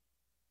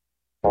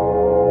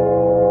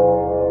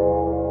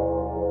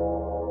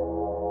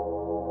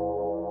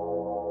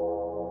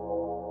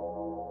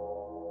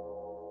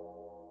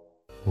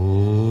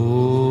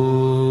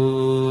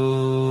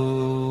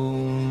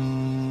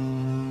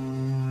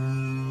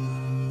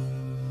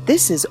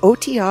This is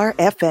OTR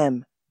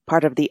FM,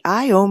 part of the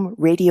IOM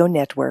Radio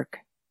Network.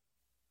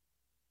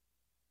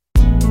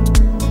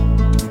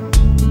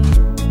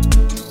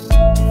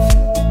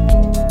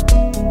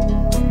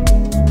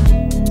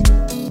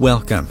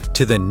 Welcome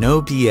to the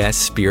No BS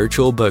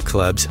Spiritual Book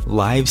Club's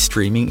live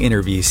streaming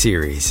interview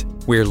series,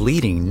 where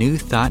leading new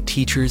thought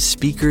teachers,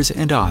 speakers,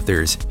 and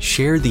authors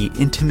share the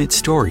intimate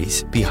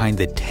stories behind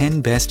the 10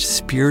 best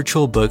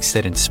spiritual books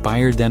that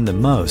inspired them the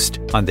most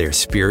on their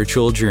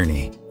spiritual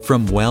journey.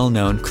 From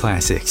well-known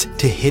classics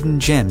to hidden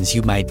gems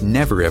you might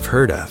never have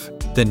heard of,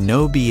 the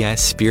No BS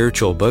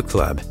Spiritual Book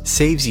Club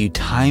saves you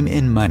time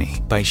and money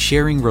by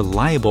sharing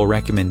reliable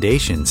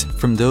recommendations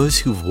from those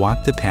who've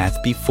walked the path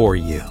before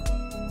you.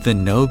 The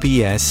No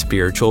BS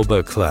Spiritual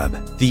Book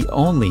Club, the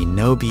only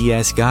No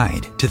BS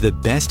guide to the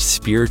best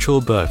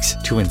spiritual books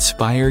to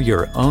inspire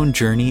your own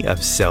journey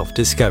of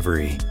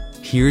self-discovery.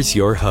 Here's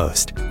your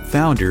host,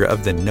 founder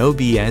of the No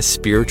BS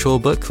Spiritual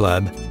Book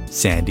Club,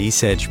 Sandy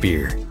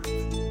Sedgbeer.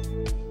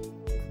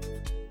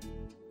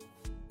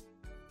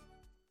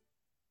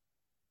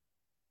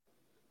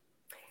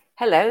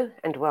 Hello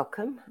and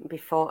welcome.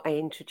 Before I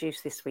introduce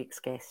this week's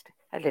guest,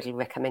 a little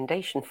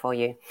recommendation for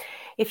you.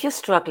 If you're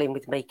struggling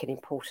with making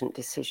important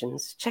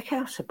decisions, check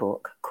out a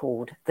book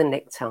called The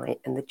Necktie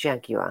and the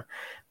Jaguar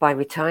by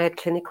retired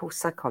clinical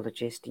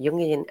psychologist,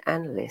 Jungian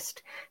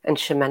analyst, and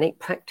shamanic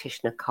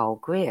practitioner Carl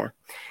Greer.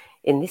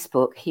 In this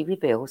book, he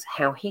reveals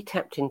how he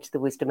tapped into the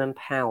wisdom and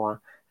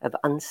power of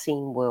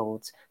unseen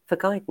worlds for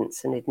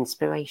guidance and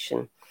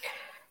inspiration.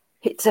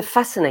 It's a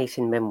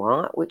fascinating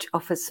memoir which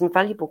offers some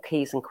valuable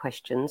keys and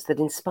questions that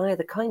inspire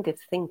the kind of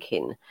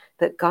thinking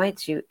that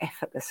guides you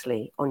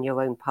effortlessly on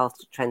your own path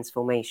to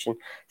transformation.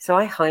 So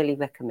I highly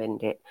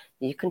recommend it.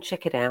 You can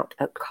check it out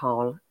at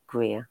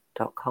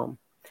carlgreer.com.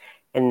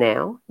 And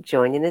now,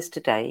 joining us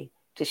today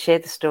to share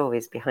the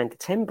stories behind the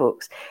 10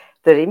 books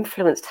that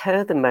influenced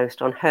her the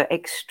most on her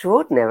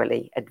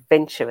extraordinarily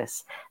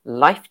adventurous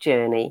life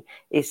journey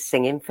is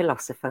singing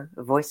philosopher,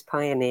 voice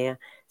pioneer,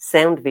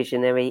 sound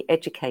visionary,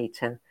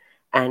 educator,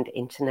 and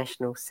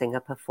international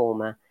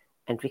singer-performer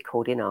and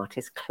recording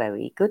artist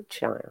Chloe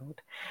Goodchild.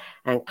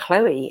 And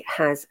Chloe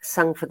has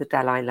sung for the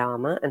Dalai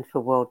Lama and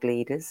for world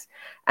leaders.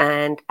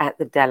 And at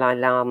the Dalai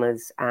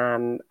Lama's,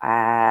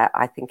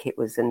 I think it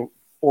was an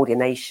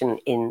ordination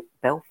in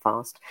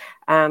Belfast,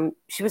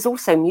 she was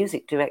also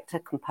music director,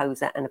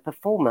 composer, and a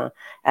performer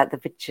at the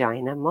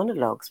Vagina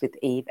Monologues with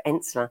Eve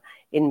Ensler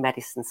in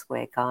Madison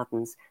Square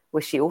Gardens, where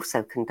she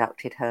also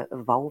conducted her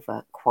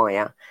Vulva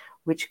Choir,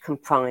 which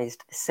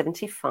comprised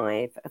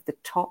 75 of the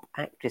top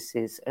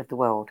actresses of the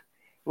world,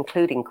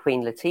 including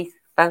Queen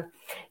Latifah,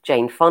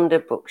 Jane Fonda,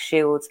 Brooke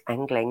Shields,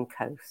 and Glenn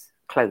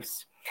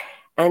Close.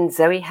 And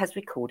Zoe has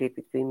recorded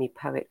with Rumi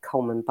poet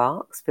Coleman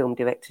Barks, film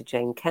director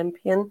Jane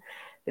Campion,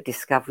 the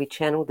Discovery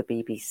Channel, the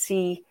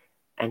BBC,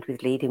 and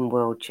with leading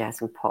world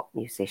jazz and pop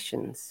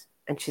musicians.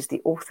 And she's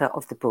the author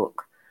of the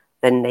book,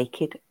 The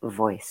Naked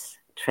Voice,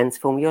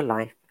 Transform Your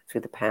Life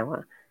Through the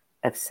Power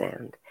of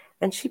Sound.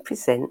 And she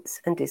presents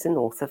and is an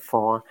author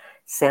for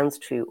Sounds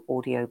True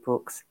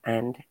audiobooks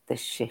and the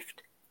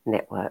Shift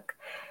Network.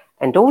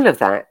 And all of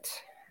that,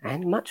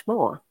 and much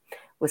more,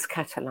 was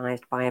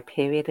catalyzed by a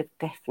period of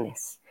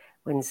deafness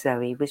when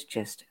Zoe was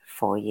just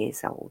 4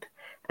 years old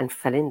and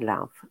fell in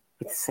love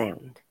with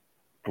sound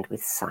and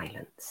with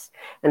silence.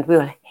 And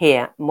we'll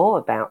hear more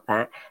about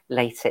that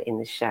later in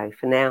the show.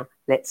 For now,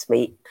 let's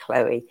meet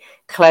Chloe.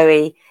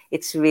 Chloe,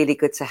 it's really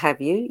good to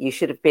have you. You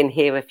should have been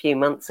here a few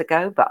months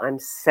ago, but I'm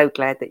so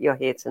glad that you're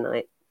here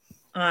tonight.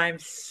 I'm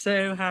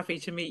so happy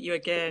to meet you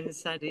again,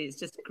 Sandy. It's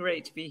just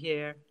great to be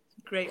here.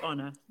 Great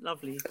honor.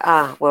 Lovely.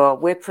 Well,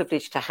 we're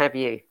privileged to have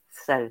you.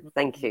 So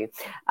thank you.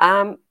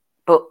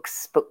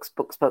 Books.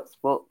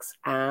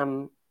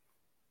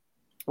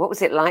 What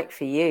was it like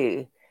for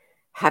you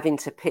having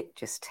to pick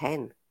just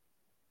 10?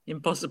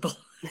 Impossible.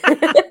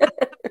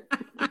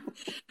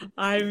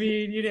 I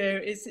mean,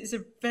 it's a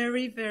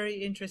very, very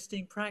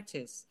interesting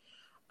practice.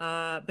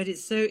 But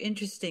it's so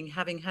interesting,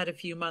 having had a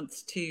few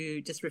months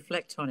to just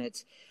reflect on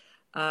it,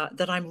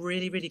 that I'm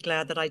really, really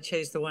glad that I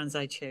chose the ones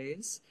I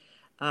chose.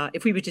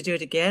 If we were to do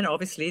it again,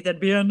 obviously, there'd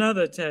be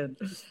another 10.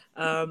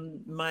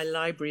 My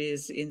library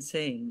is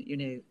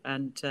insane,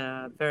 and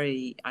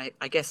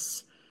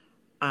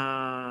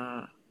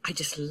I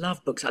just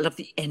love books. I love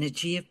the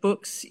energy of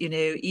books,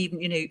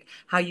 even,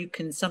 how you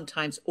can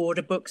sometimes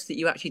order books that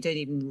you actually don't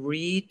even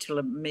read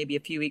till maybe a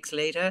few weeks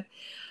later.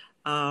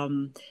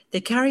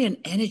 They carry an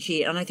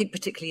energy, and I think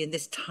particularly in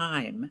this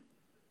time,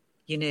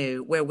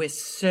 where we're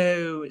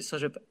so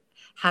sort of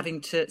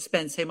having to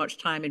spend so much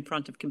time in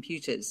front of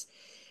computers,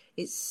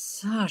 it's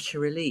such a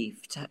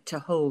relief to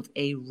hold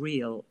a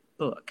real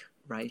book,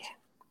 right?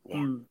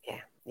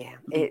 Yeah.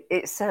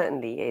 It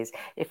certainly is.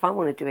 If I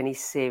want to do any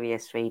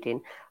serious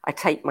reading, I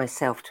take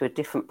myself to a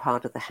different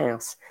part of the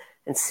house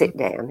and sit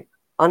down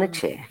on a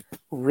chair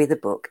with a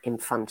book in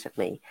front of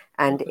me,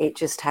 and it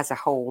just has a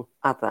whole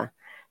other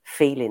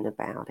feeling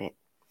about it.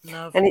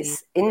 Lovely. And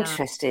it's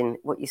interesting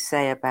what you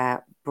say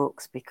about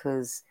books,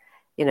 because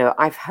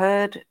I've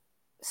heard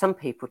some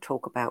people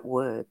talk about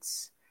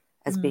words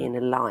as being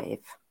alive,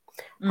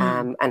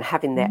 and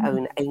having their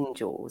own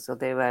angels or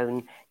their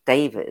own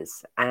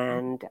devas.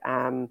 And,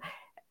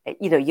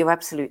 you're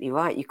absolutely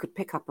right. You could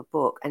pick up a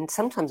book and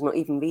sometimes not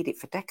even read it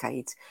for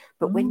decades.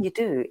 But when you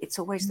do, it's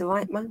always the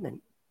right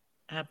moment.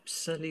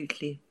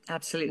 Absolutely.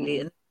 Absolutely.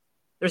 And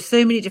there are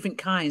so many different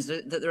kinds.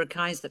 That there are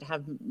kinds that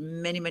have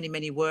many, many,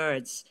 many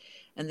words,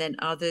 and then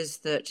others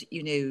that,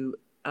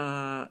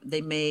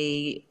 they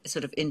may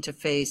sort of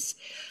interface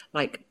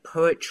like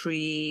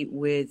poetry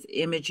with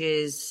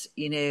images,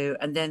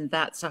 and then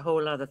that's a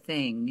whole other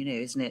thing,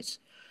 isn't it?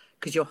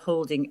 Because you're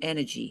holding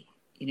energy,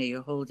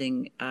 you're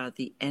holding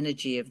the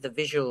energy of the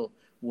visual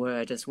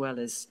word as well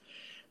as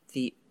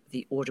the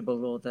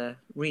audible or the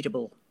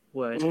readable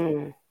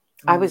word.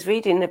 I was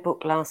reading a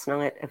book last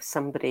night of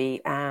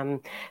somebody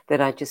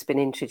that I'd just been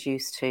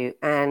introduced to,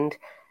 and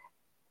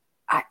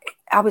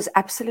I was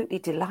absolutely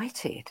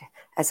delighted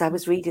as I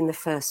was reading the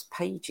first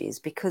pages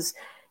because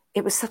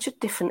it was such a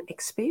different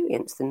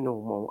experience than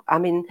normal. I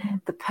mean,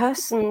 the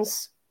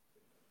person's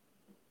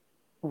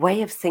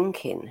way of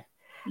thinking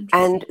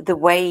and the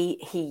way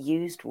he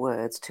used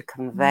words to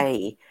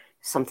convey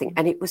something,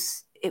 and it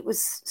was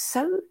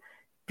so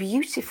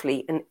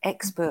beautifully and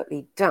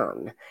expertly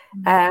done.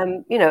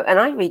 And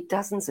I read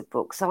dozens of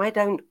books, so I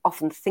don't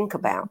often think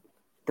about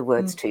the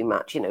words too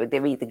much.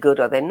 They're either good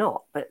or they're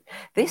not. But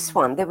this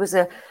one, there was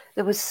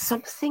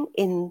something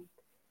in,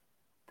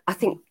 I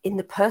think, in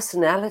the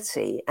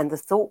personality and the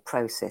thought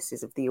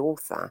processes of the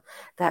author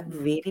that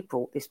really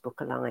brought this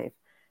book alive.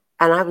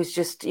 And I was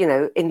just,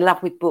 in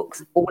love with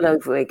books all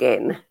over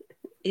again.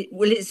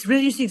 It's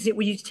really interesting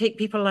when you take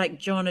people like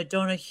John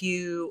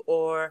O'Donoghue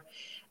or,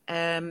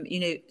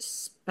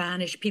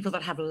 Spanish, people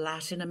that have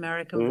Latin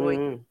American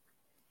voice.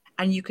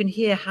 And you can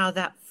hear how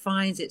that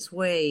finds its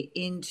way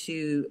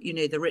into,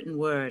 the written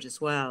word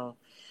as well.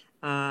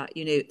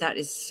 That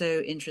is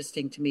so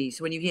interesting to me.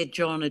 So when you hear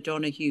John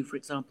O'Donoghue, for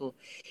example,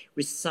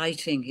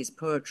 reciting his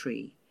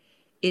poetry,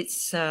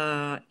 it's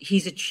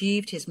he's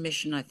achieved his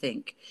mission, I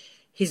think.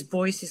 His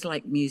voice is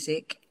like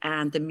music,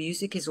 and the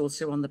music is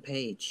also on the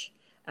page.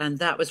 And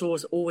that was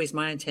always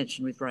my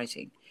intention with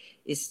writing,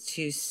 is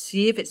to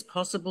see if it's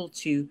possible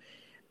to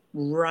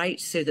write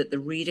so that the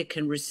reader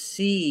can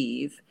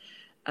receive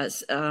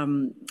words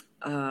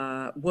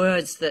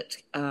that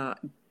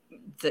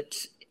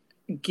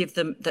give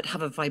them, that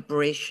have a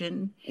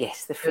vibration.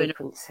 Yes, the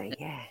frequency,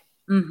 yeah.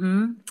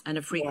 And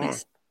a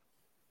frequency.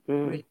 Yeah.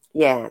 Really.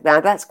 Yeah, now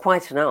that's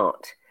quite an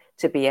art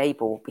to be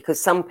able,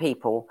 because some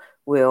people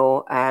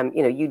will,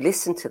 you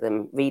listen to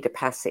them read a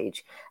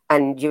passage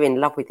and you're in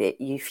love with it.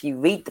 If you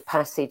read the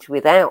passage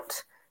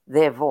without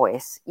their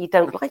voice, you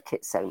don't like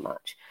it so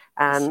much.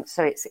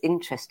 So it's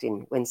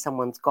interesting when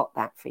someone's got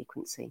that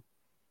frequency.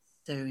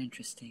 So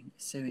interesting.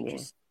 So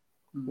interesting.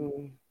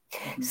 Yeah.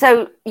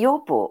 So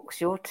your books,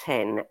 your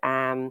 10,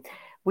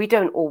 we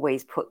don't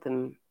always put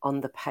them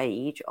on the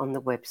page, on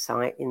the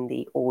website, in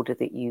the order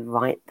that you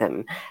write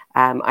them.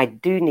 I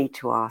do need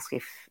to ask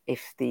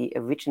if the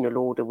original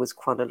order was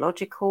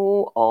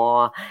chronological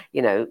or,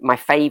 my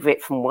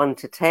favorite from 1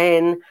 to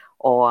 10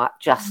 or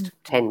just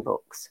 10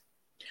 books.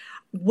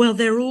 Well,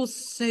 they're all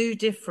so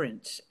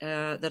different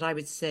that I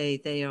would say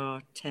they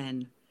are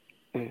 10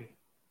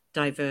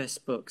 diverse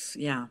books.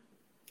 Yeah.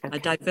 Okay. A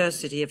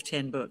diversity of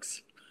 10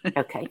 books.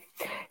 Okay.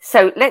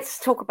 So let's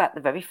talk about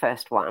the very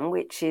first one,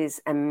 which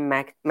is a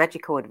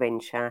magical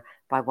adventure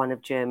by one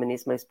of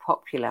Germany's most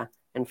popular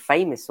and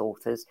famous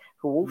authors,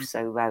 who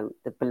also wrote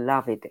the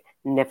beloved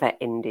Never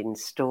Ending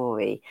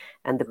Story.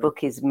 And the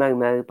book is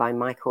Momo by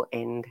Michael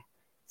Ende.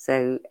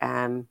 So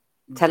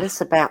tell us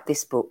about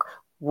this book.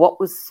 What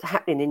was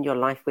happening in your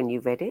life when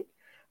you read it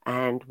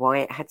and why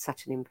it had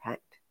such an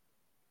impact?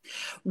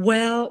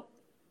 Well,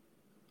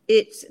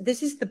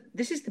 this is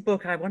the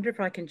book. I wonder if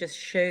I can just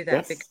show that.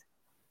 Yes. Because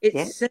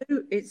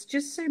it's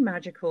just so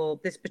magical,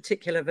 this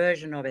particular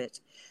version of it.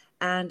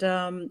 And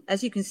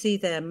as you can see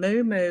there,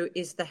 Momo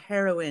is the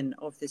heroine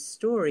of this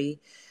story.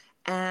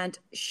 And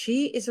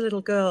she is a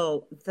little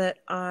girl that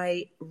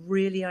I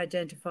really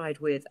identified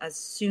with. As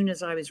soon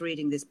as I was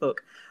reading this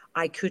book,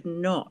 I could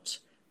not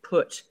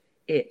put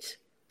it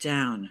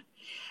down.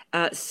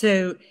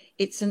 So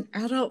it's an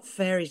adult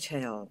fairy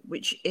tale,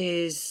 which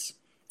is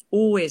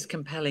always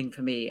compelling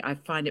for me. I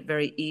find it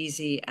very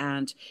easy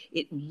and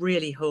it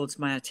really holds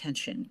my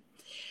attention.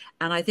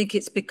 And I think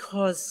it's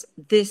because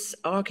this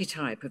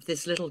archetype of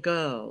this little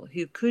girl,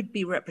 who could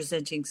be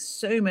representing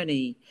so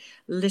many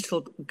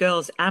little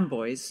girls and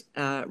boys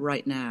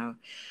right now,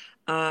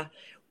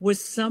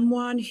 was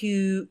someone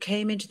who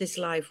came into this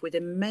life with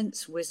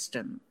immense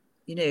wisdom.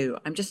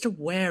 I'm just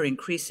aware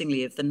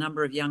increasingly of the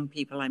number of young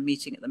people I'm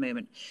meeting at the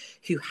moment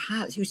who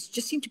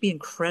just seem to be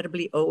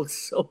incredibly old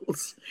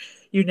souls,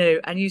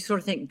 and you sort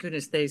of think,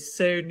 goodness, they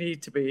so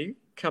need to be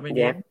coming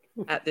in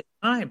at this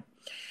time.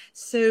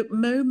 So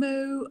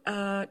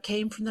Momo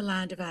came from the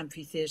land of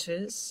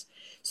amphitheaters.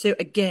 So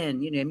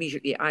again,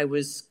 immediately I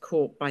was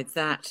caught by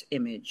that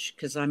image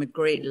because I'm a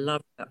great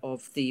lover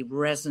of the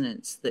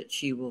resonance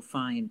that you will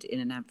find in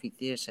an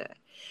amphitheater.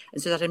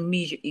 And so that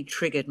immediately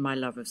triggered my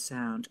love of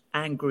sound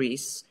and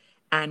Greece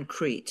and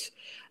Crete,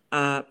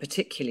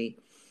 particularly.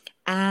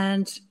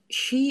 And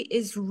she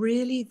is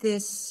really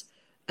this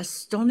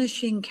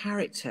astonishing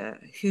character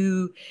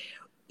who,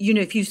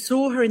 if you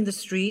saw her in the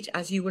street,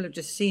 as you will have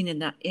just seen in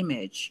that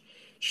image,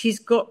 she's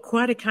got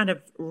quite a kind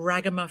of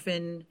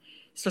ragamuffin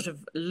sort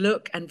of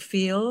look and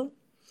feel,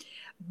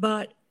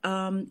 but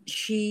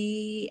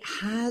she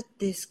had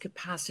this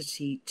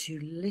capacity to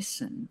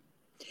listen.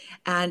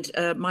 And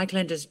Michael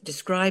Ender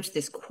describes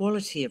this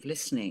quality of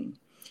listening.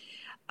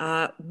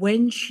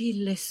 When she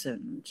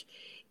listened,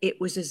 it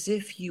was as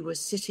if you were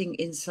sitting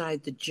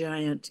inside the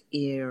giant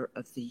ear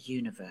of the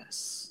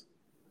universe.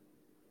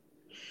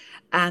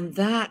 And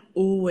that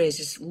always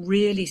just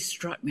really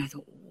struck me. I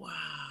thought, wow,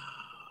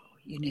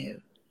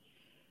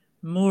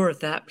 more of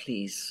that,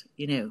 please,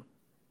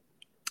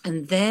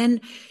 And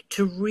then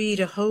to read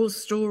a whole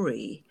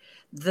story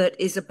that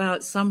is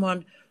about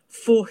someone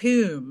for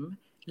whom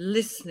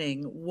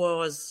listening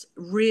was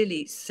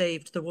really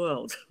saved the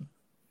world.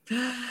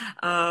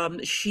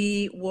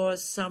 She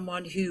was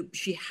someone who,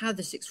 she had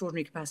this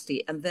extraordinary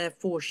capacity, and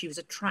therefore she was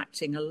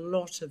attracting a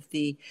lot of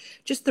the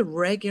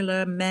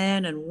regular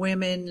men and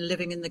women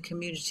living in the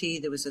community.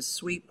 There was a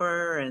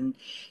sweeper and,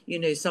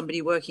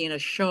 somebody working in a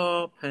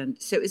shop.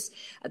 And so it was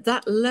at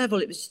that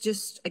level, it was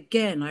just,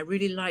 again, I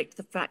really liked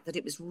the fact that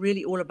it was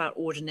really all about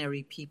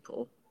ordinary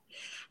people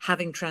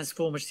having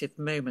transformative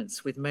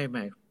moments with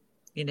Momo,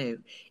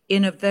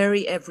 in a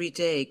very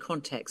everyday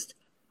context,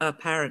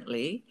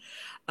 apparently.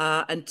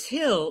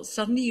 Until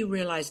suddenly you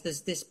realize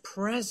there's this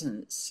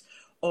presence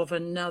of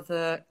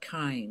another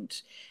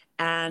kind.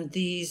 And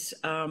these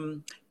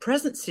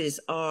presences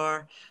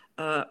are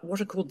what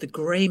are called the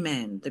grey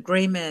men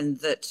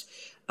that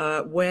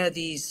wear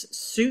these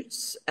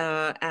suits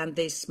and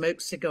they smoke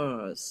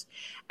cigars.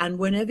 And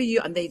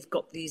and they've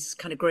got these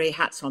kind of grey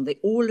hats on, they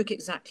all look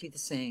exactly the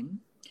same.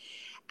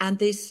 And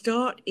they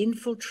start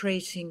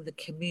infiltrating the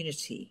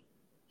community.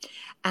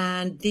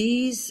 And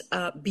these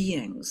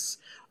beings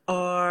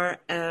are,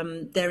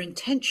 their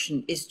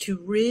intention is to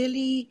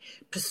really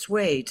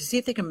persuade, to see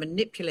if they can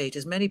manipulate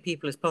as many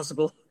people as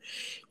possible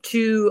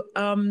to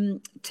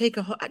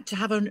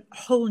have a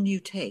whole new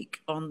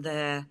take on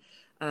their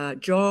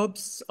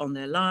jobs, on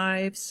their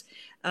lives,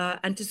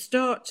 and to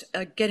start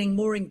getting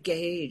more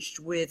engaged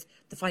with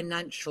the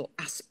financial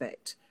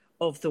aspect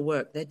of the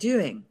work they're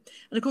doing.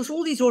 And of course,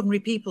 all these ordinary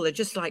people are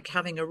just like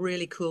having a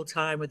really cool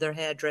time with their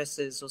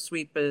hairdressers or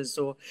sweepers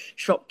or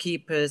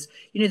shopkeepers.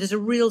 There's a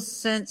real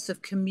sense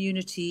of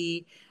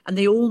community, and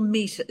they all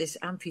meet at this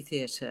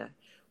amphitheater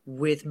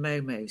with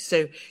Momo.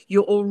 So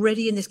you're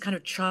already in this kind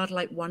of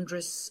childlike,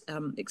 wondrous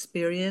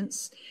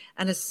experience,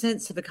 and a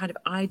sense of a kind of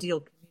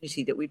ideal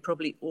community that we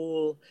probably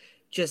all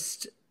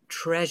just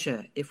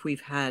treasure if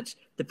we've had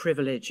the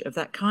privilege of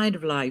that kind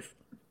of life,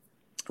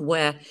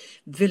 where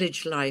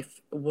village life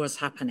was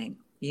happening,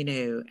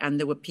 and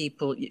there were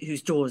people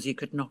whose doors you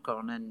could knock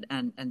on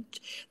and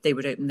they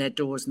would open their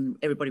doors and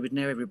everybody would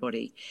know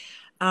everybody.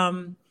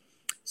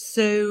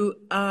 So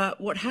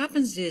what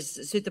happens is,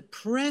 the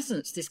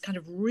presence, this kind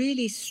of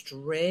really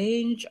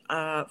strange,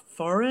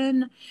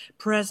 foreign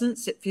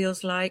presence, it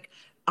feels like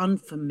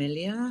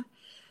unfamiliar,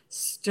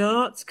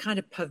 starts kind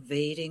of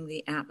pervading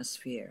the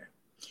atmosphere.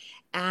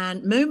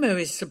 And Momo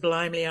is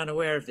sublimely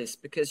unaware of this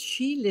because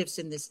she lives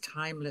in this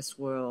timeless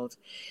world.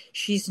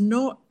 She's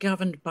not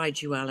governed by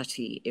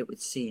duality, it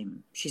would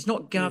seem. She's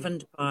not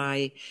governed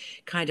by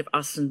kind of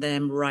us and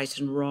them, right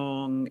and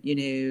wrong,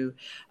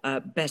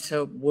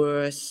 better,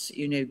 worse,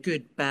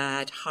 good,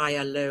 bad,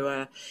 higher,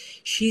 lower.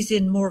 She's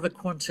in more of a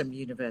quantum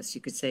universe,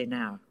 you could say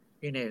now,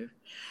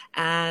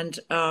 And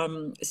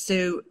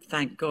so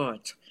thank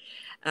God.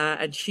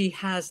 And she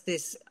has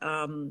this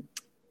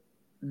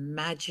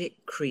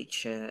magic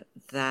creature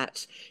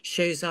that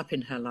shows up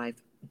in her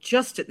life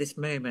just at this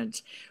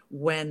moment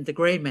when the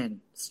grey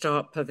men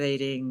start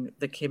pervading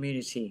the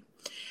community.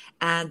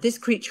 And this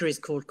creature is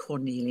called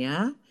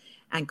Cornelia,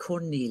 and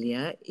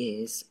Cornelia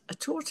is a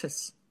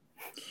tortoise.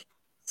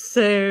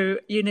 So,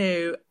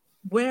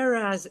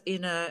 whereas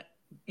in a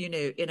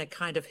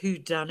kind of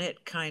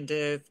whodunit kind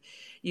of,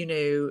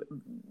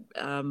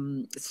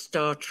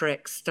 Star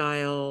Trek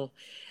style,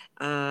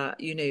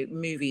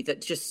 movie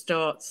that just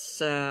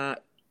starts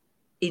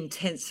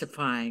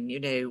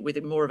intensifying,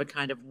 with more of a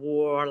kind of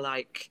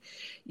war-like,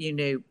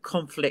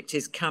 conflict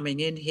is coming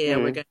in here.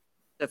 We're going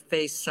to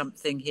face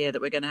something here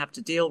that we're going to have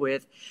to deal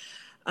with.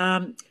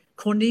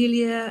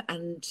 Cornelia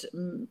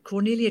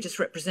just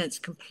represents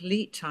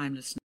complete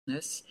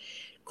timelessness.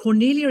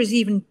 Cornelia is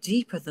even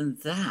deeper than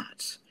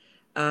that.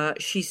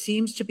 She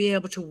seems to be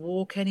able to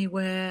walk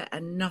anywhere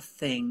and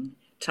nothing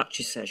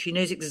touches her. She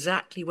knows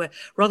exactly where,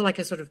 rather like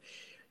a sort of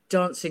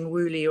dancing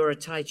Wooly or a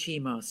Tai Chi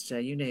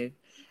master,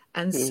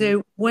 And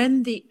so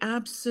when the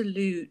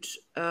absolute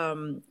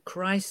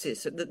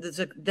crisis, there's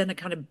then a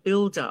kind of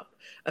build-up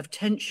of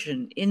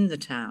tension in the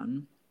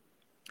town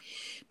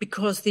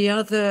because the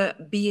other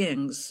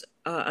beings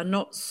are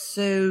not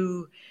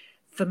so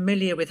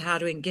familiar with how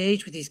to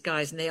engage with these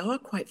guys, and they are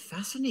quite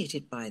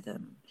fascinated by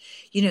them.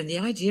 And the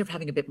idea of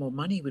having a bit more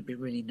money would be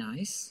really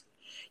nice.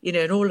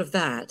 and all of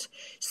that.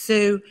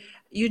 So,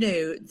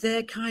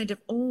 they're kind of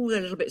all a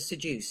little bit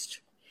seduced.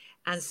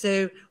 And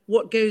so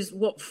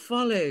what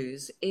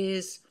follows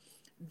is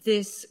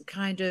this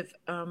kind of,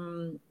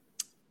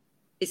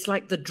 it's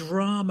like the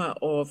drama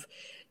of,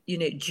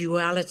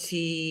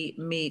 duality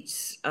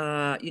meets,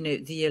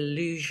 the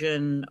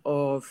illusion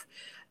of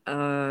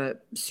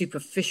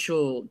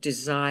superficial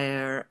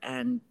desire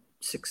and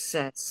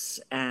success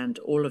and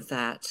all of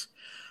that,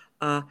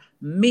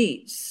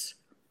 meets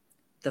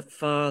the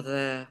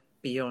Father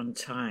beyond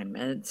time.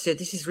 And so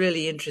this is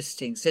really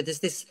interesting. So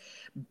there's this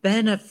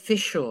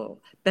beneficent,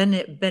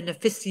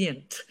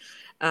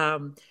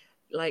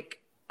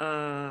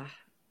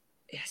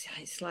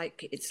 it's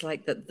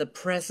like the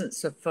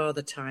presence of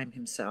Father Time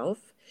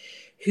himself,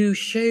 who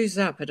shows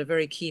up at a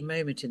very key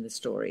moment in the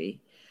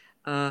story,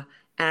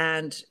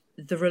 and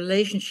the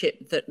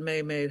relationship that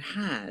Momo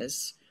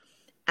has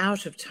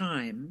out of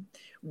time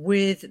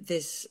with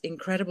this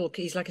incredible,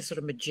 he's like a sort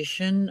of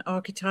magician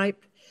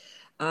archetype,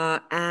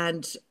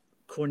 and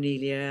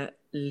Cornelia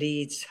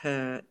leads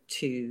her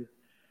to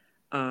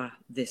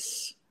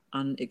this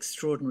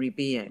extraordinary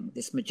being,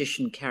 this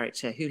magician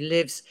character who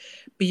lives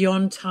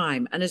beyond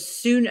time. And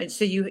so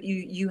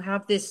you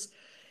have this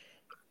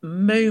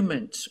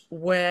moment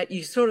where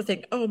you sort of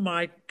think, oh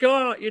my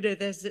God,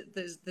 there's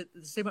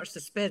so much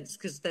suspense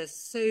because they're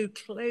so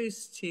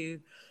close to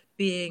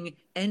being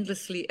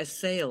endlessly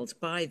assailed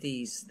by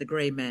the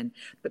grey men.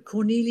 But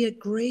Cornelia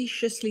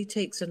graciously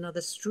takes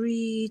another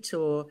street,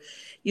 or,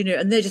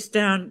 and they're just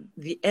down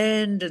the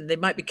end and they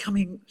might be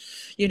coming,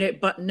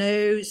 but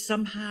no,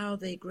 somehow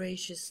they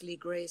graciously,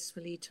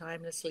 gracefully,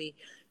 timelessly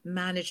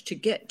manage to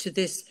get to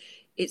this.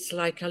 It's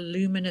like a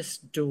luminous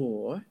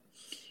door.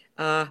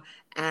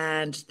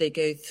 And they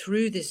go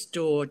through this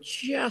door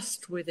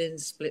just within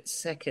split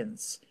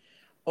seconds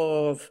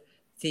of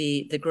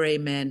the grey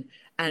men,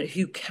 and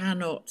who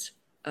cannot,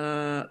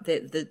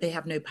 they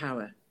have no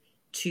power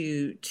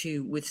to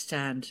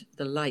withstand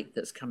the light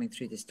that's coming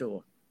through this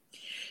door.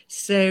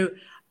 So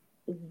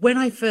when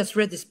I first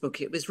read this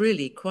book, it was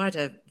really quite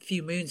a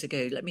few moons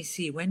ago. Let me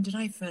see, when did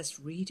I first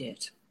read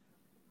it?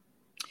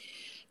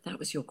 That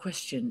was your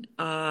question.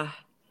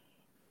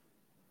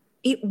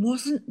 It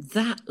wasn't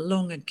that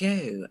long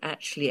ago,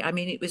 actually. I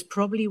mean, it was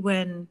probably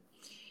when,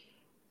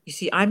 you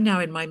see, I'm now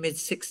in my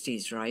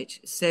mid-60s, right?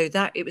 So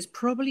that it was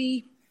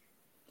probably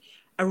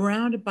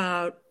around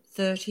about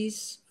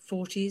 30s,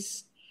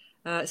 40s.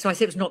 So I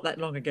say it was not that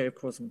long ago, of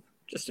course,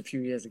 just a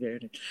few years ago.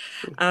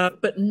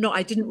 But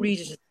I didn't read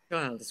it as a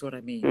child, is what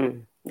I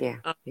mean. Yeah.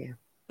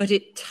 But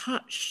it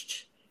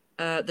touched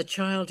the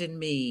child in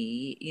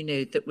me,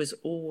 that was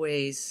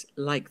always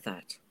like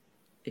that,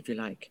 if you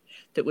like,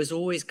 that was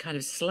always kind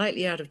of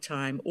slightly out of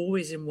time,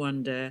 always in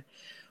wonder,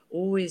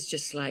 always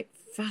just like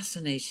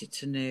fascinated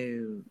to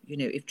know,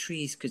 if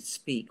trees could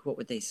speak, what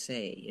would they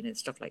say,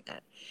 stuff like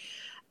that.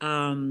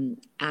 And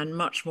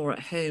much more at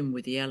home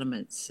with the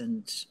elements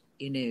and,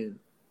 in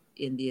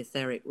the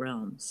etheric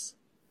realms.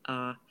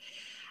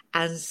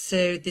 And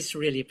so this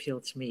really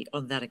appealed to me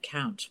on that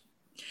account.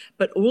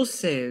 But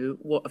also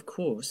what, of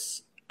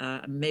course,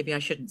 maybe I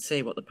shouldn't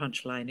say what the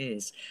punchline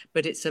is,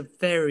 but it's a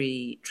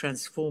very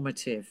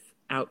transformative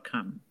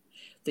outcome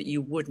that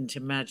you wouldn't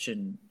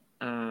imagine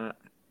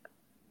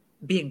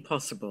being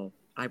possible,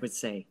 I would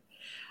say.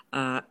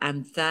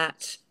 And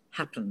that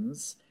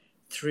happens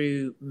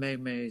through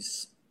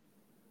Momo's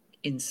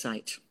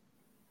insight.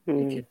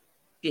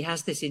 She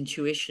has this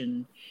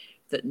intuition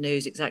that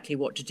knows exactly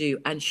what to do,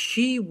 and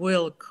she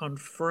will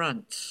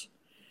confront,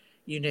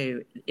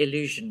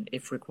 illusion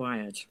if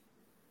required,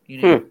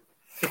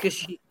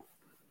 because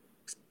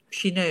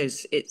she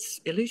knows it's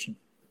illusion.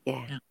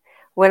 Yeah.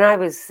 When I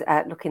was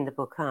looking the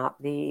book up,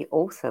 the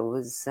author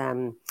was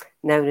known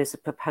as a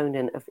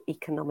proponent of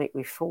economic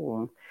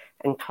reform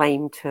and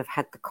claimed to have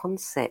had the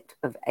concept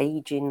of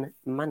aging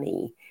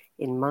money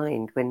in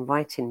mind when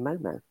writing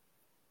Momo.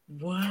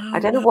 Wow. I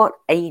don't know what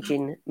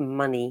aging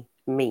money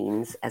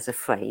means as a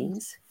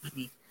phrase.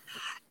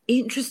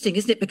 Interesting,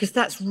 isn't it? Because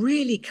that's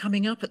really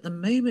coming up at the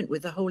moment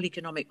with the whole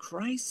economic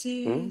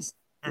crisis.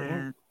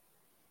 Yeah.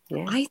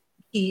 I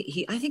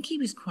think he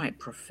was quite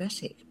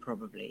prophetic,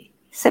 probably.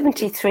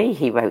 73,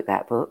 he wrote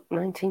that book,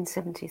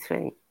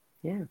 1973.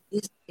 Yeah.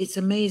 It's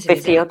amazing.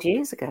 50 odd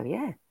years ago,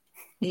 yeah.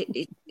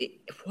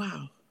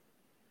 Wow.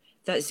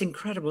 That's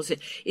incredible.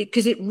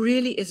 Because it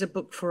really is a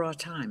book for our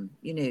time,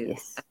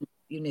 Yes.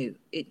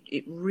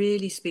 It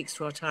really speaks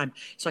to our time.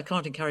 So I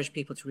can't encourage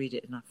people to read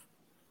it enough.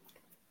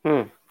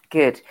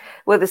 Good.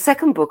 Well, the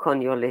second book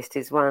on your list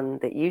is one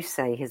that you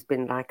say has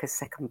been like a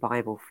second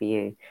Bible for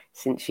you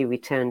since you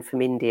returned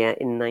from India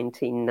in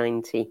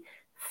 1990,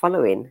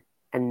 following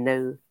a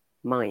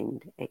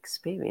no-mind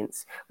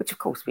experience, which, of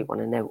course, we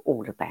want to know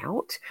all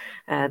about.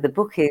 The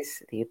book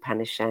is The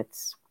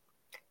Upanishads.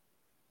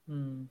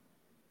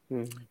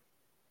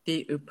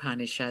 The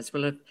Upanishads.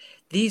 Well,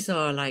 these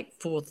are like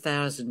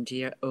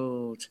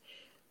 4,000-year-old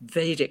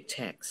Vedic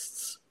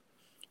texts.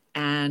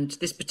 And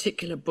this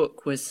particular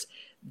book was...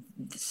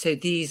 So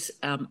these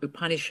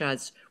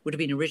Upanishads would have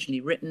been originally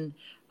written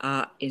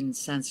in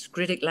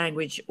Sanskritic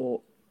language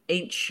or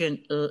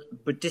ancient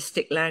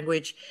Buddhistic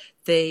language.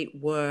 They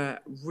were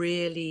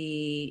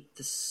really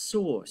the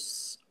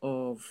source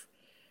of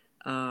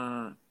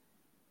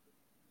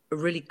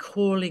really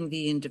calling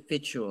the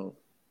individual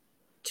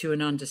to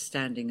an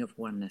understanding of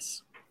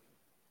oneness,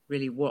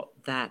 really what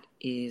that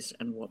is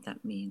and what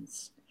that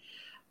means.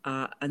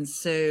 And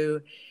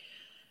so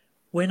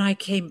when I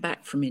came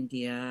back from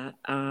India,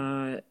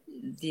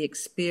 the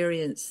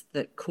experience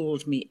that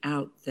called me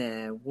out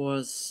there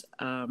was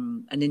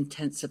an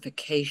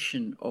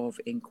intensification of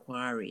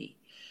inquiry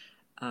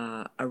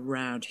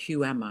around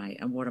who am I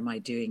and what am I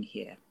doing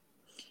here?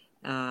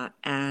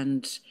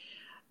 And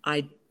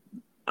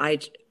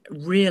I'd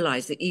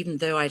realized that even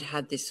though I'd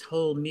had this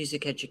whole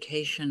music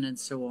education and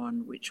so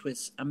on, which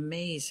was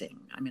amazing.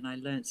 I mean, I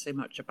learned so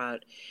much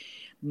about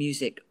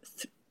music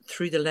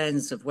through the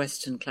lens of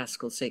Western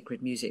classical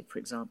sacred music, for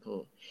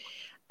example.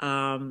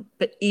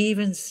 But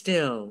even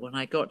still, when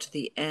I got to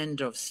the end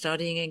of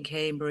studying in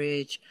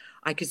Cambridge,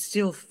 I could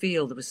still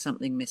feel there was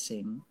something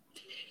missing.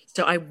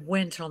 So I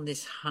went on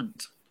this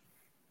hunt,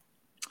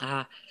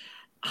 and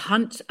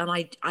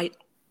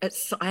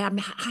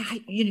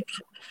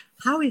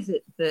how is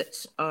it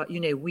that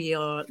we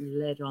are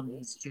led on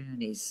these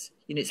journeys?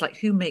 It's like,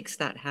 who makes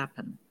that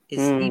happen?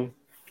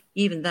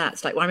 Even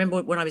that's like, I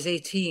remember when I was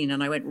 18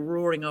 and I went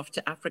roaring off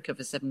to Africa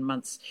for 7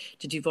 months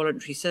to do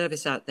voluntary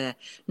service out there,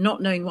 not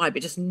knowing why,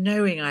 but just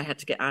knowing I had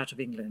to get out of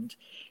England,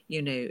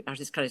 out of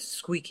this kind of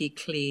squeaky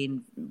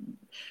clean,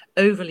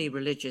 overly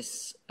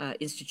religious,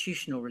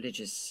 institutional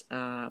religious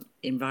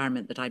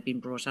environment that I'd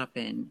been brought up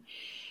in.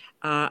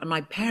 And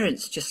my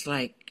parents just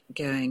like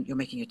going, "You're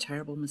making a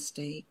terrible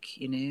mistake,"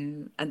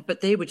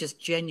 but they were just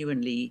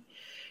genuinely,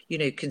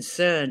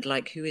 concerned,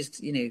 like, who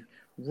is,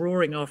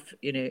 roaring off,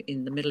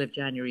 in the middle of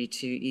January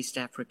to East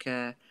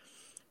Africa,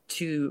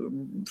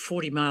 to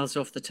 40 miles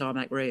off the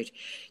tarmac road.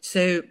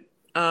 So,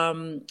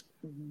 so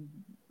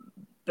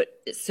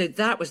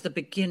that was the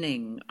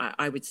beginning,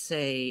 I would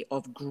say,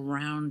 of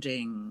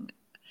grounding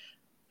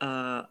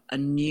a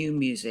new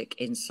music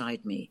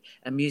inside me,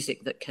 a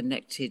music that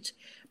connected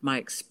my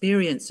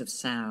experience of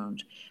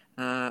sound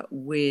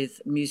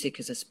with music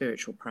as a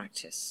spiritual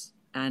practice.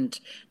 And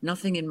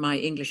nothing in my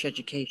English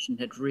education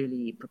had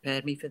really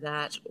prepared me for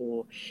that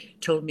or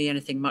told me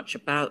anything much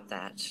about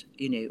that,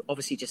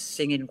 obviously just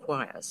sing in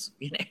choirs,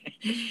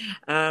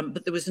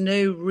 but there was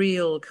no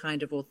real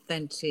kind of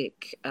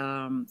authentic,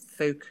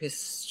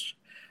 focused,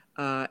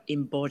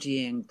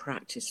 embodying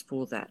practice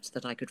for that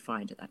I could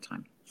find at that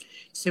time.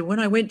 So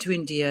when I went to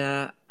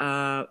India,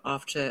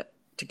 to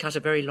cut a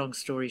very long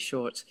story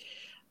short,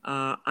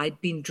 I'd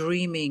been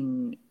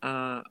dreaming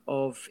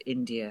of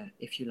India,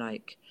 if you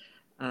like,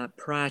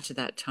 prior to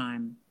that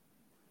time,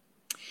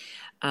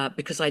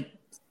 because I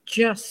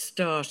just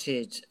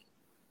started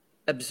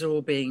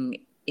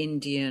absorbing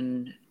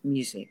Indian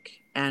music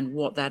and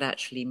what that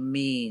actually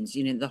means,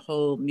 the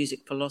whole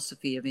music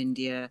philosophy of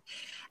India,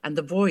 and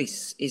the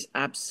voice is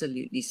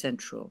absolutely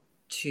central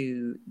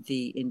to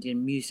the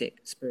Indian music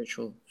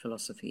spiritual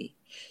philosophy.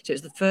 So it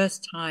was the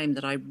first time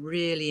that I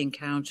really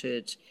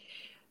encountered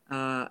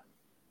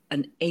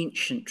an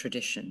ancient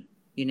tradition,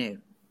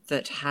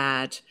 that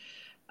had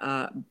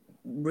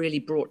really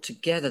brought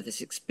together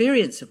this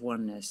experience of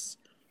oneness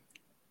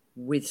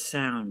with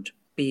sound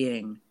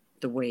being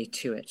the way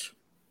to it.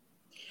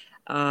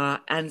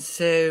 And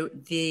so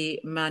the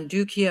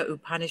Mandukya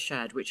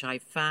Upanishad, which I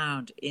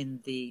found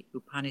in the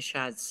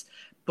Upanishads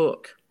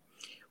book,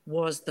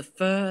 was the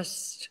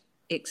first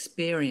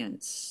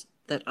experience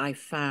that I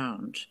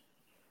found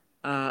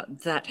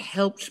that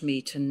helped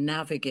me to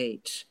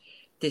navigate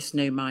this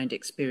no-mind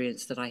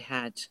experience that I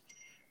had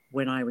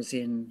when I was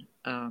in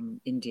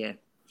India.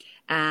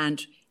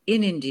 And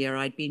in India,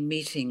 I'd been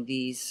meeting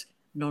these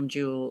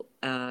non-dual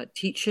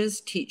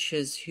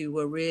teachers who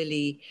were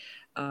really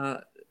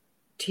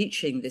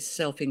teaching this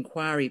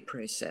self-inquiry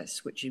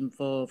process, which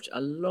involved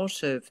a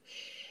lot of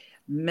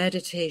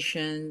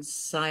meditation,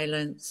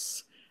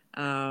 silence,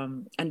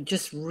 and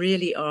just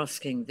really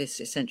asking this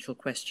essential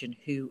question,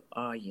 who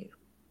are you?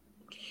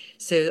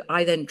 So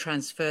I then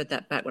transferred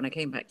that back when I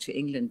came back to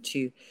England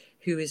to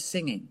who is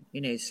singing,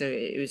 so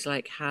it was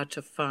like how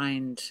to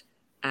find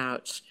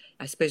out.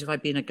 I suppose if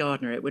I'd been a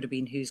gardener, it would have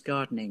been who's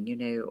gardening,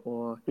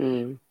 or,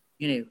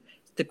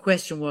 the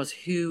question was,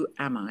 who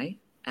am I?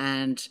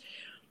 And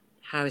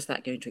how is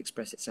that going to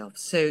express itself?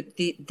 So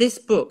this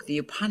book, the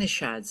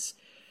Upanishads,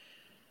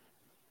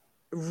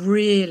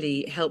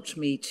 really helped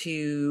me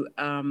to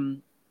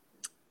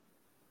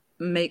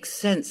make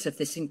sense of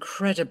this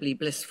incredibly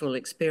blissful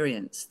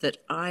experience that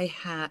I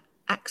had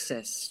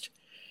accessed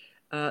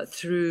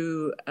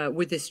through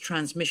with this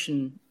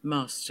transmission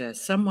master,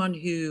 someone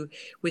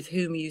with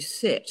whom you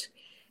sit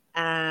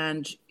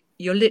and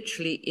you're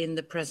literally in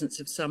the presence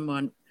of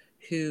someone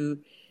who,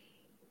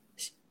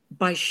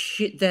 by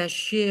their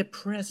sheer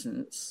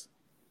presence,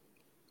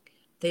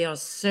 they are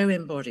so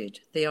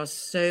embodied, they are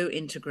so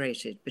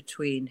integrated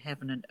between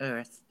heaven and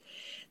earth,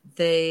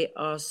 they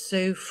are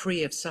so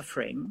free of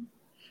suffering,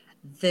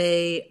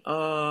 they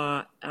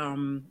are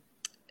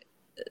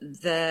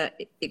their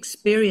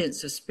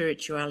experience of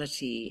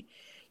spirituality,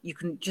 you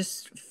can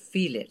just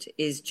feel it,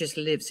 just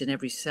lives in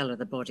every cell of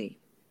the body.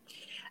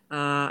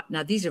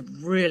 Now, these are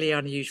really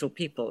unusual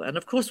people, and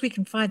of course we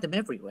can find them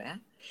everywhere.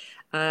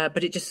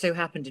 But it just so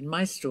happened in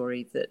my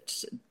story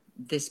that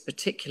this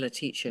particular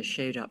teacher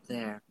showed up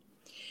there.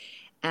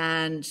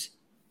 And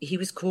he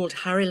was called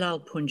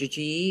Harilal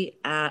Punjaji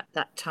at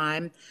that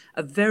time,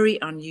 a very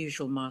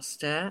unusual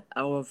master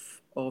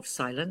of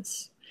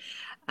silence.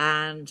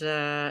 And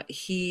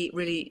he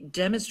really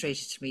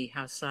demonstrated to me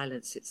how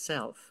silence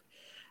itself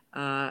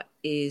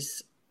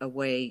is a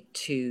way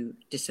to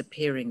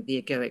disappearing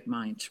the egoic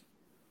mind.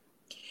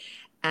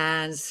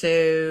 And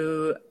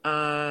so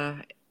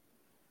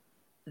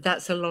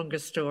that's a longer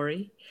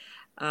story.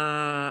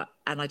 And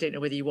I don't know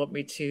whether you want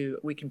me to,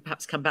 we can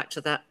perhaps come back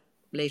to that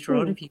later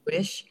on if you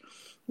wish.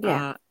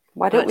 Yeah.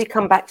 Why don't we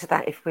come back to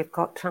that if we've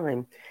got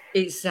time?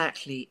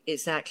 Exactly.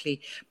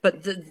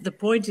 But the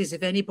point is,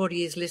 if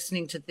anybody is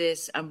listening to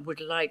this and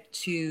would like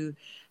to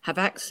have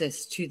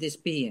access to this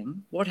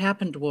being, what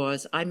happened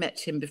was I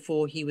met him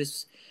before he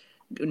was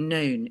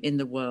known in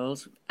the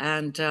world.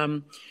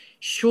 And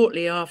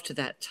shortly after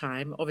that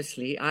time,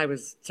 obviously, I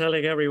was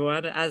telling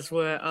everyone, as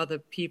were other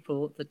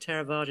people, the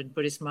Theravadan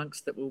Buddhist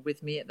monks that were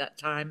with me at that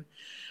time,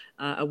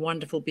 a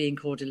wonderful being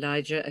called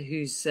Elijah,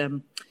 whose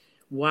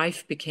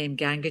wife became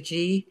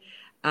Gangaji.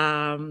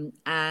 So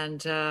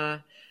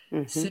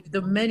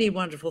the many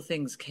wonderful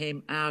things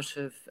came out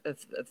of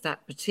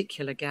that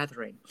particular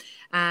gathering.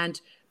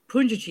 And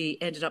Punjaji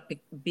ended up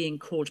being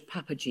called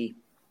Papaji.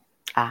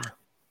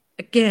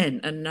 Again,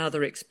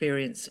 another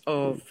experience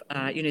of,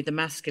 the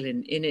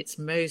masculine in its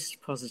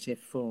most positive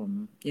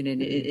form, in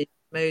its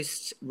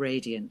most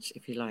radiant,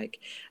 if you like.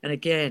 And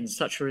again,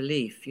 such a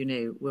relief,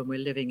 when we're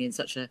living in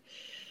such a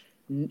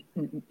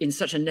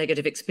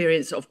negative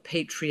experience of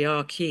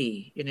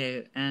patriarchy,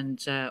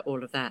 and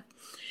all of that.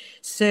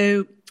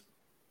 So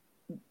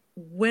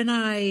when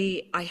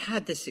I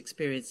had this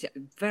experience,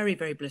 very,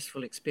 very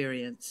blissful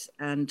experience,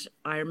 and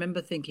I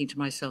remember thinking to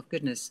myself,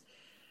 goodness,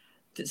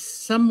 that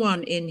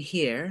someone in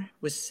here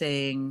was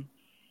saying,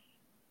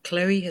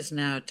 Chloe has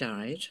now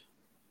died,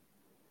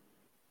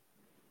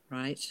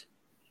 right?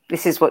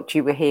 This is what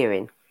you were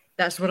hearing.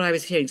 That's what I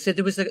was hearing. So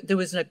there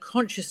was a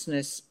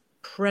consciousness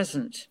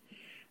present.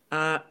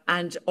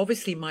 And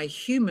obviously my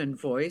human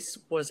voice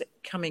was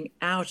coming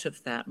out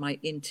of that. My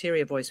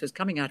interior voice was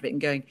coming out of it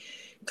and going,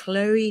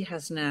 Chloe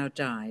has now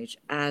died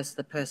as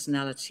the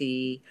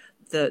personality,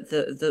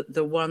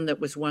 the one that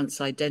was once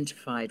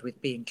identified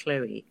with being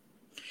Chloe.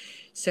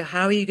 So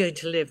how are you going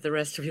to live the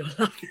rest of your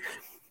life?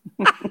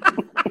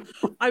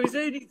 I was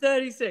only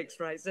 36,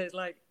 right? So it's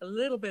like a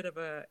little bit of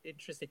a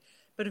interesting.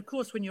 But of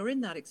course, when you're in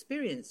that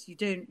experience,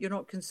 you're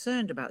not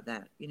concerned about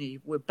that.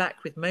 We're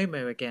back with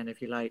Momo again,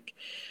 if you like.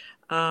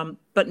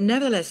 But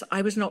nevertheless,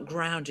 I was not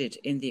grounded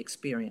in the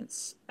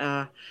experience.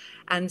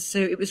 And so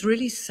it was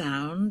really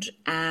sound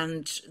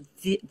and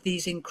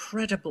these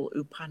incredible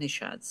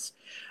Upanishads,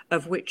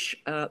 of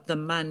which the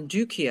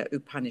Mandukya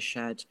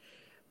Upanishad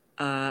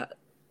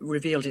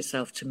revealed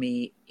itself to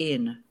me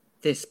in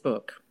this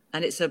book.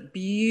 And it's a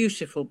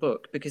beautiful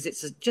book because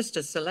it's just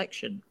a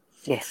selection.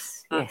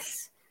 Yes.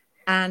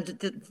 And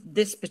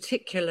this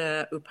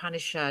particular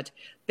Upanishad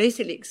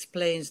basically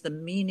explains the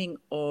meaning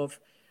of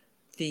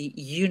the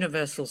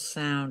universal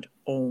sound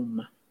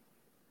Om.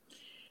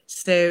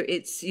 So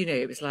it's,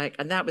 it was like,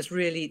 and that was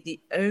really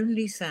the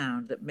only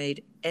sound that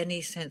made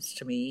any sense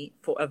to me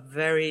for a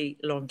very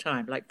long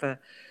time, like for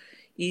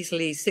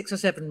easily 6 or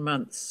 7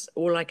 months.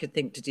 All I could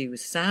think to do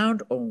was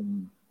sound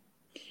Om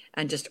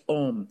and just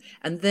Om.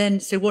 And then,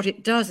 so what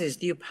it does is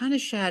the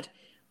Upanishad,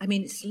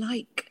 it's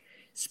like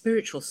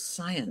spiritual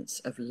science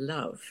of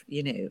love,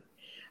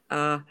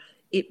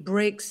 It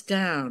breaks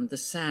down the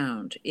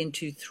sound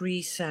into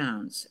 3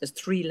 sounds as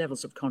 3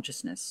 levels of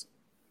consciousness.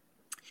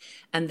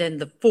 And then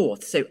the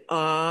fourth, so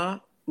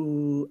ah,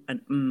 oo,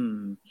 and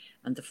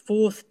and the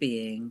fourth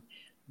being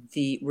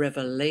the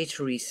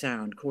revelatory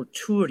sound called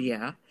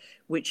Turiya,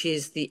 which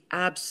is the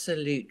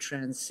absolute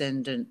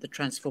transcendent, the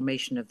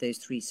transformation of those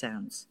 3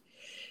 sounds.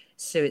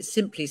 So it's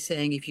simply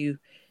saying if you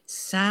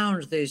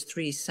sound those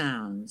 3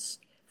 sounds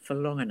for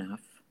long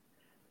enough,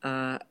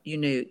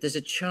 there's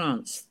a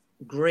chance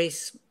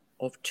grace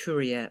of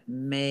Turiya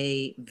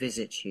may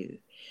visit you.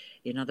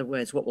 In other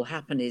words, what will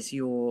happen is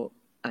your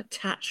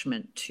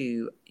attachment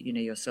to,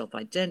 your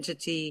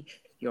self-identity,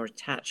 your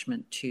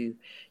attachment to,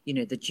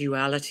 the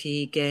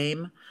duality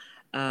game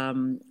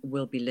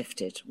will be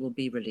lifted, will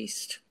be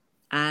released.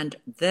 And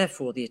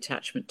therefore the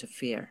attachment to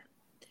fear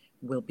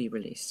will be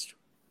released.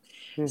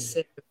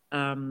 So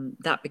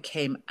that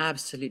became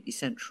absolutely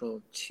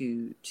central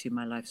to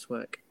my life's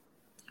work.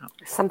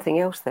 Something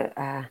else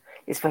that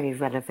is very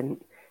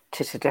relevant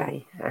to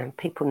today, and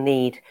people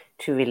need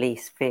to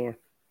release fear.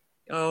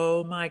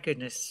 Oh my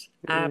goodness,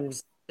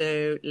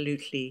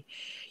 absolutely.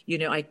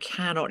 I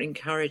cannot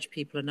encourage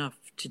people enough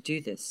to do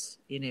this,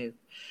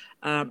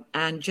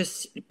 and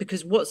just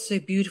because what's so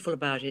beautiful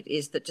about it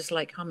is that just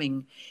like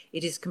humming,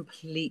 it is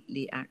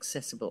completely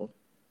accessible,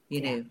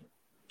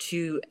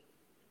 to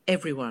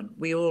Everyone,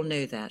 we all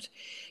know that,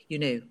 you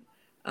know.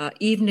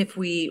 Even if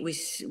we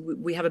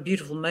have a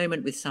beautiful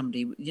moment with somebody,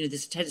 you know,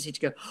 there's a tendency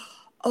to go,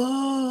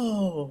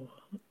 oh,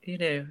 you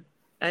know,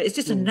 it's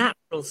just a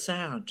natural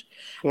sound.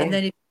 Yeah. And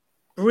then if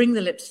you bring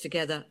the lips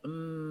together,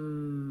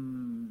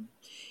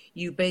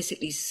 you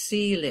basically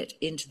seal it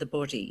into the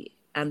body,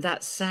 and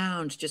that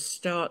sound just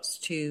starts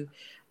to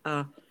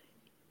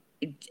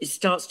it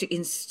starts to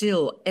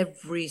instill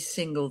every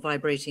single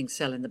vibrating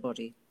cell in the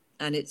body,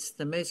 and it's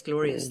the most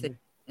glorious thing,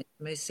 it's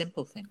the most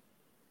simple thing.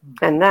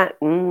 And that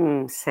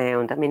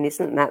sound, I mean,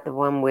 isn't that the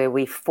one where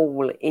we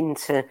fall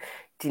into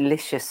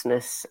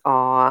deliciousness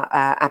or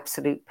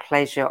absolute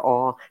pleasure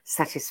or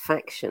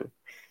satisfaction?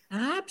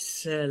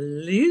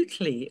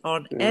 Absolutely,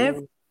 on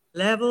every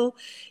level,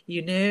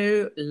 you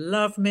know,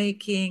 love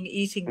making,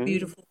 eating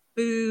beautiful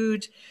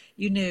food,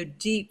 you know,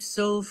 deep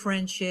soul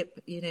friendship,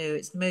 you know,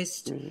 it's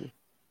most,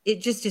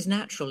 it just is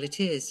natural, it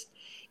is.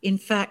 In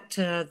fact,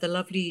 the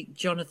lovely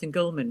Jonathan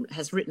Goldman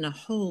has written a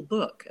whole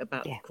book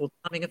called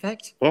Calming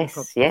Effect.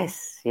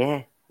 Yes.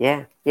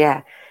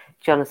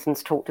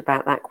 Jonathan's talked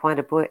about that quite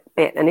a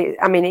bit. And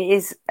it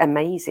is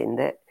amazing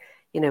that,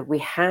 you know, we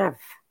have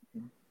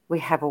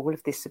all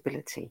of this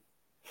ability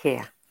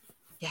here.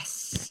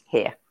 Yes.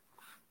 Here.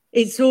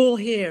 It's all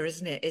here,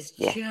 isn't it? It's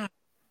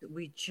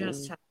we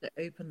just have to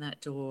open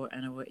that door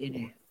and we're in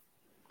it.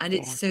 And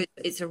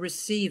it's a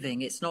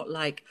receiving. It's not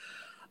like,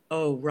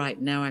 oh, right,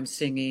 now I'm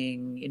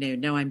singing, you know,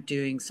 now I'm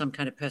doing some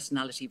kind of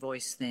personality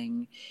voice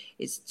thing.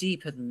 It's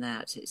deeper than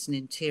that. It's an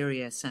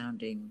interior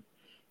sounding,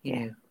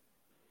 you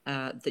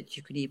know, that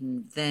you can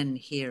even then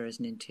hear as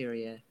an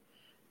interior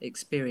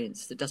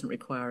experience that doesn't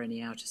require any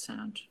outer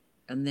sound.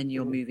 And then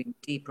you're moving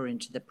deeper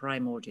into the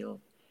primordial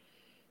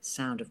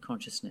sound of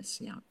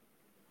consciousness.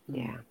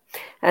 Yeah.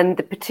 And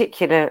the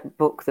particular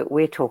book that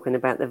we're talking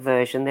about, the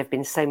version, there have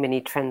been so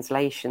many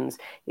translations,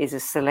 is a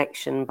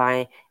selection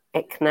by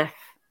Eknath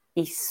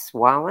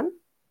Easwaran.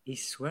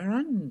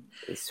 Iswaran.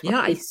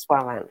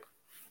 Easwaran.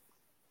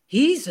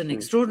 He's an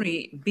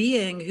extraordinary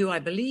being who I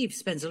believe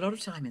spends a lot of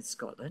time in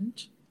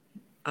Scotland.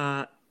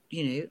 You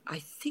know, I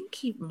think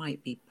he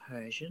might be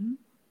Persian.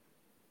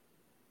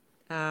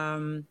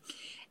 And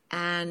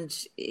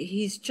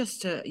he's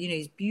just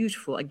he's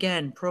beautiful.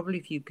 Again, probably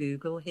if you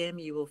Google him,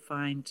 you'll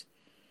find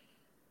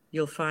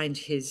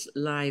his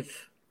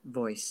live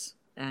voice,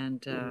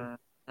 and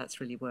that's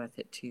really worth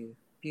it too.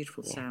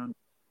 Beautiful sound.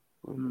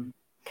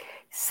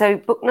 So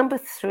book number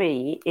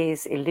 3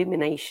 is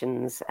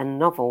Illuminations, a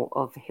novel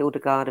of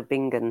Hildegard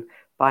Bingen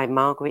by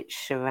Margaret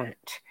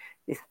Surratt.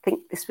 I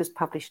think this was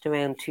published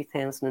around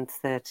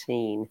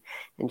 2013,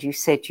 and you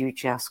said you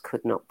just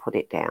could not put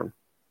it down.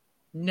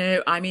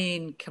 No, I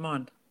mean, come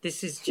on.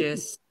 This is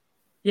just,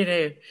 you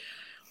know,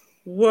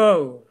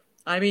 whoa.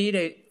 I mean, you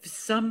know, for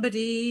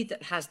somebody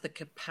that has the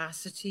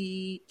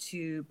capacity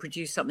to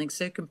produce something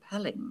so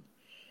compelling,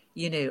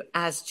 you know,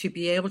 as to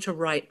be able to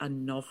write a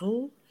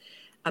novel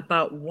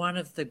about one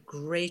of the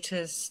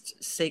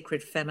greatest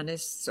sacred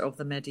feminists of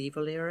the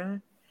medieval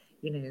era,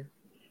 you know,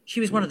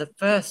 she was one of the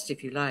first,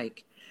 if you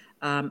like,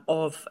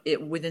 of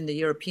it within the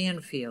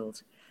European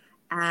field.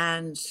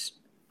 And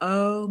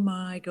oh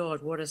my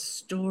God, what a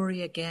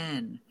story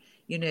again,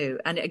 you know,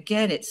 and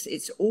again,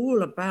 it's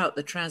all about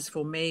the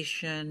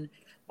transformation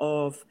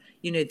of,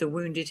 you know, the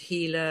wounded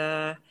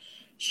healer.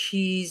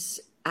 She's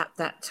at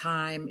that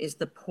time is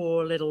the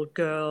poor little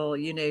girl,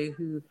 you know,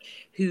 who,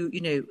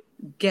 you know,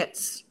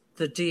 gets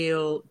the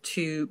deal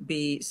to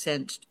be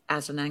sent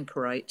as an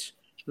anchorite,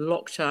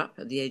 locked up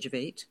at the age of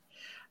 8,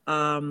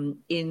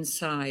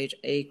 inside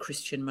a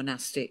Christian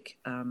monastic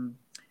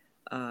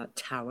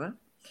tower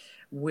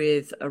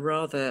with a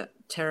rather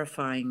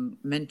terrifying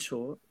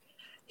mentor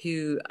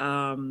who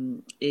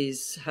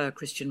is her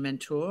Christian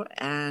mentor.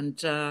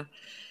 And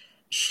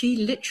she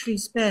literally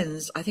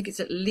spends, I think it's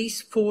at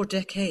least 4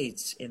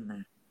 decades in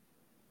there.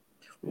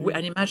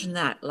 And imagine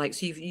that, like,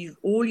 so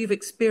you've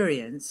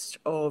experienced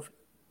of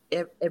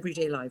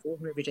everyday life,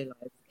 ordinary everyday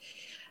life,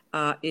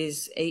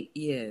 is 8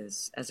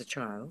 years as a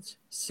child.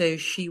 So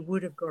she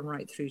would have gone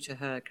right through to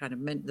her kind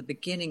of the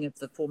beginning of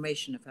the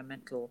formation of her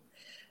mental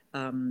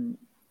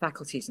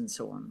faculties and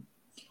so on.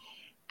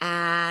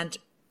 And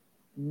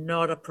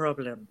not a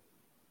problem.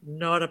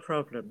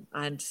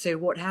 And so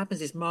what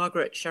happens is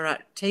Margaret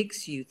Surratt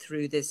takes you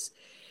through the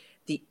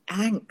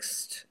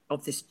angst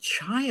of this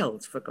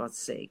child, for God's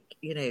sake,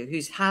 you know,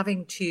 who's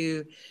having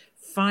to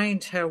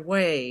find her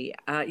way,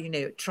 you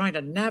know, trying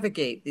to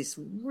navigate this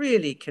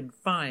really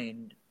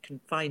confining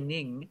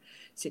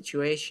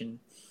situation.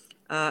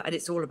 And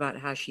it's all about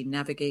how she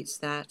navigates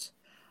that,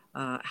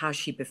 how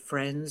she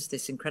befriends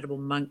this incredible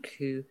monk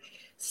who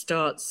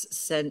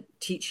starts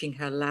teaching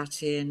her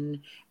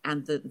Latin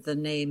and the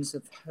names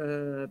of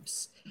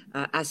herbs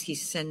as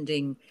he's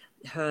sending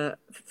her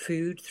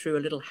food through a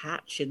little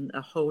hatch in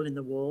a hole in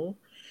the wall.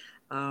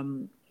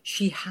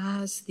 She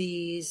has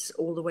these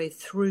all the way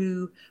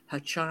through her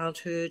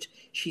childhood.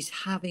 She's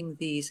having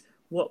these,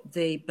 what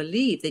they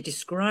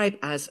describe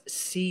as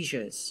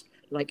seizures,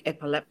 like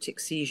epileptic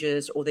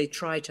seizures, or they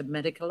try to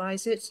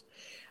medicalize it.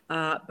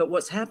 But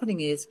what's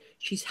happening is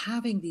she's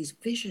having these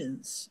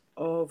visions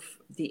of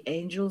the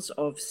angels,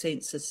 of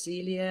Saint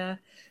Cecilia,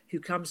 who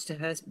comes to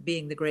her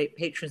being the great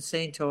patron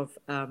saint of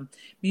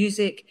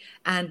music,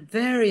 and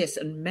Mary,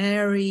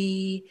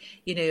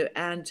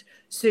 and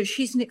so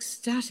she's an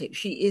ecstatic.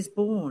 She is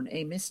born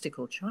a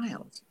mystical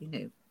child,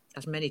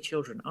 as many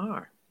children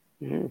are.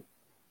 Mm-hmm.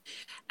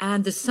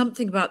 And there's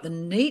something about the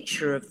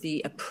nature of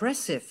the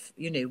oppressive,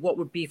 what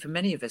would be for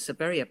many of us a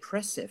very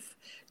oppressive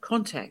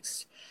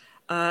context,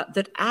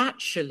 that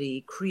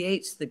actually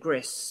creates the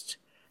grist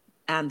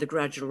and the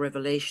gradual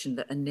revelation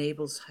that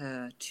enables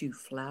her to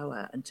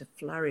flower and to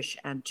flourish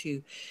and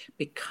to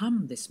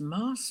become this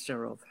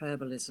master of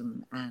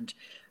herbalism and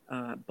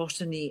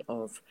botany,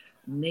 of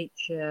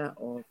nature,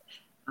 of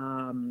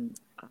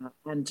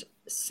and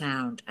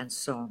sound and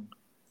song.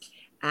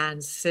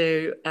 And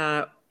so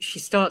she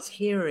starts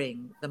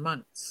hearing the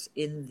monks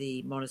in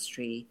the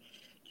monastery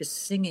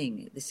just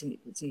singing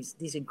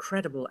these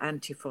incredible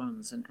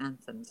antiphons and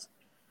anthems.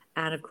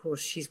 And of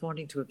course, she's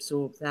wanting to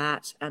absorb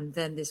that. And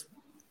then this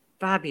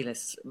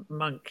fabulous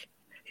monk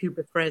who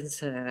befriends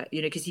her,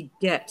 because he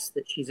gets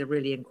that she's a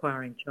really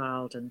inquiring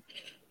child and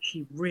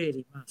she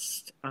really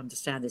must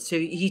understand this. So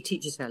he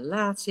teaches her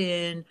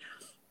Latin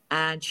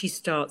and she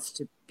starts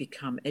to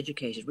become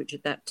educated, which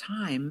at that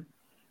time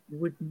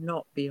would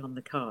not be on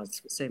the cards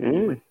for so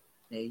many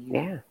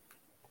women.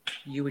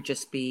 You would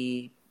just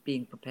be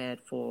being prepared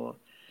for,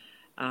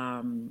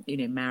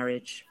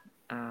 marriage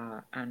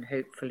and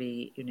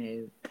hopefully,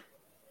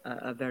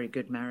 a very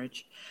good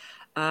marriage.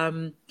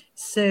 Oh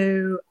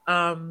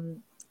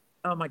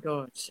my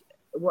God,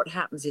 what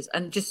happens is,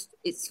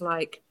 it's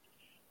like,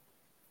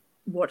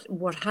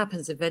 what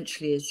happens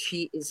eventually is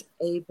she is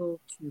able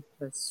to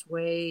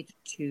persuade,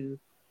 to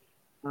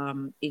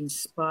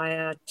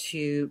inspire,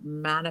 to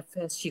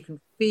manifest. You can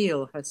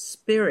feel her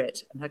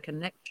spirit and her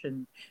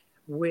connection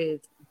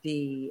with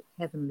the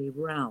heavenly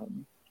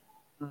realm,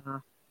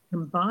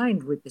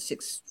 combined with this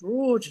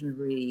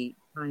extraordinary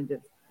kind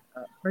of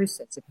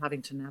process of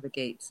having to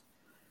navigate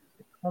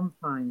the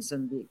confines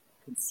and the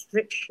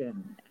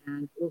constriction,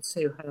 and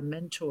also her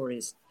mentor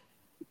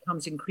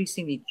becomes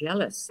increasingly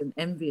jealous and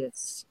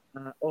envious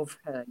of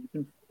her. You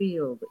can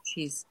feel that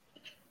she's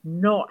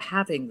not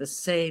having the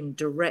same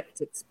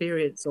direct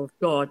experience of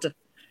God,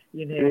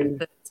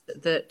 that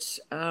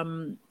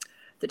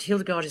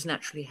Hildegard is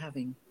naturally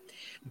having.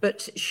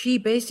 But she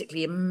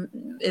basically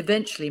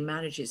eventually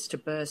manages to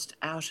burst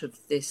out of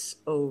this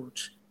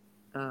old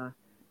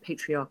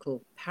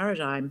patriarchal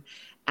paradigm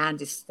and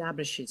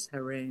establishes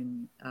her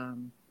own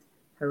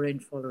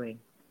following.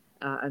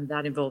 And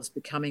that involves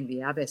becoming the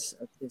abbess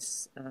of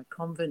this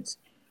convent.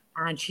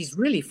 And she's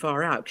really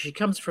far out. She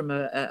comes from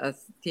a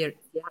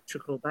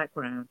theatrical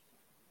background.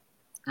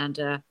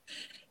 And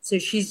so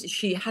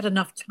she had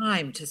enough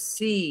time to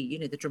see,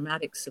 the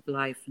dramatics of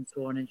life and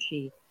so on. And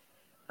she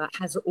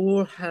has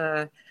all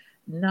her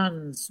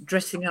nuns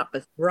dressing up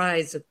as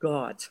brides of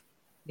God,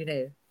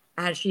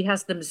 and she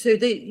has them. So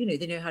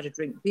they know how to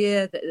drink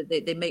beer.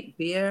 They make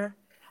beer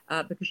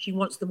because she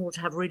wants them all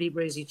to have really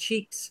rosy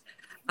cheeks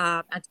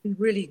and to be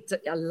really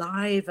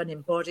alive and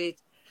embodied.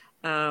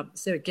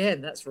 So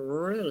again, that's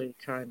really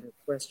kind of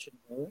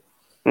questionable.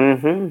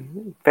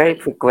 Mm-hmm. Very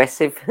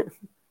progressive.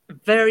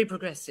 Very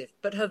progressive.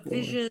 But her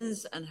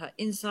visions and her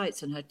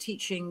insights and her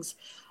teachings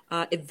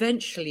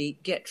eventually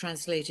get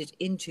translated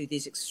into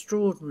these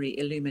extraordinary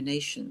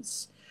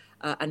illuminations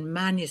and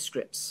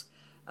manuscripts,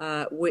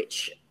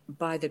 which,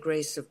 by the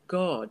grace of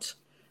God,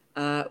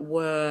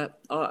 were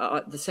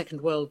the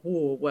Second World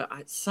War, where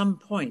at some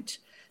point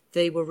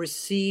they were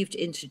received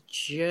into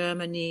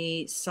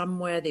Germany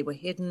somewhere. They were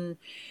hidden.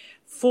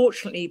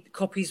 Fortunately,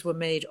 copies were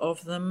made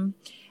of them.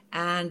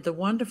 And the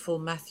wonderful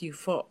Matthew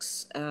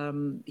Fox,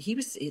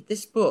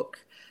 this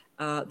book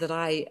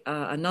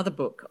another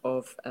book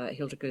of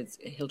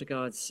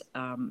Hildegard's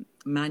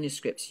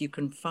manuscripts you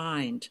can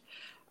find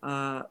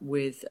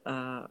with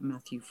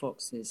Matthew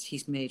Fox's.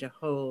 He's made a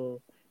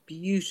whole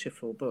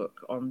beautiful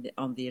book on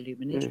the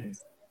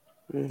illuminations.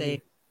 Mm-hmm.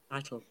 Same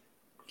title.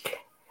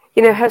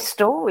 Her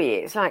story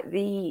is like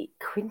the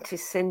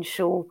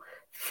quintessential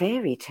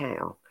fairy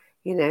tale.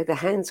 The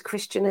Hans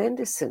Christian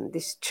Andersen,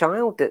 this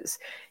child that's,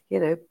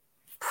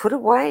 put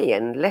away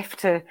and left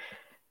to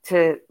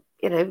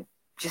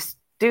just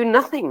do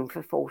nothing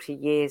for 40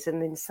 years. And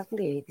then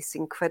suddenly this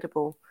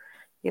incredible,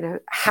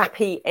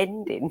 happy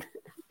ending.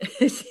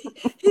 It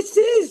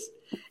is.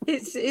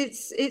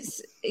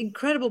 It's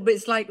incredible. But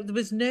it's like there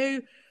was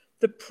the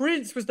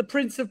prince was the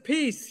Prince of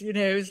Peace,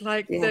 it's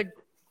like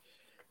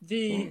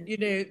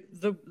the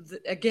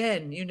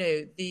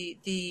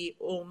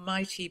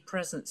almighty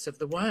presence of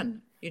the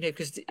One,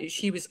 because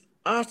she was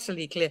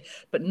utterly clear.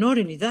 But not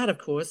only that, of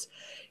course,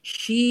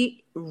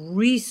 she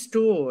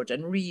restored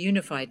and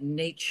reunified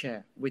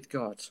nature with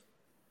God.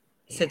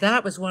 So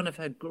that was one of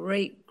her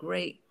great,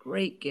 great,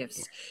 great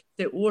gifts.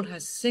 So all her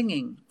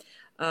singing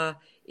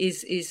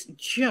is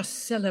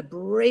just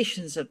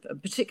celebrations of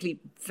particularly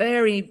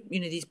very,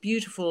 these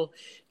beautiful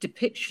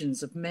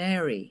depictions of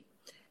Mary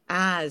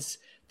as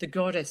the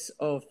goddess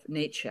of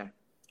nature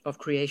of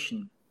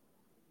creation.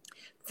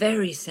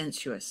 Very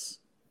sensuous,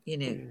 you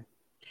know.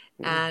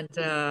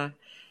 And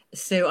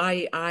so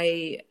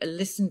I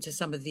listened to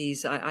some of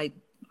these. I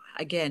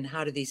again,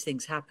 how do these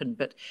things happen?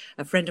 But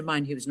a friend of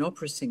mine who was an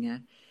opera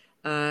singer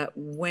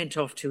went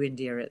off to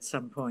India at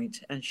some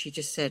point, and she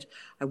just said,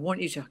 I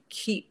want you to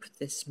keep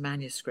this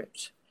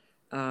manuscript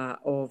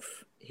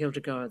of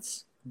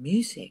Hildegard's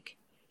music.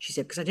 She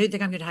said, because I don't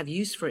think I'm going to have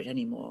use for it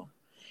anymore.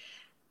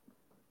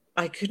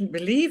 I couldn't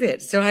believe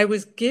it. So I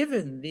was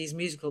given this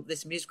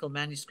musical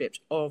manuscript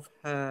of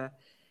her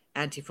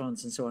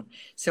antiphons and so on.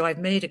 So I've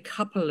made a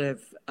couple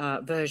of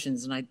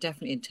versions, and I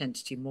definitely intend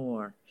to do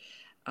more.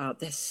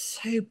 They're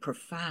so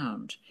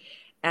profound.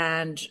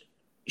 And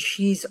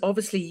she's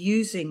obviously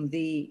using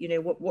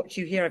what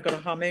you hear. I've got a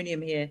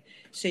harmonium here.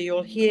 So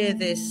you'll hear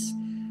this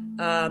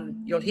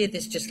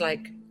just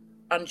like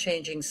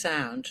unchanging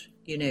sound,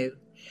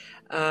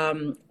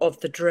 of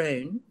the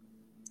drone,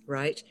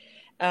 right?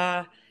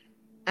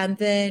 And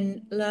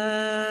then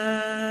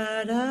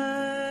la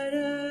da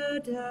da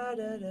da da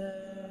da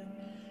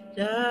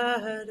da,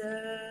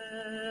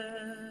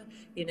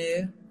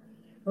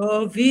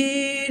 oh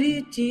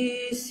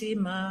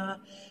viritissima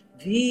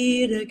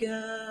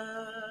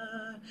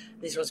viraga.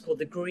 This was called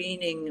the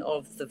greening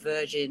of the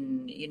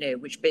Virgin,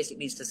 which basically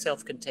means the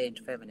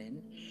self-contained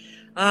feminine.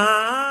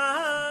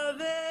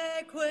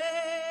 Ave que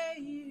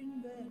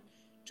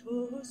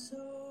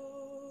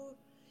inventoso.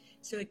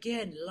 So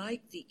again,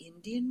 like the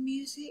Indian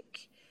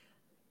music,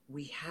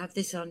 we have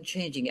this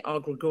unchanging, our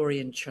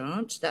Gregorian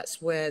chant.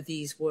 That's where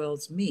these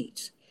worlds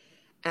meet.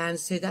 And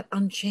so that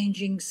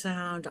unchanging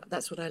sound,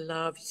 that's what I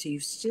love. So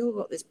you've still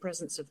got this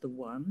presence of the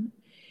one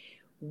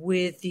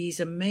with these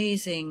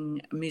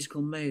amazing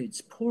musical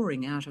modes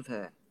pouring out of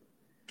her.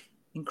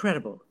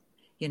 Incredible,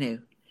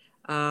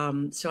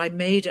 So I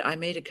made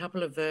a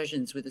couple of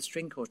versions with a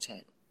string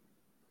quartet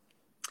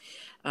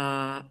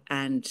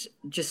and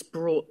just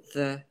brought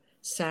the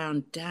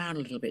sound down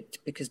a little bit,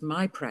 because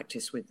my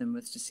practice with them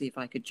was to see if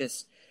I could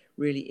just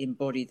really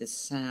embody the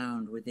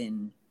sound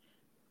within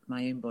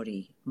my own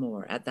body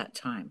more at that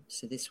time.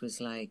 So this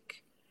was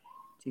like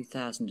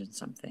 2000 and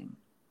something.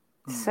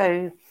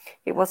 So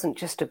it wasn't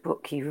just a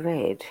book you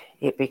read,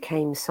 it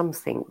became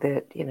something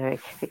that,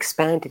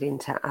 expanded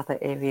into other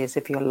areas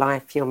of your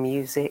life, your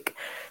music,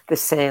 the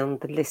sound,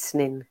 the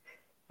listening,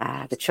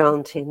 the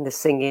chanting, the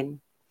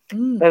singing.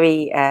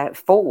 Very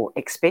full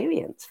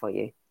experience for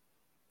you.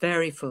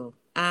 Very full.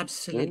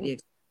 Absolutely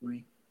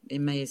extraordinary.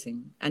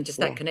 Amazing. And just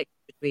that connection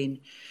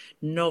between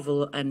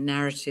novel and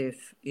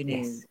narrative,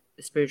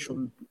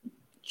 spiritual,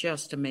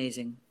 just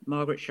amazing.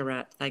 Margaret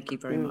Sharat, thank you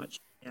very much.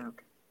 Yeah.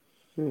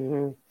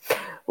 Mm-hmm.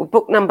 Well,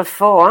 book number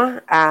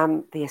 4,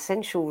 The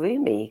Essential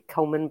Rumi,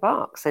 Coleman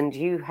Barks, and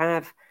you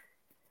have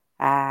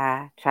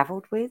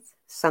travelled with,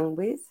 sung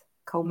with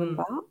Coleman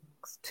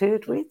Barks,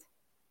 toured with.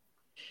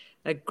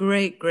 A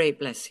great, great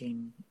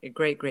blessing. A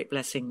great, great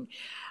blessing.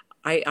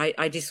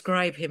 I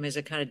describe him as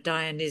a kind of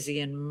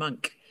Dionysian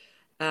monk,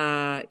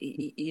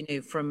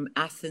 from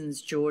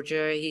Athens,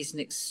 Georgia. He's an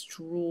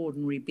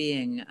extraordinary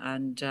being.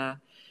 And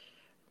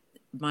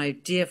my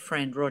dear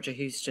friend, Roger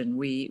Houston,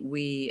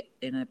 we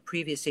in a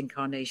previous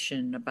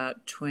incarnation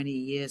about 20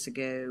 years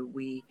ago,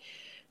 we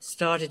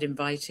started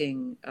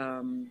inviting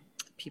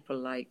people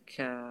like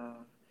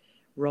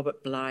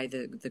Robert Bly,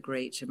 the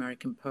great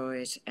American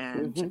poet,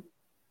 and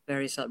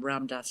various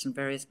Ram Dass and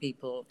various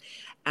people,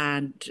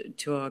 and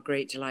to our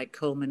great delight,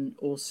 Coleman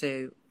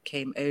also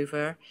came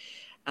over.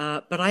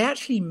 But I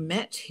actually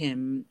met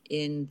him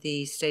in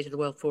the State of the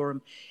World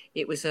Forum.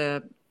 It was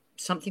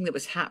something that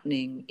was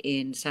happening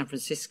in San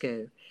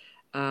Francisco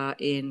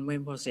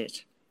when was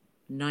it?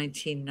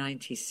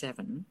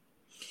 1997.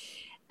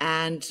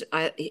 And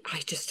I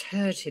just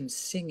heard him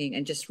singing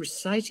and just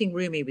reciting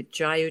Rumi with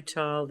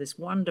Jayutal, this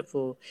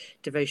wonderful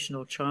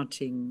devotional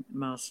chanting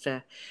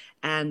master,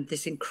 and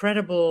this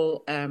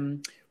incredible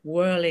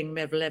whirling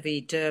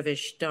Mevlevi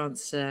dervish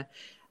dancer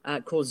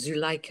called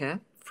Zuleika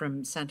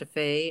from Santa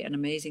Fe, an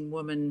amazing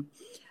woman,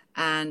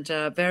 and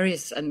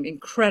various and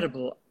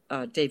incredible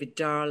David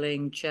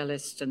Darling,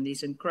 cellist, and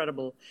these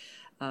incredible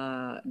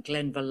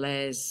Glenn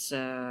Velez,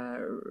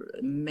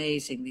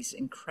 amazing, these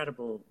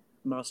incredible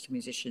master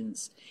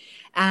musicians.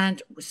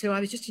 And so I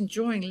was just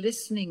enjoying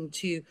listening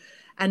to,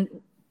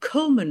 and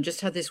Coleman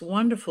just had this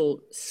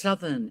wonderful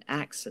Southern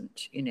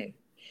accent,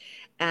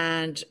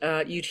 and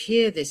you'd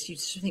hear this,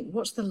 you'd think,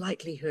 what's the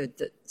likelihood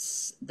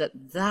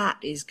that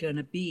is going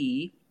to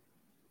be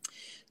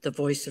the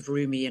voice of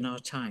Rumi in our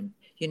time?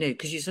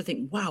 Because you sort of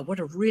think, wow, what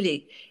a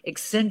really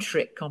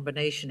eccentric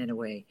combination in a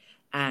way.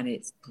 And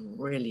it's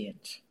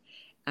brilliant.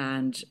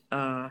 And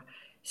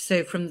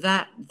so from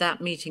that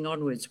meeting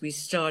onwards, we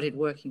started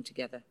working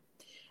together.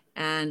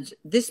 And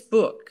this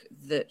book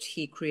that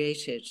he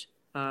created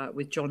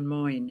with John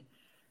Moyne,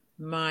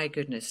 my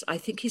goodness, I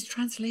think his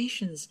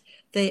translations,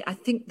 I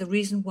think the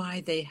reason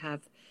why they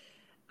have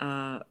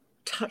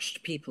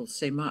touched people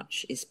so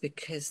much is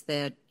because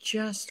they're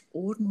just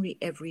ordinary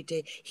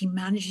everyday. He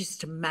manages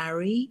to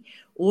marry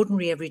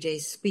ordinary everyday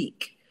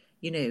speak,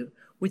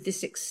 with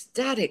this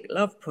ecstatic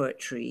love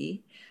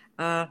poetry,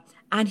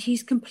 and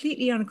he's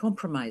completely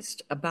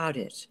uncompromised about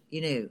it.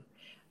 There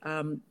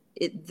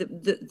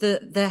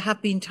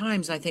have been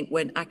times, I think,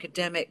 when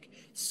academic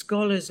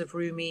scholars of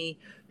Rumi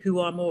who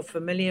are more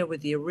familiar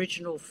with the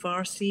original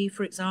Farsi,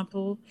 for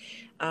example,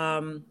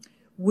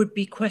 would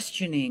be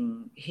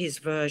questioning his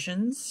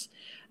versions.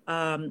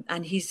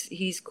 And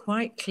he's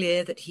quite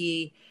clear that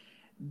he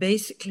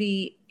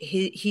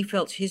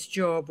felt his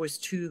job was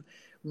to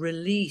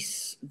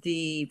release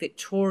the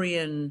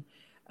Victorian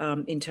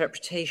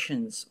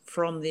interpretations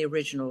from the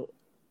original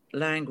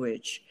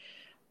language,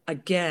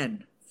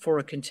 again, for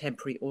a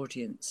contemporary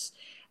audience.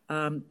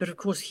 But of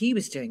course, he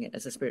was doing it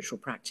as a spiritual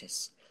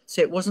practice.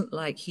 So it wasn't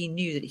like he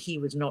knew that he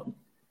was not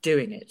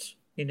doing it,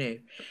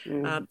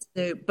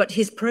 but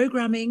his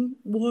programming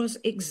was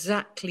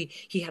exactly,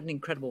 he had an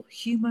incredible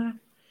humor,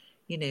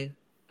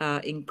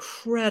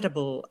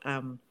 incredible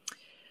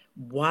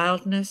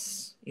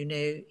wildness,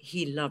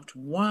 he loved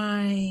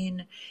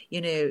wine,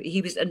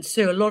 and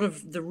so a lot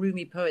of the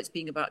Rumi poets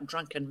being about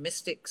drunken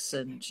mystics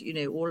and,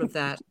 all of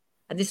that.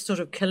 And this sort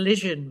of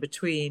collision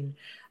between,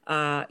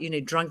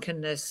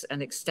 drunkenness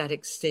and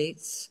ecstatic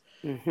states.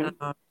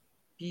 Mm-hmm.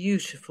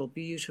 Beautiful,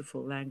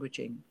 beautiful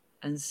languaging.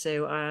 And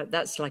so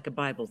that's like a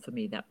Bible for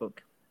me, that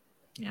book.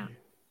 Yeah.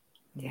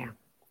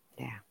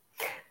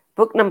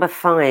 Book number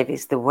 5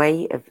 is The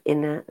Way of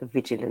Inner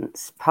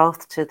Vigilance,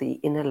 Path to the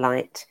Inner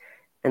Light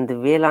and the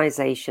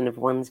Realization of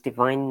One's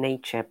Divine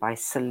Nature by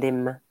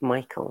Salim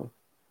Michael.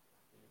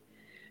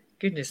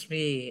 Goodness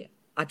me.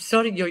 I'm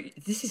starting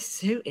this is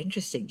so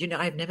interesting.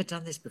 I've never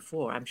done this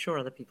before. I'm sure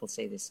other people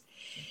say this.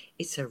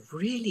 It's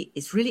really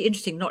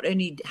interesting, not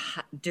only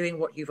doing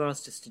what you've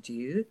asked us to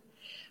do,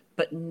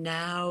 but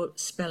now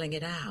spelling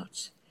it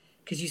out.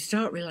 Because you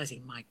start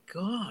realizing, my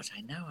God, I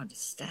now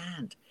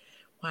understand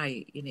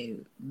why,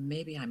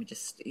 maybe I'm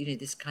just,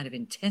 this kind of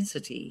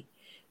intensity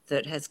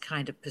that has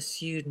kind of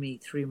pursued me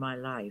through my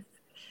life,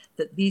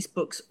 that these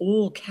books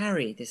all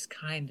carry this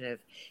kind of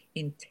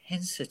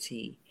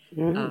intensity,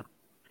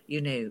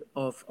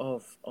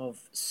 of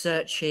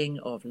searching,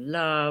 of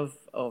love,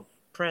 of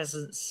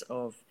presence,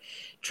 of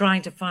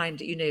trying to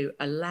find,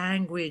 a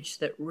language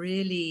that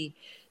really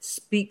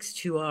speaks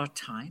to our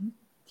time.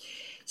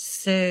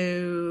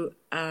 So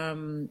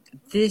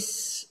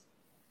this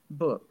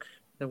book,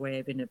 The Way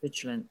of Inner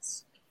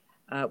Vigilance,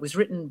 was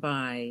written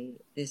by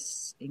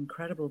this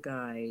incredible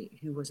guy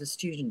who was a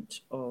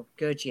student of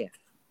Gurdjieff.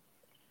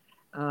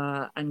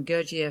 And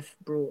Gurdjieff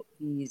brought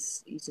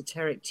these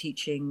esoteric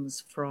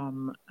teachings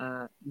from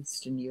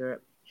Eastern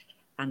Europe,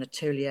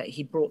 Anatolia.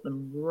 He brought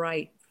them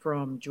right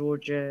from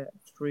Georgia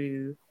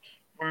through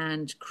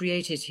and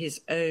created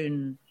his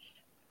own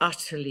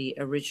utterly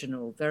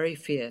original, very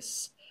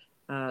fierce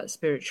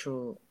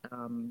spiritual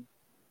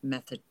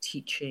method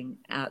teaching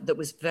that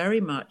was very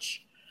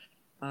much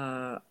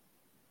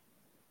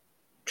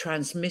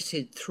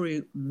transmitted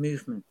through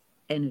movement,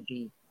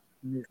 energy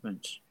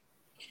movement.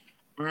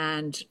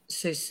 And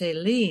so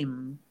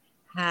Salim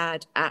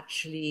had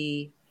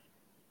actually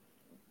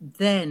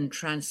then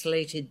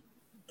translated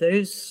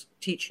those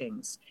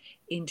teachings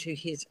into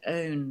his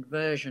own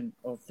version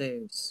of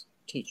those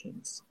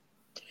teachings.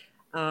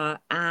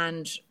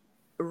 And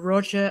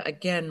Roger,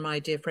 again, my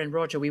dear friend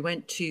Roger, we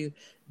went to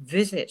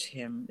visit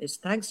him. It's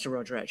thanks to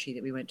Roger, actually,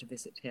 that we went to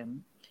visit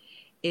him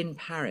in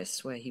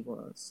Paris, where he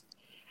was.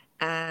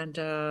 And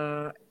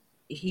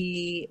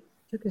he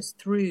took us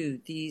through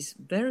these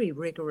very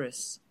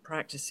rigorous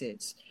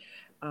practices,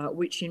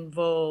 which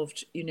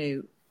involved,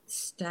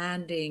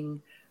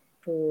 standing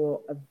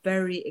for a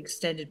very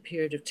extended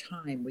period of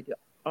time with your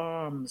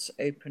arms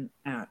open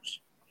out.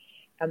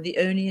 And the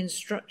only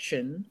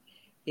instruction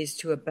is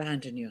to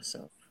abandon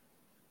yourself.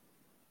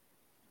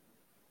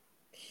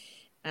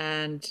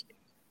 And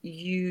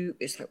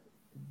it's like,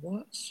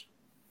 what?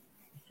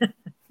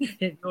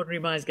 Ordinary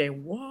minds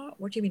going, what?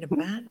 What do you mean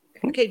abandon?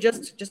 Okay,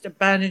 just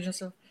abandon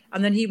yourself.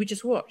 And then he would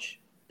just watch.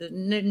 There's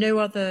no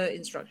other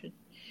instruction.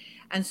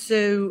 And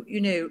so,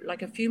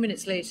 like a few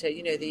minutes later,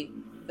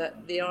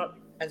 the art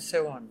and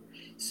so on.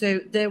 So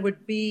there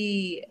would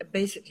be,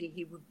 basically,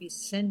 he would be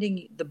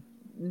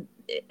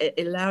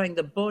allowing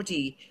the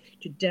body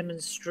to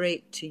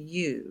demonstrate to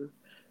you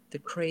the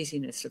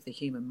craziness of the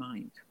human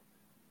mind.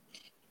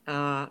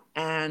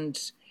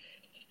 And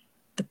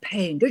the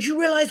pain. Don't you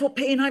realize what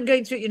pain I'm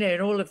going through?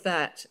 And all of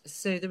that.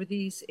 So there were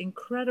these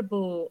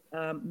incredible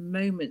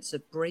moments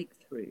of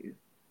breakthrough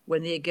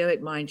when the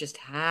egoic mind just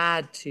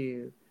had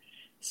to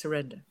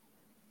surrender.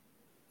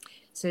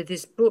 So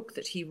this book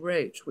that he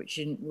wrote, which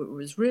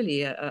was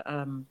really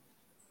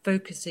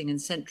focusing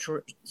and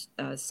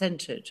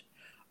centered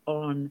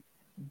on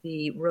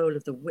the role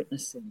of the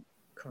witnessing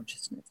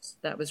consciousness.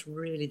 That was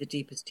really the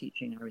deepest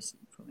teaching I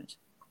received from it.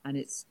 And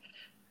it's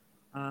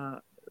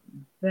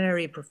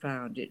very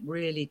profound. It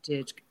really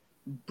did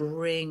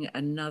bring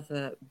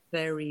another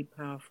very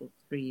powerful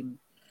stream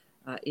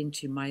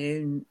into my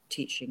own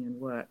teaching and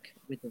work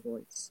with the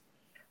voice,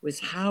 was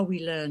how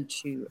we learn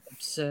to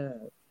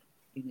observe,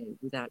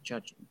 without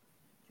judging,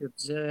 to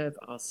observe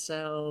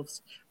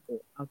ourselves or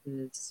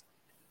others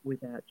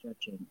without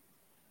judging.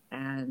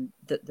 And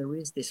that there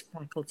is this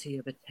faculty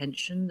of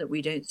attention that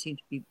we don't seem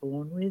to be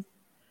born with,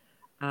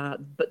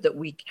 but that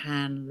we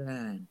can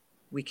learn.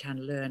 We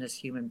can learn as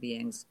human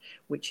beings,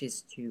 which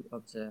is to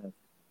observe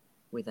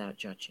without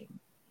judging.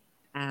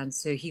 And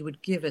so he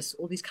would give us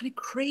all these kind of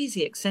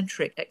crazy,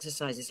 eccentric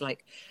exercises,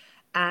 like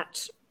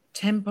at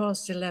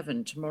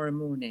 11:10 tomorrow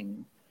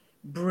morning,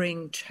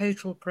 bring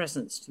total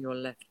presence to your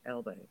left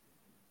elbow.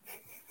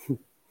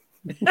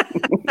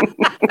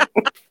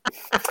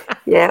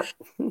 Yeah.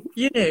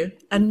 You know,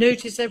 and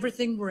notice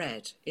everything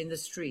red in the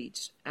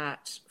street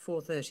at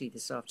 4:30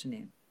 this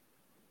afternoon.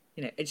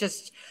 You know, it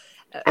just...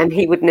 and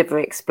he would never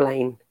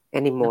explain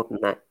any more than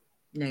that.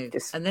 No.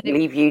 Just and then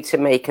leave you to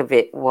make of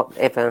it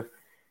whatever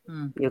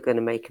you're going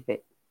to make of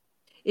it.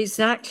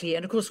 Exactly.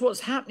 And of course,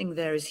 what's happening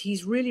there is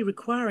he's really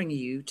requiring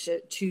you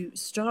to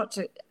start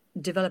to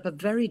develop a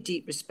very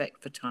deep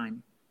respect for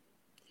time.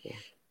 Yeah.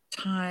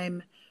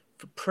 Time,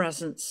 for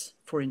presence,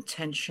 for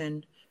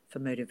intention, for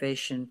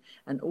motivation,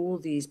 and all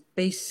these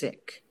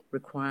basic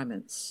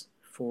requirements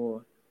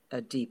for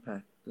a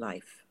deeper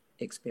life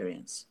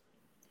experience.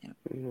 Yeah.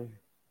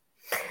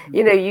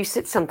 You know, you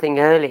said something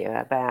earlier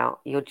about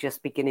you're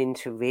just beginning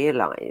to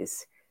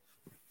realize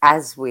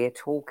as we're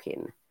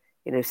talking,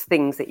 you know,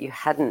 things that you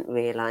hadn't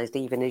realized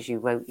even as you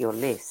wrote your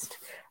list.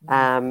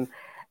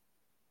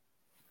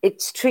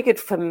 It's triggered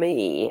for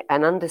me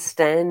an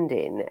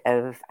understanding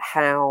of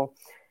how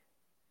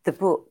the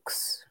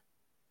books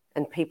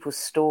and people's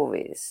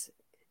stories,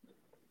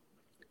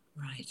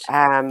 right,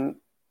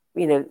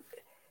 you know,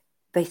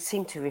 they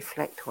seem to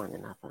reflect one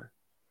another.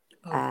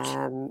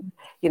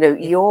 You know,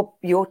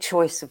 your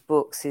choice of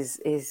books is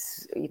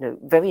you know,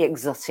 very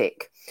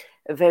exotic,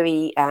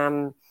 very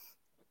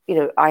you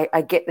know,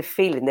 I get the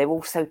feeling they're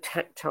also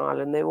tactile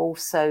and they're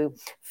also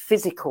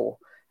physical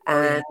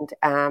and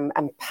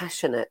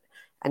passionate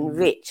and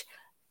rich,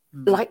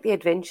 like the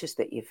adventures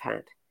that you've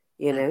had,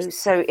 you know.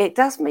 So it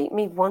does make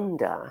me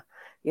wonder,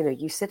 you know,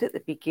 you said at the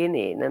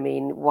beginning, I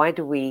mean, why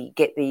do we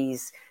get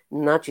these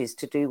nudges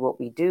to do what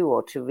we do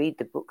or to read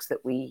the books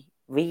that we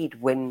read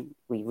when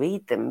we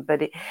read them?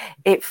 But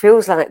it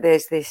feels like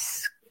there's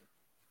this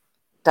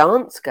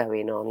dance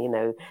going on, you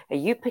know. Are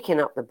you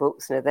picking up the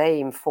books and are they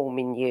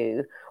informing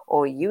you,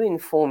 or are you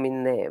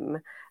informing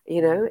them?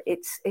 You know,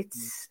 it's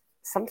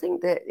something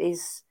that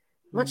is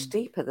much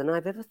deeper than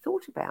I've ever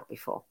thought about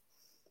before.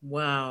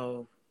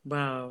 Wow.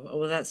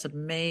 Well, that's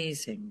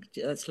amazing.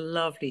 That's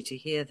lovely to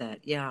hear that.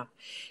 Yeah.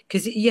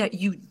 Because,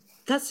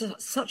 that's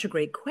such a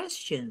great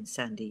question,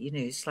 Sandy. You know,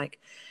 it's like,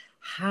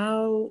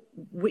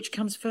 which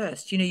comes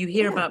first? You know, you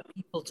hear about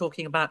people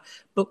talking about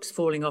books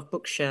falling off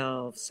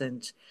bookshelves,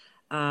 and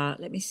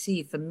let me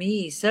see. For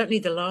me, certainly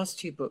the last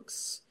two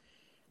books,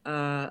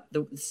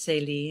 the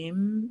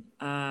Selim,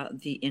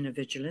 The Inner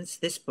Vigilance,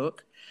 this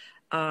book,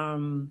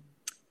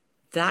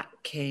 that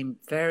came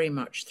very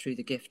much through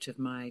the gift of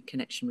my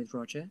connection with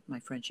Roger,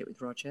 my friendship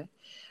with Roger.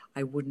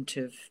 I wouldn't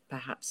have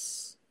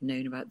perhaps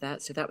known about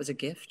that. So that was a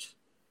gift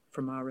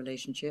from our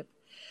relationship.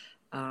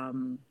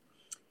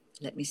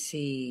 Let me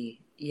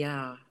see.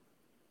 Yeah.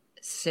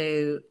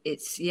 So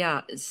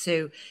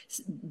so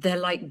they're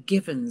like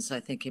givens, I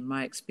think, in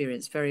my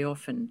experience, very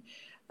often,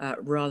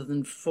 rather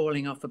than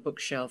falling off a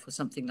bookshelf or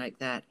something like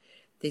that.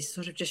 They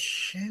sort of just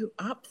show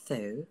up,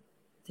 though.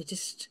 They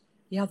just,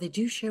 they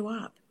do show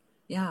up.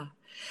 Yeah.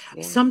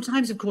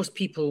 Sometimes, of course,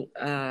 people,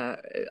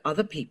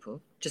 other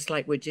people, just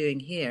like we're doing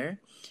here,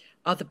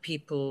 other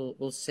people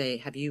will say,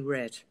 have you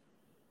read?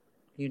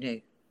 You know,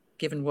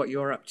 given what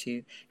you're up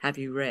to, have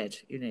you read?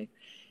 You know,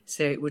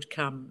 so it would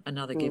come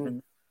another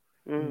given.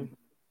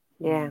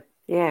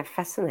 Yeah,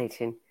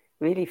 fascinating,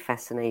 really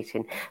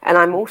fascinating. And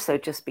I'm also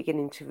just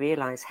beginning to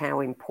realize how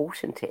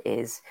important it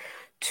is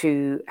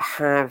to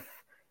have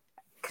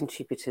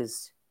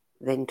contributors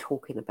then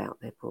talking about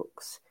their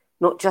books,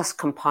 not just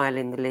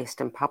compiling the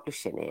list and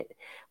publishing it,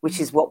 which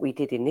is what we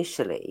did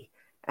initially.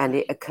 And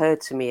it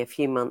occurred to me a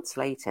few months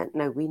later,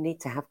 no, we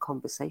need to have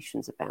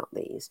conversations about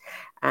these.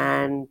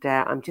 And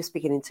I'm just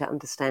beginning to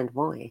understand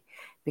why,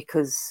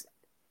 because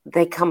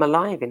they come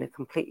alive in a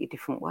completely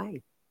different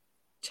way.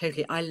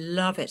 Totally. I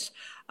love it.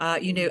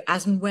 You know,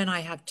 as and when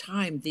I have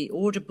time, the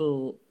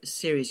Audible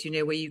series, you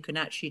know, where you can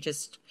actually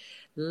just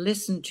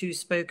listen to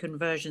spoken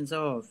versions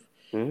of.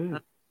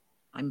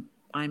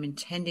 I'm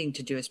intending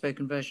to do a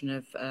spoken version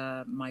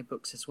of my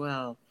books as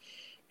well.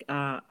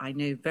 I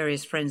know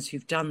various friends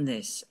who've done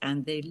this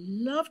and they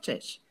loved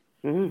it.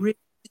 Really,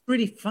 it's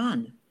really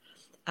fun.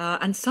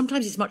 And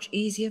sometimes it's much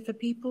easier for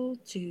people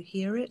to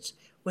hear it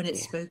when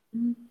it's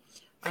spoken.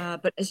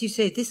 But as you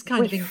say, this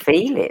kind of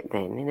feel it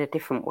then in a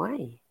different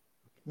way.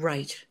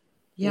 Right.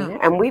 Yeah. You know?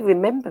 And we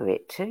remember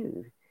it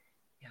too.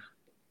 Yeah,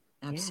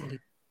 absolutely.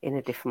 Yeah, in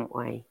a different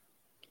way.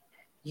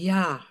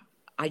 Yeah.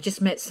 I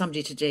just met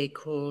somebody today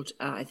called,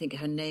 I think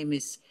her name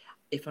is,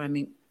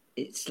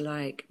 it's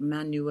like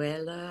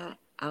Manuela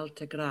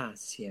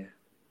Altagracia,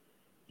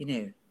 you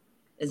know.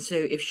 And so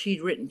if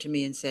she'd written to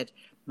me and said,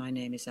 my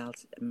name is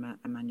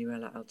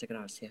Manuela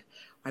Altagracia,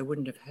 I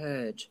wouldn't have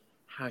heard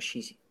how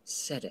she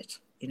said it,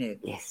 you know.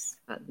 Yes.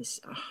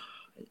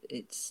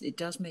 it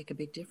does make a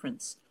big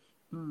difference.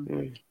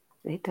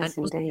 It does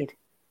And indeed.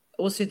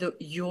 Also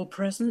your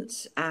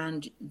presence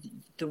and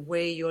the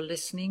way you're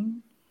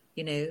listening,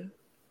 it's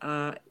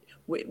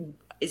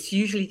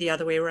usually the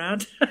other way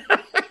around.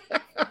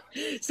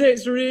 So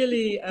it's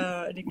really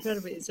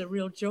it's a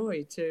real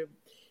joy to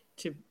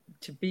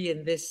be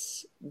in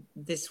this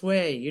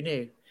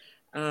way,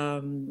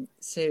 so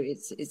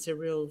it's a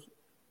real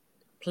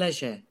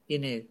pleasure,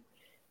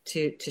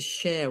 to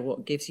share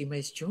what gives you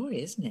most joy,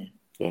 isn't it?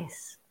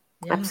 Yes,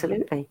 Yeah.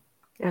 Absolutely.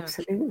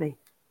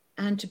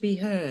 And to be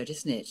heard,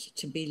 isn't it?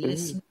 To be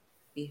listened,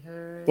 be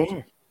heard.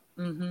 Yeah.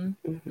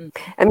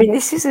 I mean,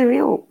 this is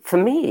for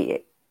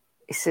me,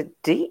 it's a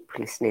deep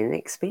listening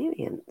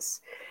experience.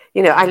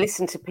 I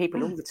listen to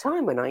people all the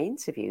time when I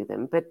interview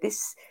them, but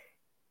this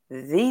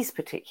series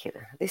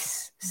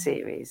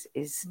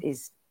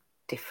is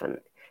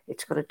different.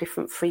 It's got a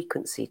different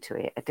frequency to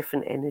it, a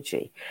different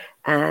energy.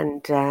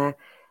 And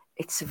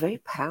it's a very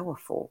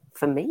powerful,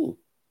 for me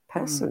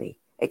personally,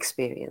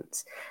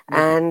 experience.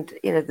 Yeah. And,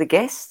 the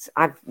guests,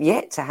 I've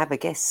yet to have a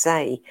guest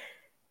say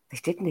they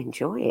didn't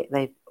enjoy it.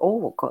 They've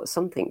all got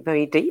something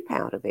very deep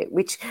out of it,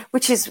 which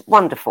is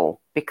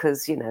wonderful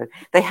because,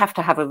 they have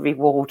to have a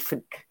reward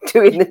for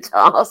doing the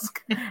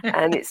task.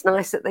 And it's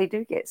nice that they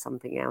do get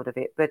something out of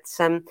it. But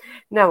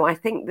no, I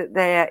think that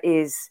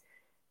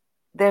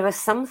there are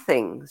some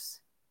things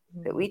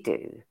that we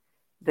do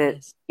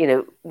that,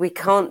 we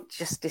can't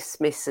just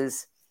dismiss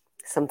as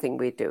something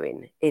we're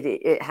doing.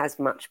 It has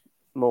much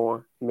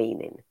more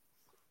meaning.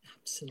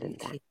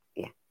 Absolutely.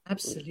 Yeah.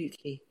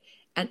 Absolutely.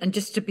 And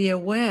just to be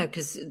aware,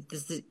 because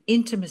there's the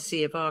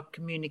intimacy of our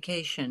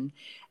communication,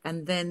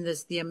 and then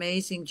there's the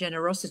amazing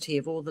generosity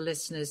of all the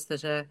listeners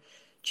that are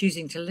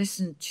choosing to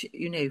listen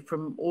to,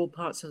 from all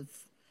parts of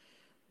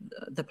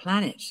the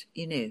planet,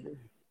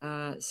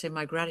 So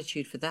my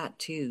gratitude for that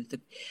too.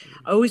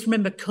 I always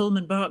remember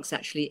Coleman Barks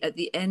actually at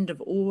the end of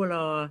all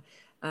our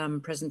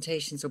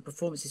presentations or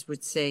performances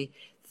would say,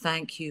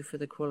 "Thank you for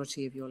the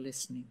quality of your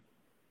listening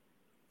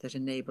that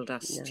enabled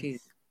us to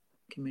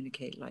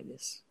communicate like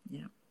this."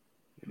 Yeah.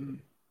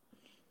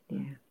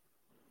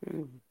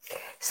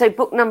 So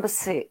book number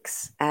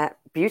 6,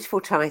 beautiful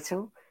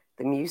title,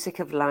 The Music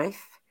of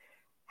Life,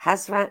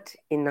 Hazrat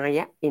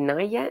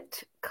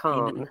Inayat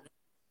Khan.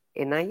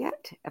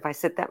 Inayat, have I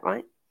said that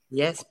right?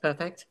 Yes,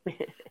 perfect.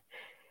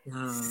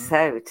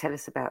 So tell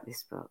us about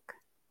this book.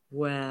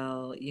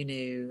 Well,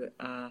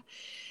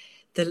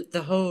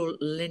 the whole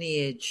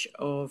lineage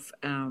of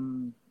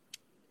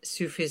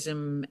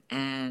Sufism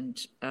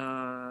and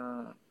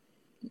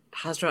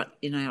Hazrat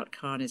Inayat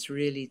Khan is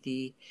really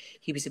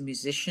he was a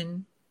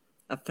musician,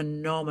 a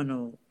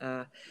phenomenal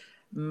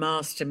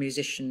master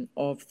musician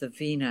of the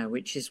veena,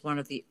 which is one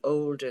of the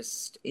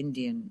oldest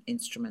Indian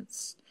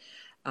instruments.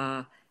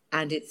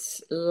 And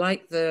it's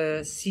like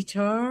the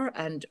sitar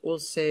and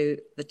also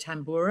the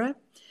tambura,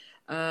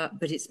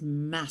 but it's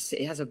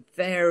massive. It has a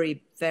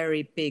very,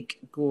 very big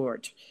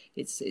gourd.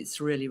 It's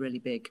really, really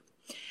big.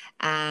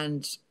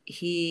 And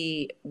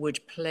he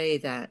would play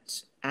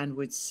that and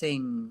would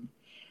sing.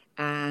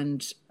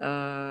 And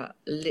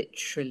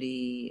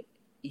literally,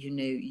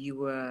 you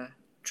were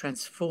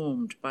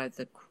transformed by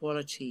the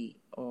quality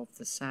of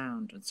the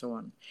sound and so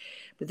on.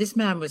 But this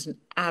man was an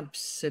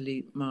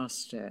absolute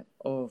master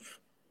of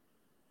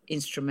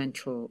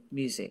instrumental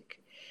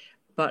music.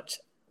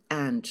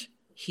 And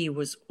he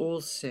was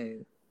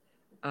also,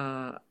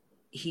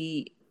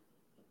 he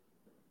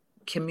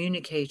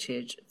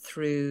communicated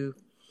through,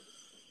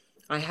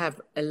 I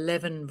have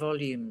 11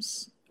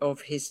 volumes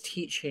of his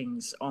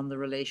teachings on the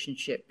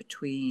relationship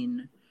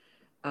between,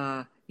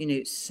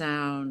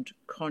 sound,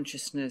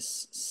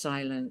 consciousness,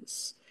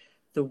 silence,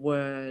 the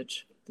word,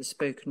 the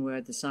spoken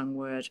word, the sung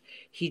word.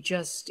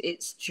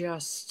 It's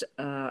just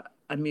a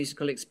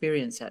musical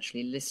experience,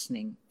 actually,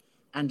 listening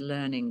and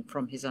learning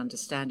from his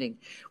understanding,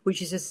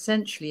 which is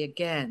essentially,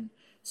 again,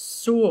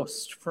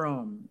 sourced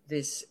from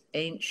this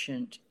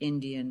ancient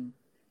Indian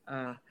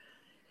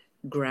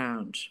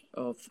ground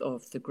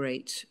of the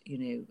great,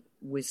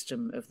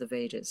 wisdom of the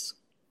Vedas.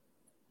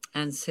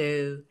 And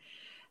so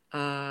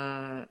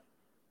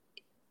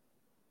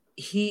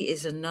he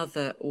is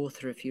another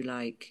author, if you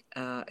like,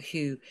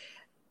 who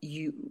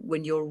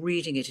when you're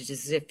reading it, it's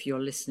as if you're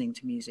listening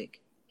to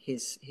music.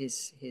 His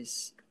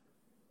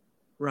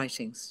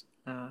writings,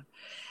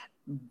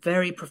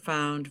 very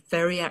profound,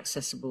 very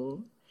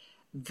accessible,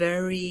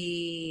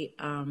 very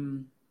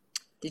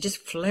they just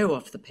flow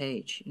off the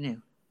page.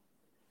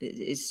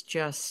 It's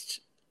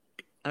just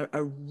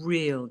a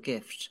real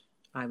gift,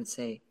 I would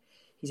say.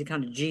 He's a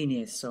kind of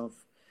genius of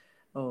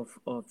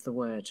the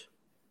word.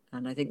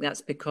 And I think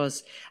that's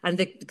because, and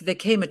there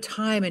came a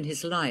time in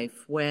his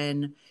life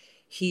when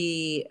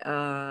he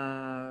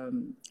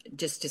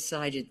just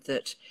decided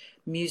that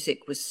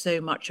music was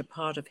so much a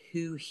part of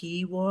who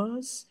he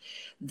was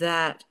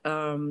that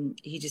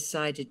he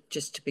decided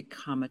just to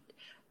become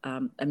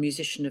a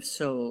musician of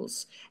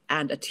souls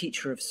and a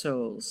teacher of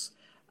souls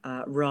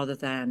rather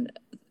than,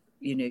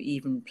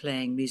 even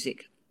playing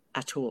music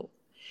at all.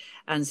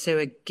 And so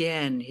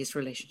again, his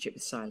relationship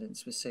with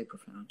silence was so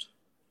profound,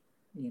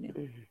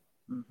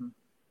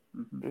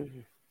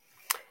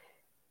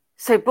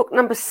 So book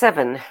number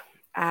 7,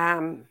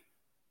 I'm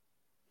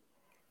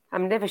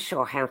never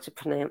sure how to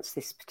pronounce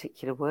this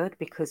particular word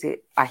because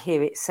I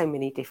hear it so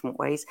many different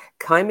ways.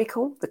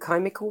 The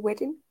chemical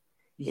wedding?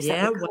 Is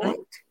that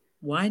correct?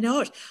 Why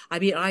not? I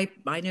mean, I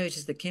know it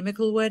as the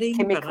chemical wedding,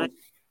 but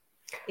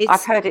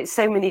I've heard it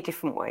so many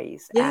different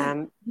ways.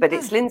 But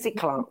it's Lindsay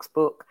Clark's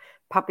book,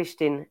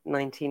 published in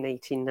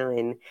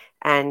 1989,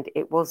 and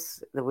it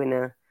was the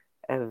winner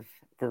of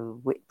the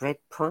Whitbread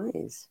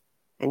Prize.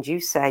 And you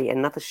say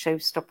another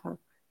showstopper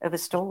of a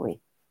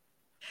story.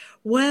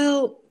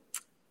 Well,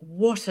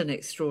 what an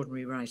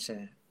extraordinary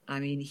writer. I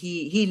mean,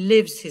 he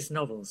lives his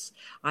novels.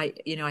 I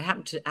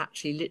happen to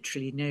actually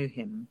literally know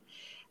him.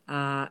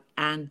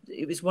 And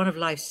it was one of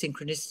life's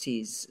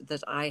synchronicities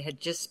that I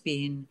had just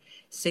been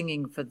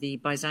singing for the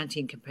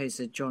Byzantine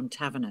composer John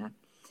Tavener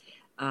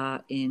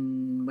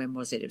when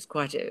was it? It was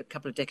quite a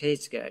couple of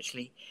decades ago,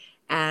 actually.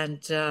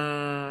 And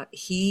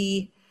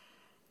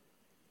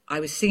I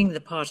was singing the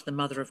part of the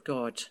Mother of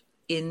God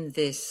in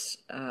this,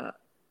 I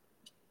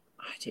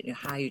don't know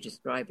how you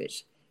describe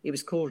it. It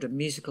was called a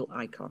musical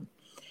icon.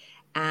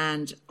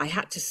 And I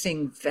had to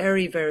sing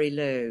very, very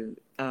low.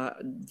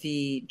 John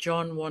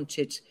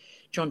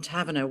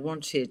Tavener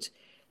wanted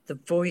the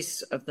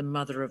voice of the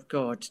Mother of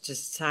God to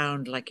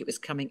sound like it was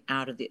coming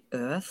out of the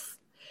earth,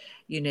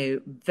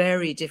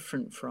 very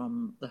different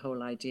from the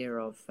whole idea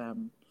of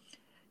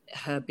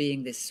her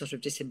being this sort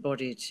of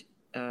disembodied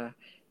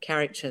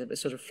character that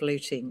was sort of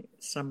floating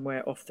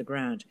somewhere off the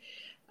ground.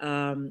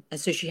 And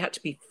so she had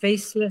to be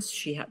faceless,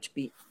 she had to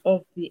be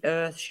of the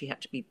earth, she had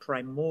to be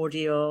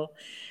primordial.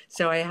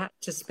 So I had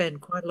to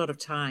spend quite a lot of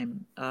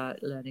time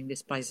learning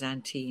this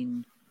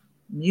Byzantine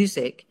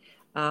music.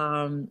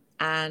 And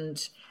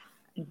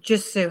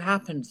just so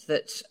happened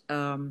that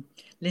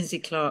Lindsay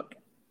Clark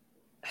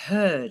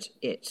heard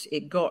it.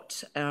 It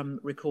got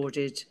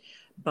recorded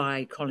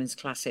by Collins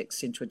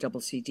Classics into a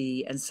double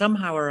CD, and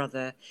somehow or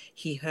other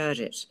he heard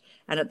it.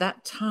 And at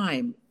that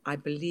time, I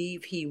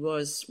believe he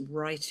was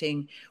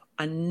writing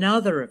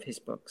another of his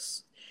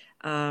books,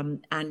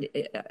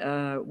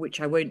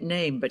 which I won't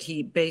name, but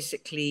he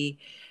basically,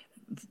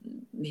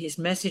 his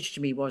message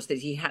to me was that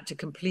he had to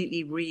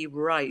completely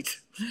rewrite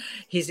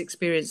his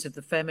experience of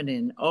the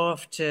feminine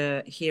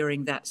after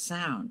hearing that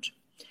sound.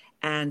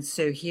 And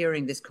so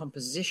hearing this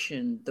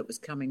composition that was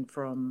coming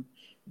from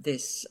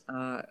this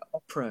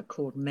opera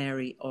called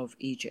Mary of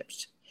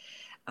Egypt.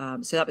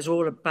 So that was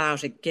all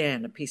about,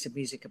 again, a piece of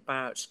music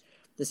about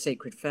the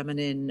sacred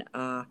feminine,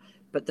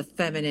 but the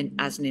feminine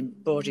as an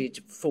embodied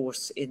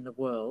force in the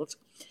world.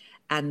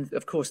 And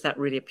of course, that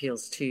really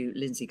appeals to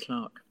Lindsay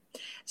Clark.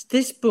 So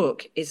this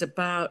book is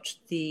about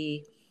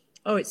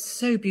it's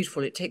so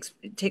beautiful. It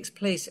takes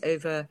place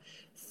over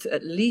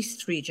at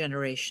least 3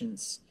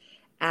 generations.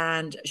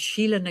 And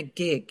Sheila na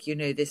gig,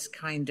 this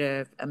kind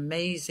of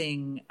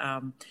amazing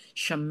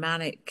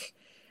shamanic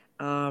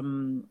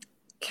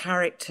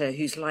character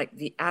who's like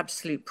the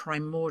absolute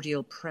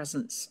primordial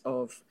presence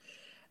of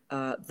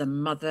the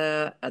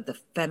mother, the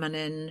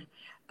feminine.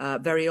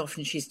 Very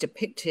often she's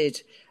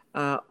depicted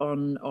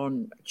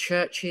on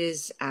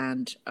churches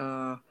and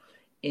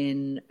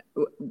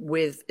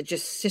with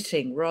just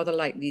sitting rather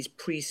like these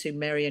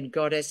pre-Sumerian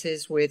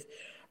goddesses with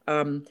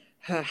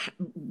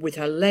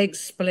her legs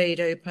splayed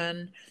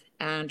open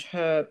and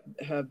her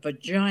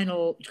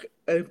vaginal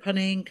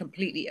opening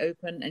completely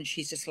open, and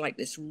she's just like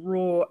this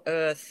raw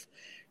earth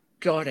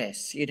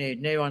goddess,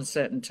 no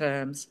uncertain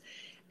terms.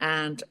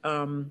 And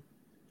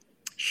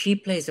she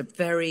plays a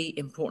very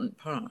important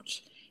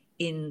part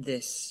in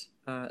this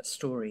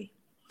story.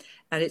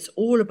 And it's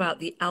all about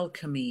the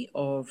alchemy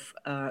of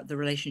the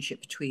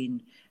relationship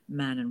between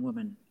man and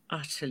woman.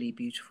 Utterly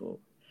beautiful.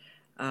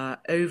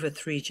 Over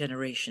 3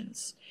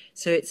 generations.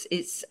 So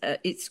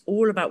it's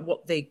all about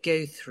what they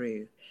go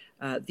through,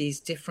 these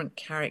different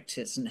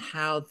characters, and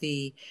how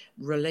the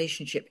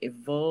relationship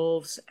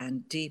evolves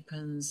and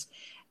deepens,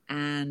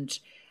 and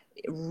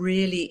it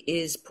really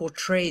is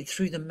portrayed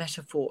through the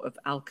metaphor of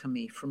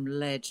alchemy, from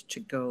lead to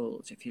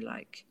gold, if you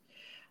like.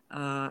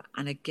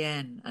 And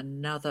again,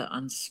 another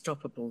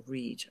unstoppable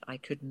read. I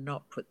could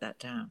not put that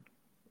down.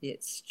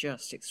 It's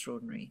just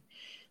extraordinary.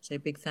 So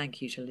big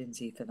thank you to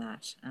Lindsay for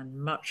that, and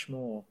much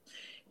more.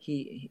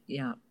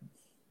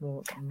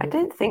 More. I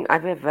don't think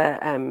I've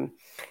ever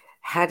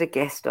had a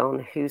guest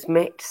on who's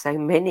met so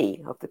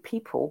many of the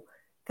people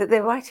that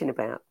they're writing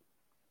about.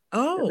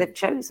 Oh, that they've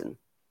chosen.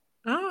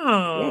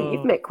 Oh, yeah,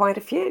 you've met quite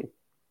a few.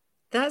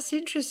 That's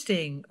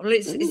interesting. Well,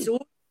 it's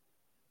all.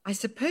 I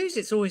suppose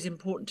it's always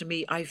important to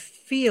me. I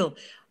feel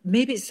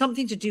maybe it's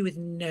something to do with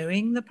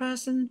knowing the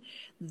person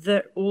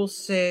that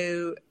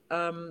also.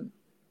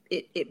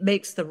 It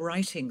makes the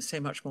writing so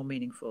much more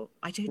meaningful.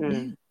 I don't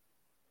know.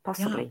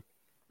 Possibly.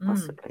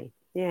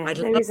 Yeah,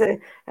 there is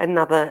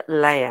another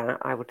layer,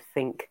 I would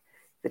think,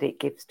 that it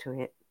gives to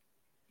it.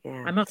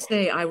 Yeah, I must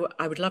say, I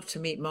would love to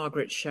meet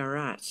Margaret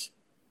Sharat,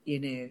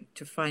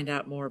 to find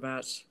out more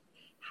about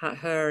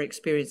her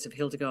experience of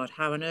Hildegard,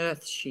 how on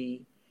earth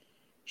she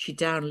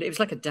download. It was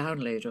like a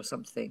download or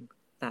something,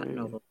 that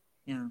novel.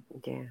 Yeah.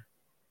 Yeah.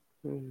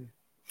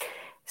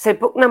 So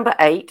book number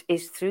 8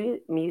 is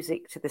Through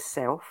Music to the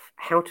Self,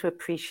 How to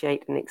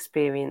Appreciate and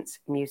Experience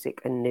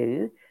Music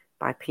Anew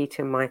by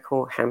Peter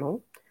Michael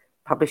Hamel,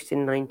 published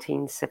in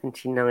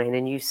 1979.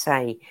 And you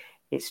say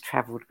it's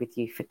travelled with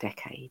you for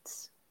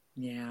decades.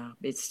 Yeah,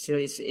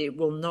 it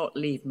will not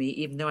leave me,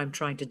 even though I'm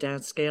trying to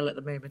downscale at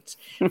the moment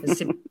and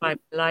simplify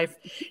my life.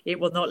 It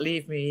will not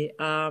leave me.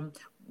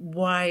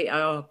 Why?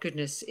 Oh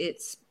goodness,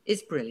 it's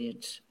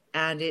brilliant,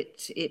 and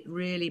it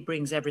really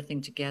brings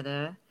everything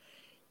together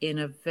in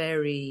a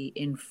very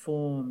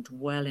informed,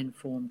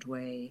 well-informed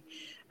way.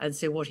 And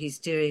so what he's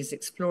doing is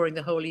exploring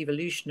the whole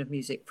evolution of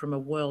music from a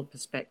world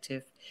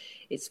perspective.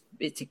 It's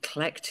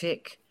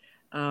eclectic.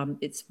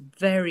 It's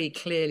very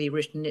clearly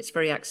written. It's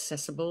very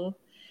accessible.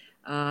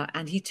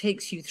 And he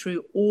takes you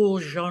through all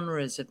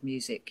genres of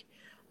music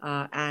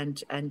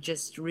and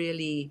just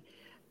really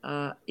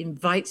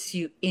invites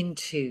you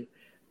into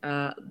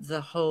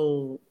the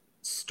whole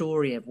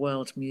story of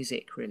world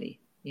music, really,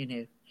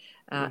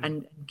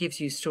 and gives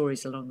you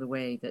stories along the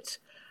way that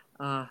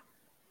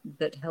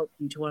help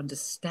you to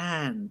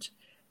understand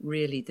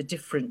really the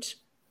different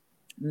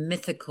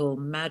mythical,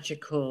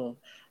 magical,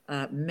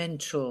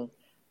 mental,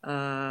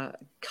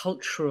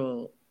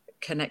 cultural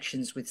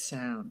connections with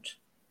sound,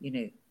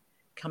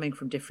 coming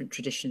from different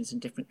traditions and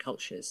different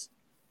cultures.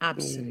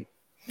 Absolutely.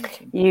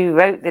 You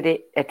wrote that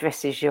it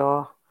addresses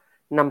your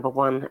number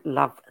one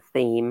love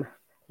theme,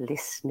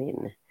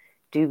 listening.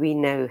 Do we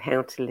know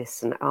how to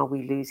listen? Are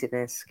we losing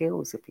our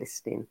skills of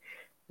listening?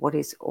 What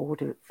is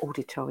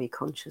auditory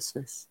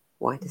consciousness?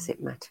 Why does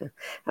it matter?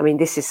 I mean,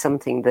 this is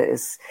something that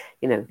is,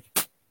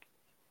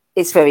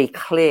 it's very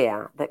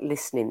clear that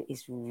listening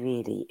is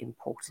really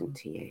important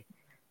to you.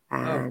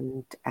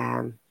 And,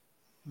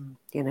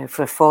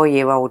 for a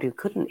 4-year-old who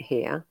couldn't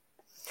hear,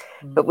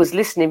 but was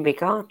listening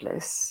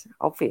regardless,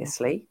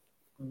 obviously,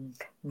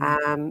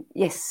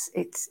 yes,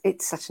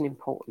 it's such an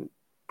important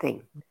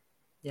thing.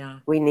 Yeah,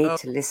 we need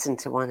to listen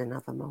to one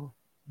another more.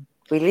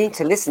 We need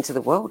to listen to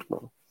the world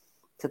more,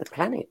 to the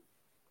planet.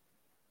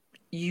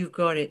 You've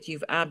got it.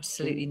 You've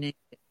absolutely nailed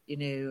it.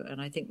 And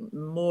I think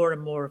more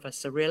and more of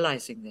us are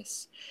realizing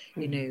this.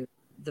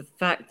 The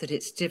fact that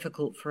it's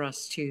difficult for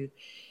us to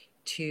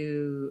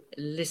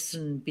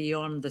listen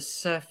beyond the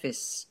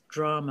surface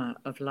drama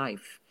of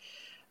life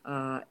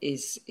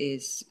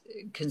is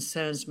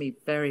concerns me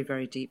very,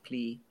 very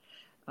deeply.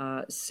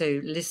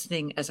 So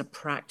listening as a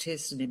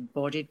practice, an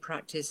embodied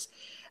practice,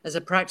 as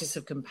a practice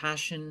of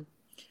compassion,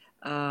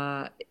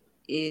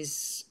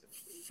 it's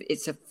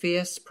a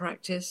fierce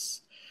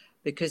practice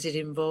because it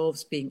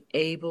involves being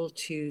able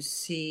to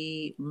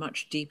see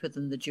much deeper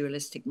than the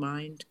dualistic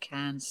mind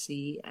can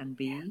see and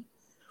be.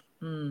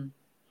 And,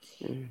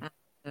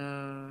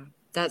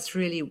 that's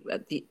really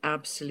at the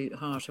absolute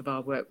heart of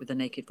our work with the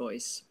Naked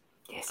Voice.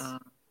 Yes.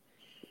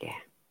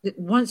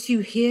 Once you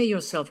hear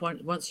yourself,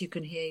 once you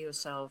can hear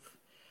yourself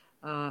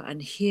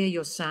and hear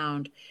your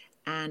sound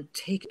and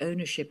take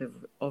ownership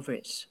of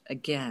it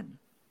again,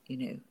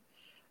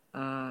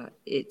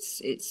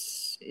 it's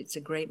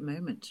a great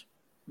moment.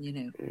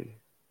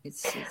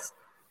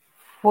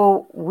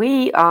 Well,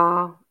 we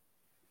are,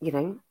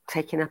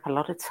 taking up a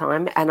lot of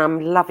time, and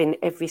I'm loving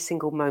every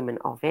single moment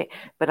of it.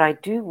 But I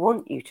do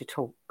want you to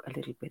talk a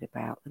little bit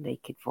about the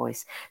Naked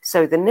Voice.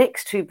 So the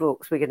next 2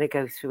 books we're going to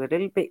go through a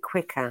little bit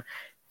quicker,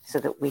 so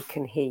that we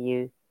can hear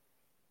you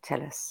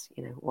tell us,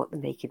 what the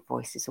Naked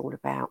Voice is all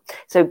about.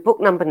 So book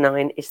number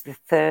 9 is The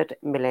Third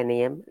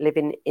Millennium,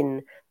 Living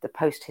in the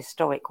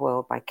Post-Historic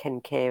World by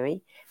Ken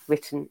Carey,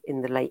 written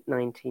in the late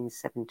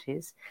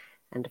 1970s.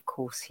 And of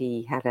course,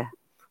 he had a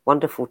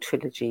wonderful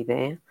trilogy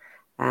there,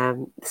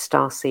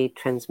 Starseed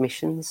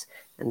Transmissions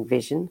and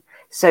Vision.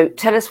 So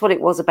tell us what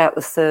it was about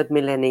the Third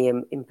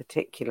Millennium in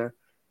particular.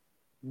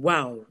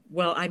 Wow.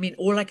 Well, I mean,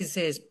 all I can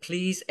say is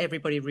please,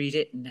 everybody read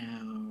it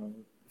now,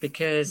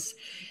 because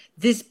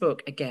this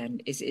book,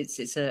 again,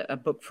 it's a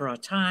book for our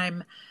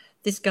time.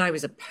 This guy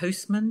was a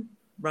postman,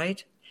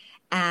 right?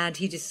 And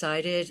he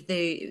decided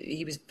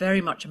he was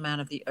very much a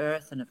man of the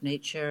earth and of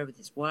nature with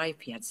his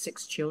wife. He had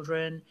 6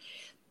 children.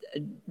 A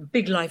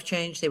big life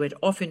change. They went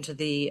off into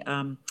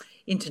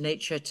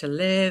nature to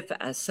live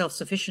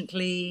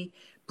self-sufficiently.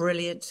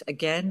 Brilliant.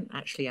 Again,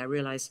 actually, I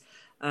realize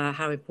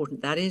how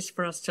important that is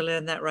for us to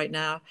learn that right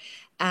now.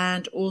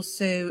 And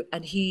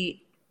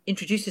he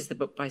introduces the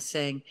book by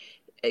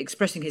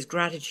expressing his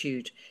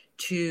gratitude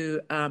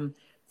to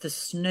the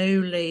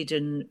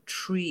snow-laden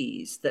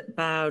trees that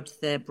bowed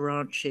their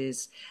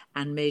branches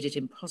and made it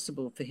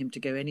impossible for him to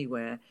go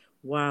anywhere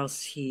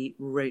whilst he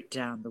wrote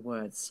down the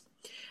words.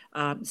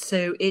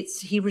 So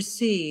he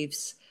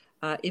receives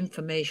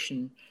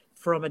information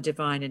from a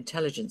divine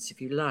intelligence,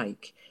 if you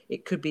like.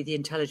 It could be the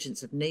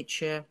intelligence of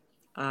nature.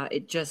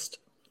 It just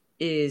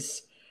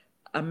is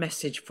a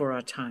message for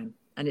our time.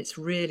 And it's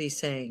really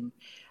saying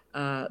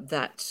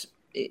that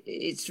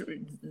it's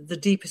the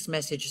deepest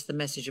message is the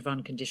message of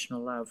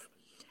unconditional love,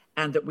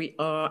 and that we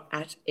are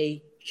at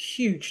a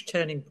huge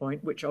turning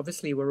point, which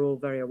obviously we're all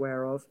very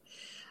aware of.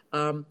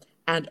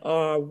 And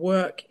our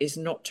work is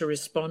not to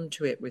respond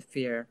to it with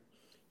fear,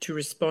 to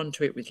respond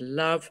to it with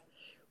love,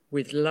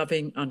 with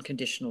loving,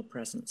 unconditional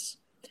presence.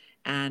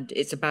 And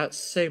it's about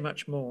so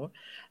much more,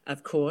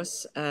 of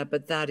course,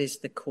 but that is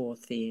the core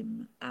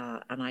theme.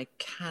 And I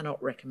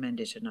cannot recommend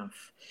it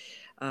enough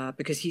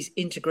because he's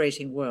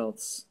integrating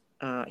worlds.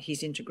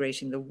 He's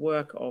integrating the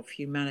work of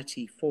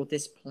humanity for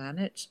this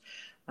planet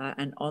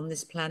and on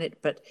this planet,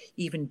 but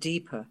even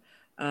deeper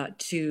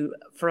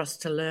for us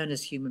to learn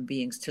as human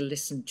beings, to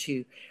listen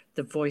to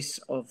the voice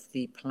of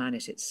the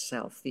planet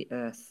itself, the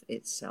earth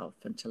itself,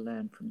 and to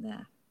learn from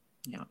there.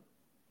 Yeah.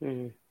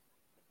 Mm.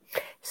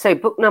 So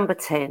book number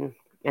 10,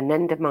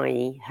 Ananda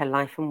Mayi, Her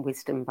Life and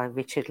Wisdom by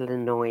Richard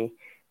Lanoy,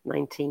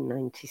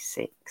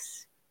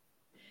 1996.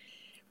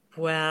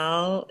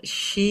 Well,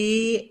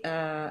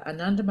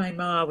 Ananda Mayi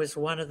Ma was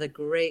one of the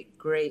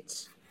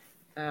great,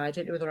 I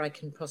don't know whether I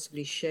can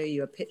possibly show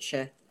you a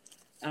picture.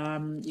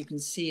 You can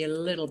see a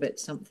little bit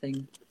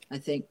something, I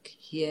think,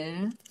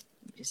 here. Let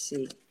me just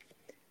see.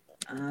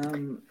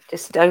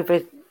 Just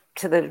over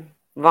to the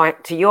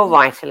right, to your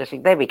right a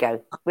little. There we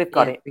go. We've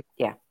got it.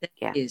 Yeah.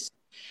 There it is.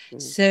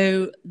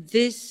 So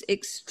this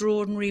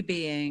extraordinary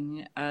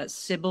being,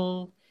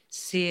 Sybil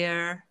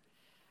Seer,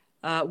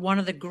 one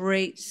of the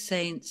great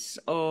saints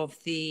of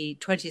the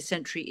 20th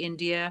century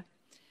India.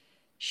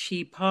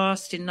 She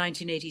passed in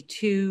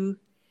 1982.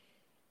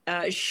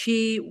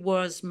 She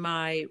was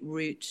my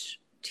root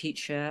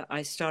teacher.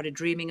 I started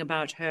dreaming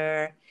about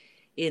her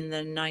in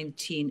the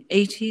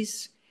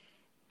 1980s.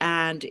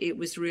 And it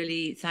was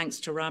really thanks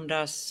to Ram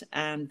Dass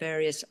and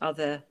various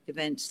other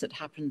events that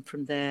happened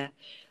from there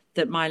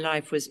that my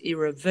life was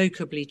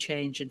irrevocably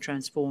changed and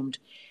transformed.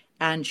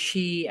 And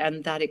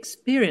that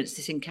experience,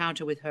 this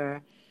encounter with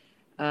her,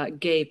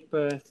 gave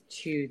birth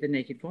to The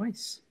Naked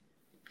Voice.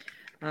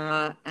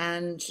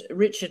 And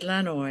Richard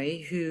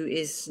Lanoy, who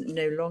is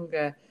no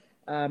longer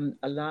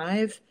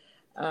alive,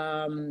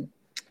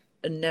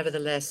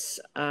 nevertheless,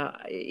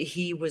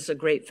 he was a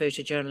great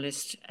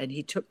photojournalist, and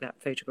he took that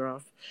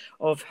photograph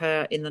of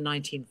her in the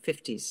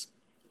 1950s.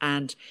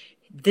 And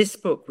this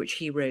book, which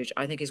he wrote,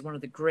 I think is one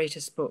of the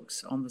greatest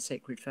books on the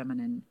sacred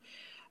feminine,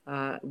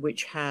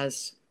 which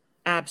has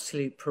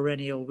absolute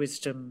perennial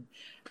wisdom,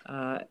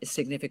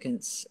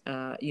 significance.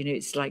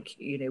 It's like,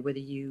 whether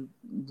you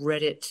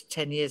read it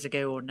 10 years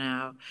ago or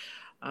now.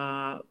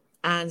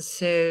 And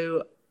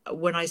so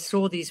when I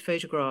saw these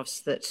photographs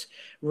that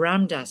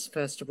Ram Dass,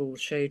 first of all,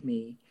 showed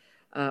me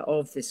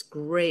of this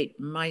great,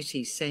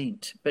 mighty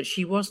saint, but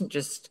she wasn't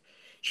just,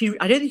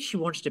 I don't think she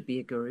wanted to be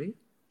a guru.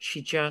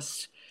 She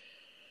just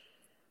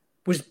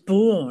was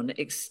born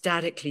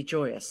ecstatically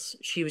joyous.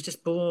 She was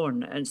just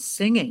born and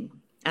singing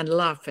and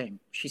laughing.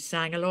 She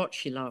sang a lot,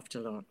 she laughed a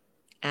lot.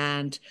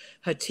 And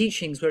her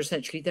teachings were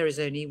essentially, there is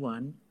only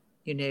one,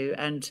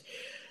 and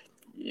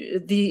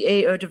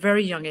at a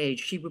very young age,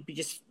 she would be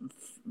just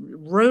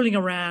rolling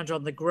around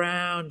on the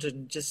ground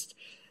and just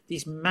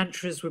these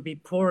mantras would be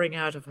pouring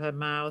out of her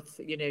mouth.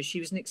 She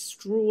was an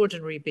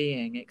extraordinary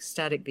being,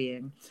 ecstatic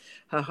being.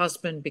 Her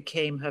husband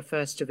became her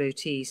first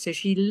devotee. So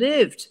she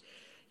lived,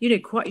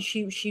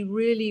 she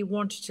really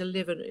wanted to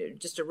live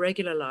just a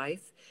regular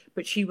life,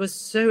 but she was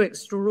so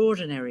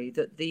extraordinary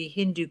that the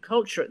Hindu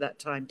culture at that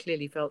time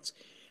clearly felt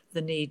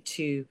the need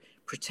to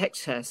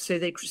protect her. So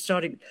they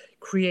started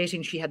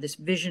creating, she had this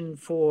vision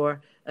for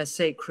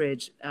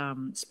sacred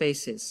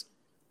spaces.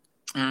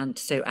 And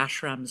so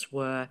ashrams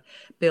were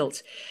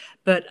built.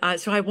 But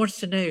so I wanted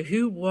to know,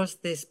 who was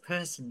this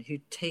person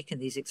who'd taken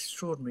these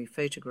extraordinary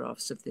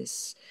photographs of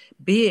this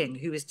being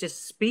who was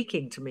just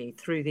speaking to me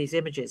through these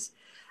images?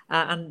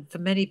 And for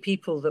many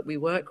people that we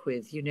work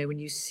with, when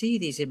you see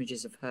these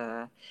images of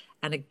her,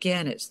 and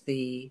again, it's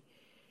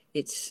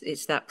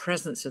that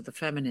presence of the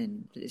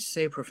feminine that is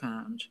so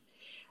profound.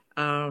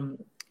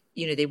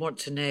 They want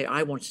to know,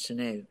 I wanted to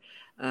know,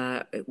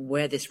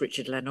 where this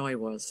Richard Lanoy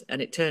was.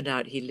 And it turned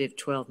out he lived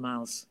 12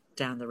 miles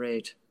down the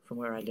road from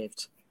where I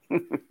lived.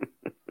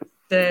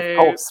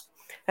 So,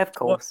 of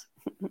course.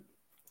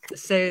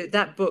 So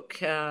that book,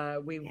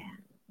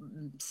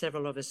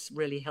 several of us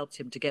really helped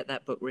him to get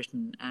that book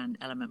written, and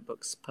Element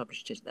Books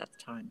published it at that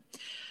time.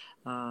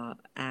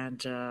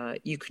 And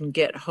you can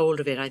get hold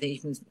of it. I think you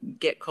can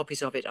get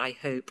copies of it, I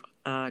hope,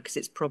 because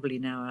it's probably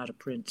now out of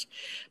print.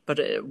 But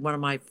one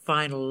of my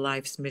final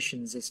life's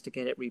missions is to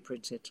get it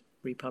reprinted,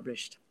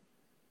 republished.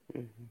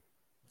 Mm-hmm.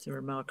 It's a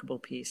remarkable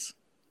piece.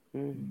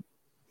 Mm-hmm.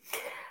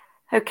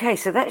 Okay,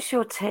 so that's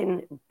your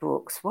 10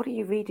 books. What are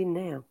you reading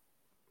now?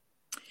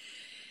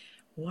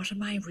 What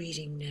am I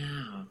reading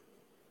now?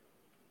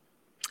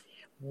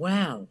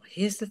 Well,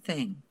 here's the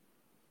thing.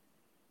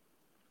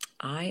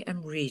 I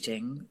am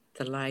reading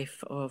the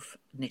life of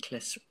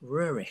Nicholas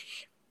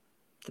Roerich,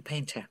 the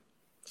painter.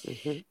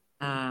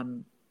 Mm-hmm.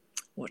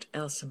 What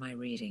else am I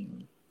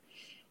reading?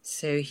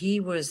 So he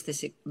was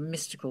this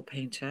mystical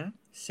painter.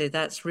 So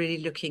that's really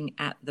looking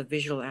at the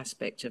visual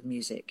aspect of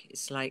music.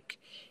 It's like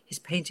his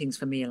paintings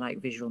for me are like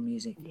visual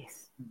music.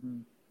 Yes.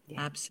 Mm-hmm.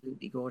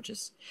 Absolutely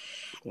gorgeous.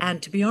 Yeah.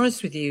 And to be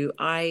honest with you,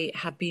 I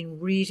have been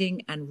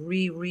reading and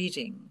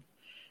rereading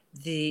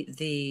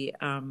this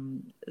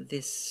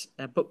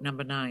book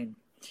number 9,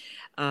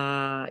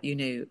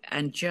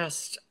 and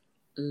just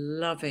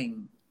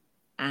loving,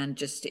 and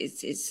just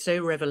it's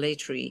so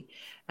revelatory,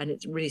 and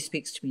it really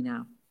speaks to me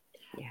now.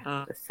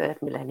 Yeah, the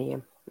third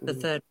millennium. The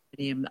third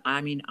millennium.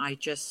 I mean, I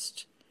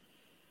just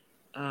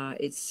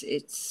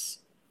it's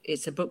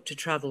a book to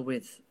travel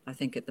with, I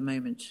think, at the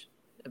moment.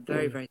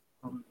 Very, very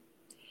strong.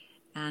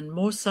 And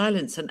more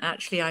silence, and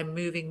actually I'm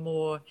moving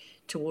more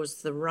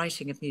towards the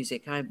writing of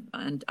music.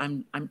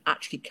 I'm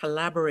actually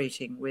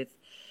collaborating with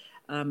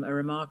a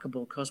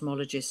remarkable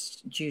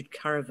cosmologist, Jude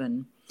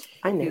Currivan.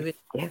 I know.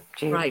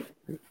 Jude. Right.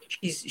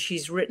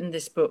 She's written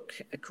this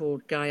book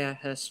called Gaia,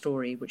 Her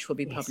Story, which will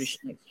be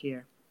published next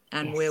year.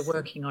 And we're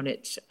working on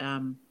it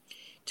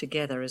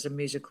together as a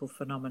musical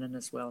phenomenon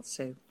as well.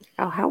 So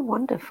how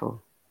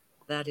wonderful.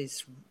 That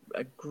is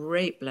a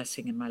great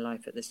blessing in my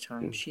life at this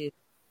time. She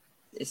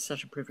is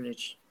such a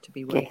privilege to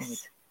be working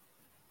with.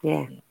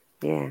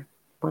 Yeah.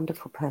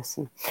 Wonderful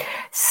person.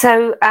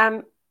 So,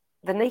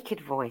 the naked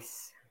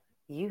voice.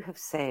 You have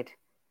said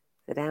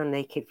that our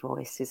naked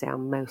voice is our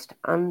most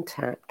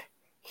untapped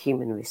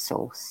human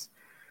resource.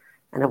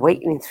 And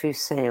Awakening Through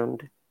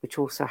Sound, which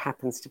also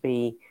happens to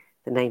be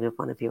the name of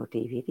one of your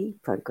DVD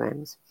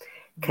programs,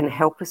 can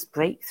help us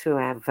break through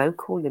our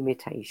vocal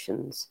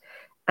limitations,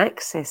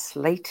 access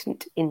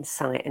latent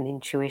insight and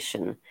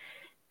intuition,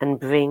 and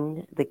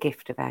bring the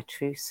gift of our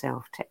true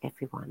self to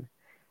everyone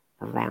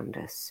around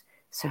us.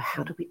 So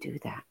how do we do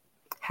that?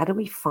 How do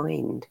we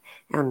find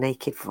our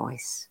naked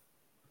voice?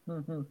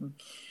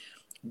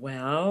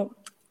 Well,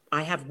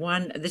 I have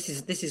one. This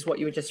is what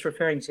you were just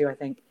referring to, I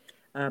think,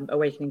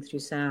 Awakening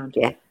Through Sound.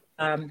 Yeah.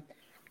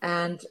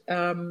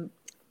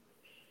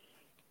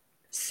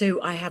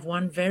 So I have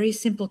one very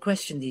simple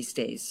question these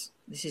days.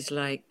 This is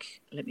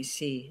like, let me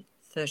see,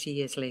 30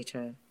 years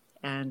later.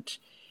 And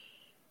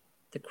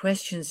the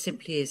question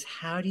simply is,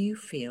 how do you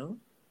feel?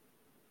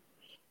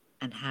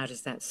 And how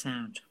does that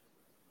sound?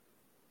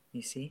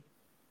 You see?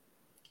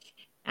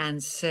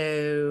 And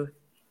so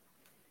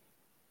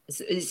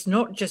it's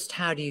not just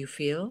how do you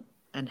feel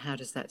and how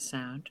does that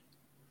sound?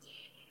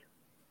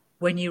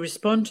 When you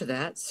respond to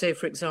that, so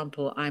for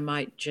example, I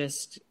might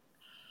just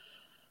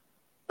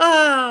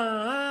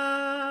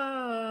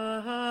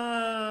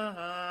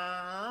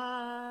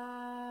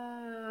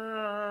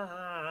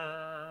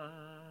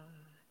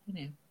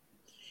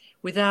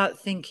without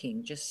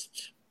thinking,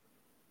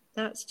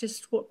 that's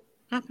just what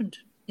happened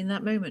in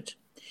that moment.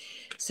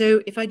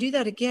 So if I do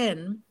that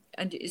again,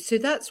 and so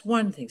that's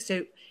one thing.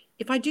 So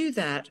if I do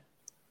that,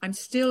 I'm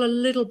still a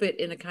little bit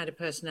in a kind of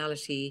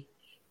personality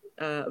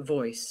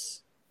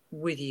voice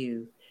with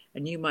you,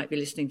 and you might be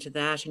listening to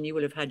that, and you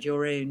will have had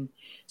your own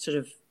sort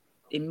of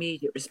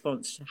immediate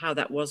response to how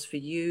that was for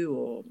you,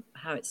 or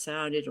how it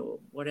sounded, or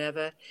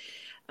whatever.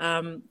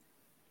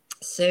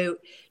 So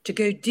to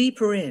go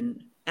deeper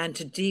in and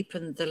to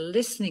deepen the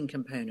listening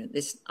component,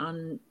 this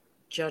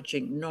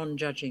unjudging,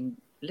 non-judging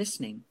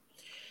listening,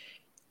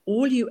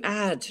 all you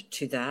add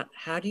to that,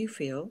 how do you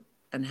feel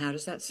and how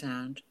does that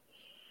sound?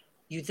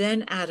 You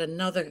then add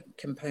another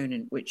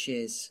component, which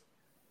is,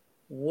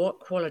 what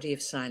quality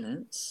of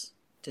silence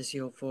does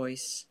your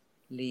voice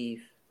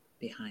leave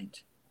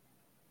behind?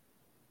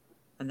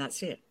 And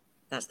that's it.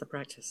 That's the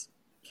practice.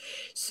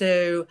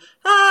 So,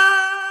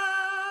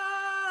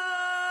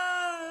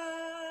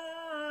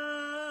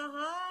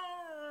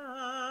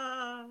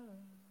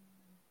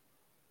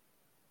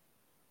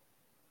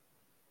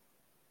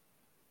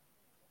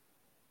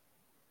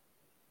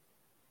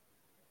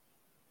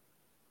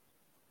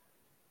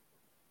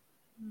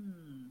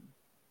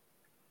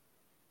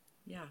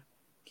 yeah.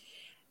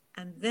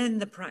 And then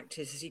the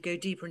practice, as you go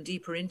deeper and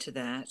deeper into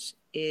that,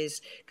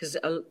 is because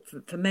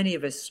for many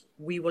of us,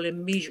 we will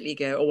immediately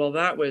go, oh, well,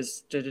 that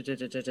was da da da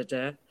da da da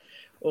da,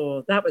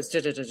 or that was da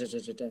da da da da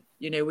da da.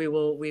 You know, we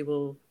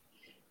will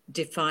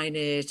define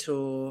it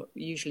or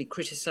usually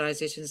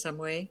criticize it in some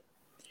way.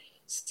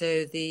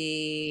 So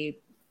the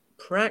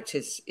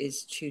practice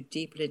is to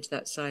deepen into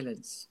that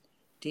silence,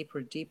 deeper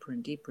and deeper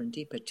and deeper and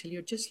deeper, till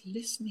you're just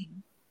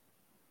listening.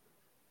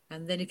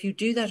 And then if you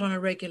do that on a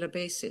regular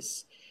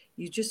basis,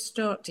 you just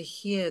start to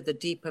hear the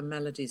deeper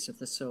melodies of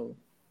the soul.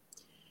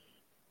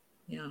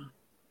 Yeah.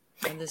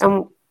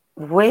 And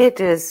where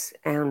does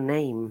our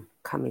name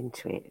come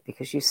into it?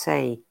 Because you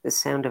say the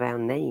sound of our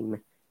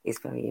name is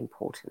very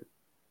important.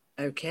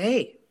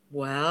 Okay.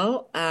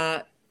 Well,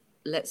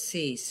 let's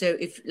see. So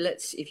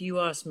if you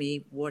ask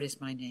me, what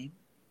is my name?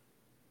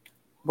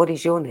 What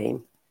is your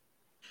name?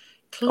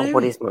 Chloe. Or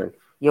what is mine?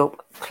 Your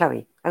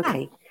Chloe.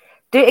 Okay.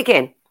 Do it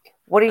again.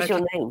 What is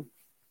your name?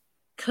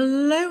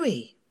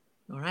 Chloe.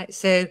 All right.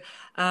 So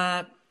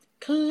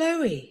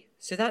Chloe.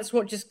 So that's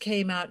what just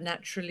came out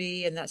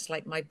naturally, and that's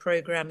like my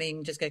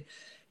programming, just going,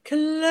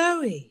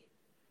 Chloe.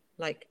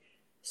 Like,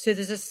 so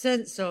there's a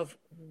sense of,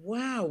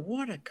 wow,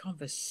 what a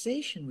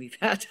conversation we've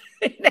had.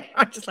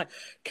 I'm just like,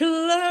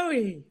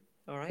 Chloe.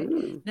 All right.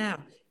 Now,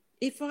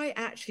 if I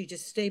actually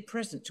just stay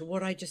present to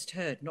what I just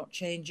heard, not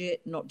change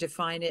it, not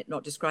define it,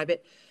 not describe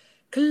it,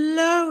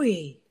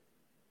 Chloe.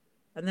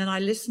 And then I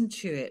listen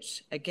to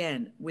it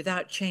again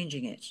without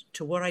changing it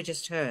to what I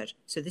just heard.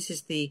 So this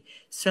is the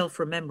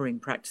self-remembering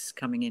practice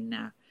coming in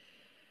now.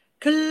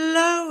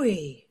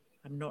 Chloe.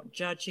 I'm not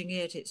judging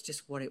it. It's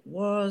just what it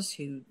was.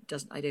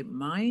 I don't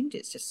mind.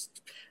 It's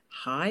just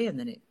hi. And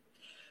then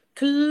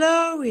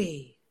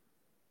Chloe.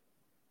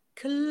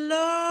 Chloe.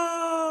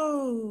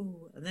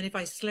 And then if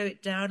I slow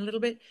it down a little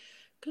bit,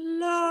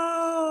 Chloe.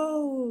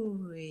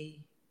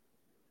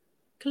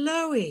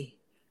 Chloe.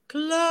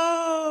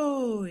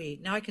 Chloe.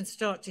 Now I can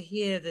start to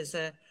hear there's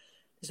a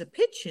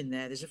pitch in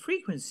there. There's a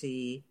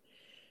frequency.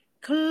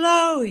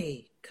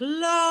 Chloe.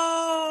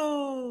 Chloe.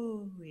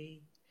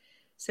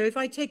 So if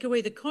I take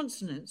away the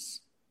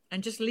consonants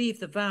and just leave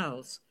the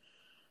vowels,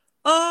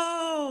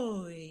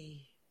 oh,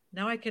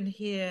 now I can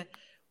hear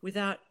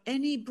without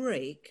any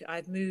break.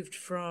 I've moved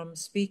from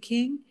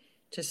speaking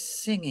to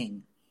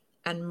singing,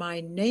 and my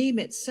name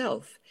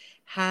itself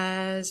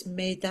has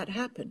made that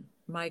happen.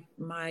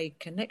 My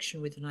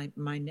connection with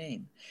my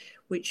name,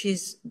 which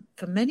is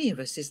for many of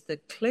us is the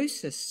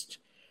closest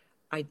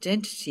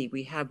identity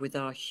we have with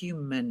our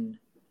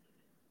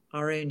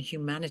own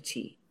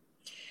humanity.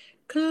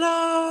 Chloe.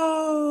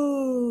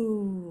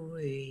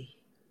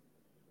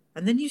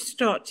 And then you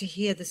start to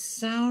hear the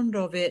sound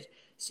of it.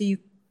 So you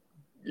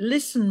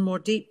listen more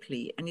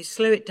deeply and you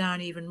slow it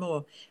down even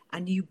more.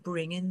 And you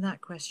bring in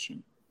that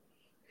question.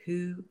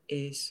 Who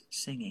is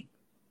singing?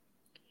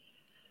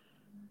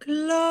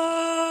 Chloe.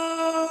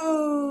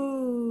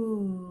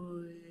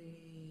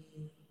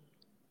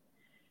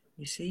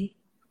 You see?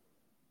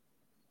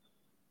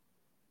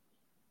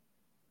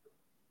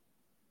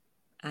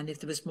 And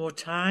if there was more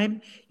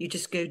time, you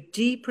just go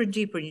deeper and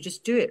deeper and you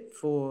just do it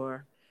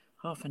for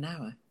half an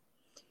hour.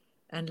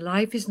 And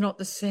life is not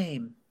the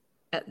same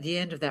at the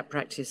end of that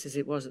practice as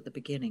it was at the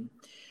beginning.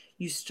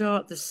 The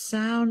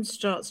sound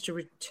starts to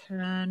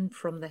return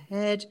from the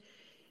head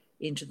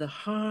into the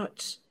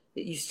heart,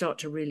 that you start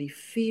to really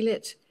feel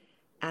it,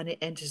 and it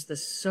enters the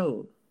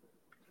soul.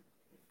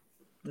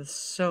 The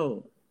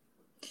soul.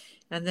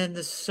 And then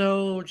the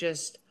soul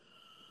just,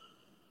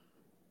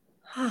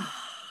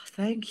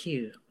 thank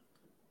you.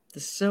 The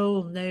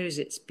soul knows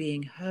it's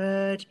being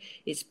heard,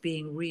 it's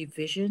being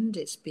revisioned,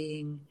 it's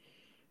being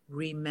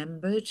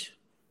remembered.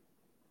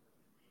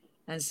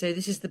 And so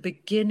this is the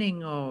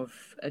beginning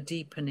of a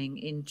deepening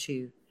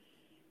into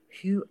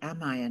who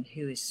am I and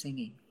who is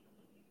singing.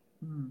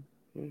 And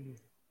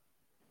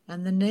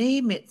the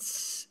name,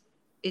 it's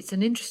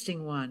an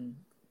interesting one,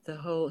 the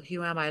whole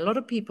who am I. A lot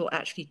of people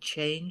actually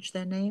change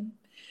their name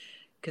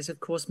because, of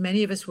course,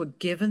 many of us were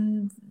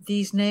given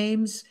these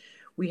names.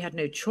 We had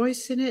no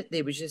choice in it.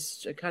 They were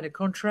just a kind of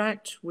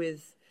contract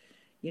with,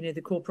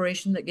 the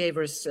corporation that gave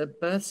us a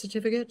birth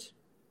certificate,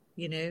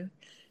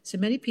 So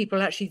many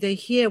people actually,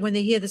 when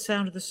they hear the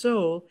sound of the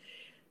soul,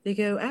 they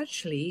go,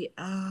 actually,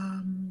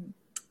 I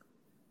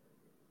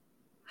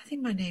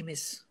think my name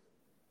is,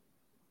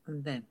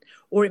 and then,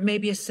 or it may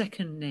be a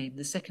second name.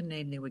 The second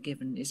name they were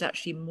given is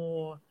actually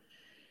more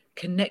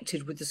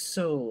connected with the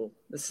soul,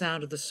 the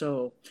sound of the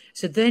soul.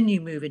 So then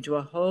you move into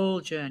a whole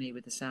journey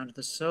with the sound of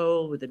the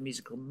soul, with the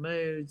musical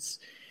modes,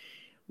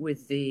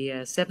 with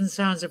the 7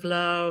 sounds of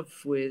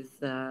love,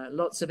 with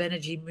lots of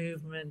energy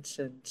movement,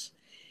 and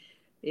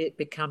it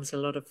becomes a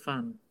lot of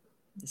fun.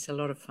 It's a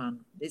lot of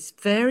fun. It's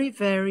very,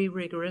 very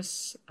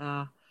rigorous,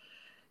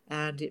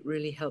 and it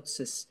really helps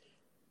us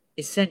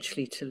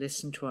essentially to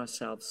listen to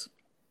ourselves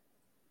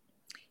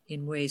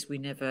in ways we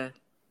never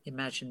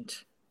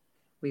imagined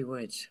we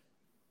would.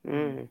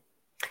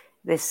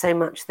 There's so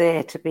much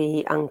there to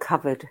be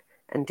uncovered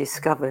and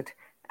discovered,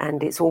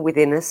 and it's all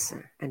within us,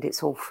 and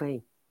it's all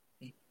free.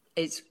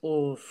 It's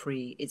all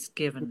free. It's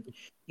given.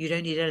 You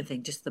don't need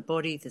anything, just the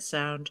body, the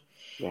sound.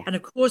 Yeah. And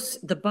of course,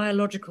 the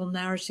biological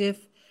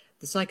narrative,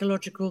 the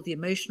psychological, the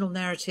emotional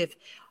narrative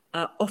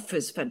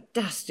offers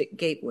fantastic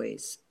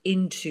gateways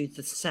into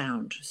the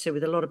sound. So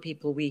with a lot of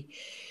people, we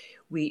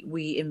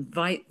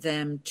invite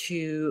them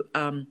to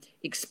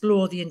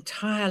explore the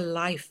entire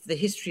life, the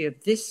history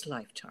of this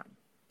lifetime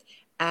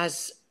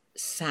as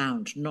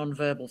sound,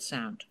 non-verbal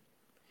sound.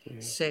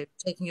 So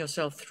taking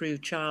yourself through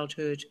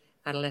childhood,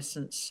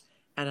 adolescence,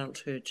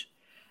 adulthood,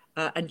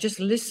 and just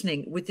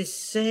listening with this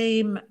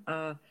same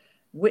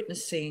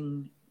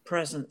witnessing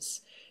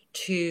presence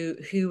to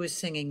who was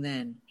singing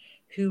then,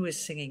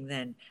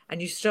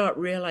 and you start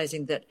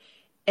realizing that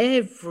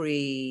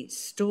every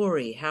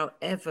story,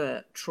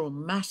 however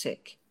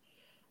traumatic,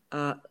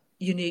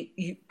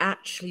 you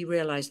actually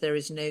realize there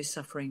is no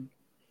suffering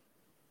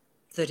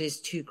that is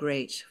too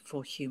great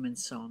for human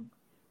song.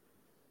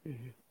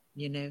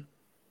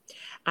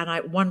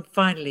 And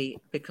finally,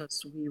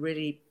 because we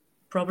really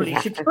probably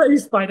should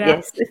close by now.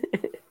 Yes.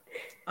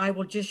 I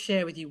will just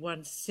share with you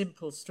one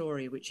simple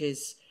story, which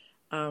is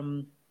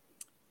I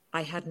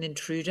had an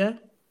intruder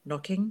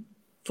knocking,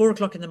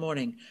 4:00 in the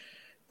morning,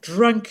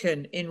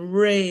 drunken,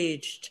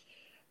 enraged,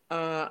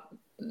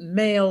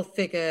 male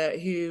figure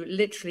who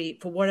literally,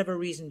 for whatever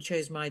reason,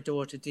 chose my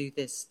door to do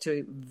this,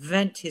 to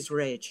vent his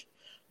rage.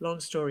 Long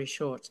story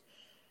short,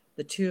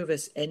 the two of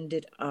us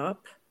ended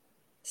up,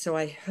 so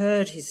I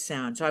heard his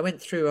sound. So I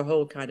went through a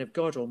whole kind of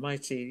God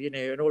Almighty,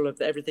 and all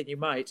of everything you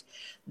might.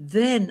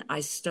 Then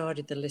I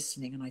started the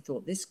listening, and I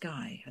thought, this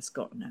guy has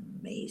got an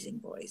amazing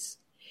voice.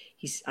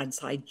 And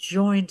so I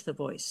joined the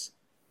voice.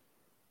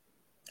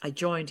 I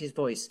joined his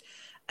voice.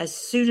 As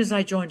soon as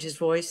I joined his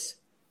voice,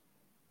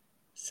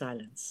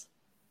 silence.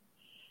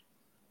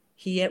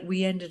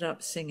 We ended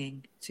up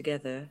singing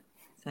together,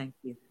 thank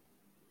you,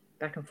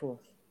 back and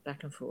forth,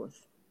 back and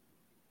forth.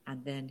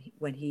 And then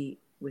when he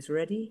was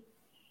ready,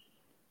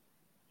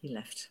 he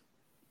left.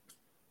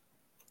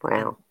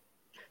 Wow. And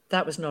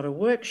that was not a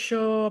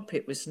workshop.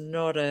 It was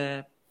not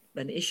an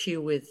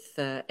issue with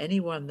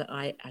anyone that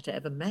I had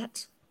ever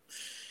met.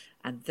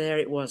 And there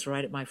it was,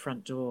 right at my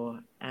front door.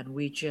 And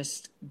we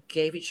just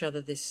gave each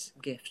other this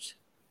gift.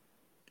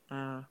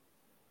 It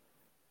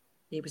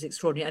was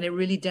extraordinary. And it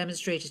really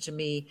demonstrated to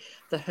me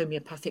the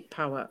homeopathic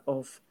power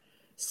of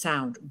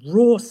sound,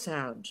 raw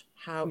sound.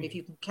 How if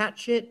you can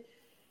catch it,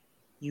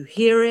 you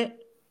hear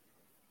it,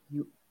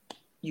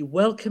 you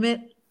welcome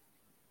it,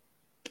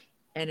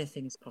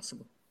 anything is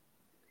possible.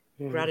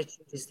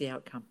 Gratitude is the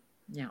outcome.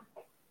 Yeah.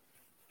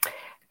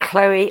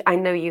 Chloe, I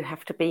know you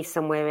have to be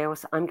somewhere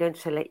else. I'm going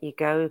to let you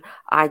go.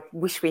 I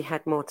wish we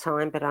had more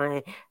time, but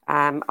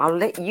I'll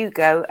let you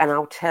go, and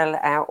I'll tell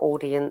our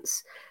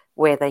audience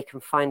where they can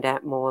find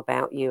out more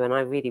about you. And I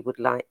really would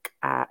like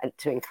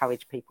to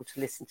encourage people to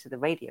listen to the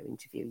radio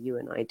interview you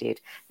and I did.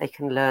 They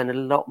can learn a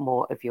lot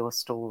more of your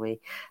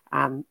story.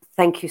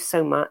 Thank you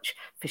so much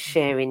for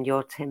sharing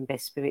your 10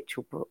 best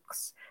spiritual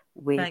books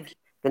with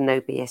the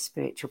No BS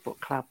Spiritual Book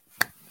Club.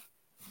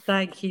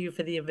 Thank you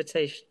for the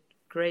invitation.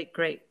 Great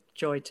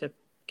joy to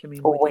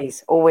commune with you.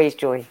 Always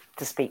joy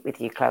to speak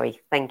with you,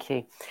 Chloe. Thank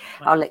you.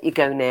 Bye. I'll let you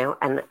go now,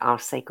 and I'll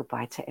say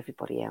goodbye to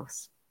everybody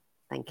else.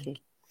 Thank you.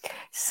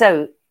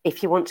 So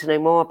if you want to know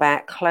more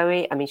about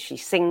Chloe, she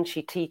sings,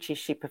 she teaches,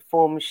 she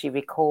performs, she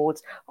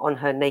records on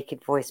her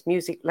Naked Voice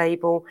music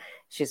label.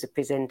 She's a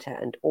presenter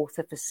and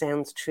author for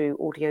Sounds True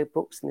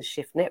audiobooks and the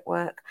Shift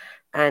Network,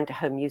 and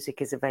her music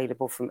is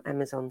available from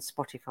Amazon,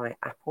 Spotify,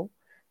 Apple,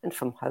 and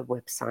from her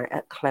website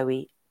at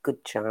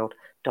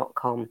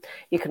chloegoodchild.com.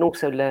 You can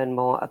also learn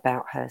more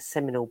about her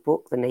seminal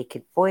book, The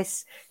Naked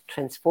Voice,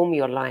 Transform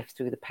Your Life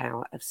Through the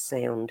Power of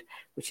Sound,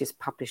 which is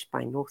published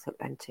by North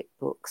Atlantic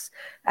Books,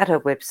 at her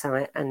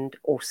website and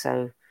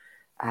also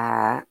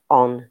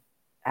on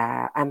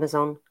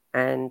Amazon.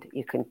 And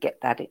you can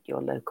get that at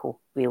your local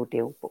Real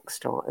Deal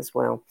bookstore as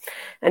well.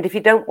 And if you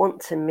don't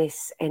want to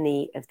miss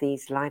any of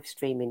these live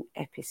streaming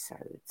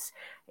episodes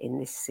in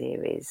this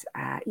series,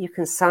 you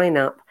can sign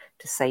up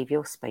to save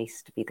your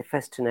space to be the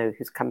first to know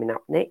who's coming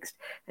up next,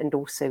 and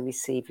also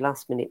receive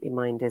last minute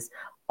reminders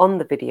on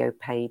the video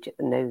page at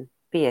the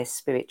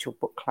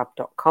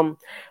nobsspiritualbookclub.com.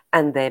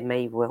 And there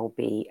may well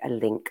be a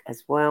link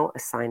as well, a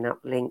sign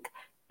up link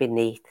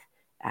beneath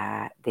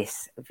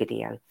this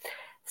video.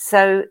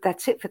 So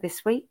that's it for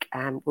this week.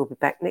 We'll be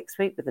back next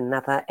week with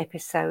another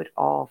episode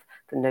of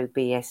the No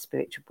BS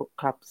Spiritual Book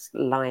Club's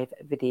live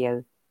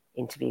video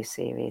interview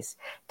series.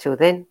 Till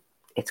then,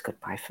 it's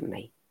goodbye from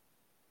me.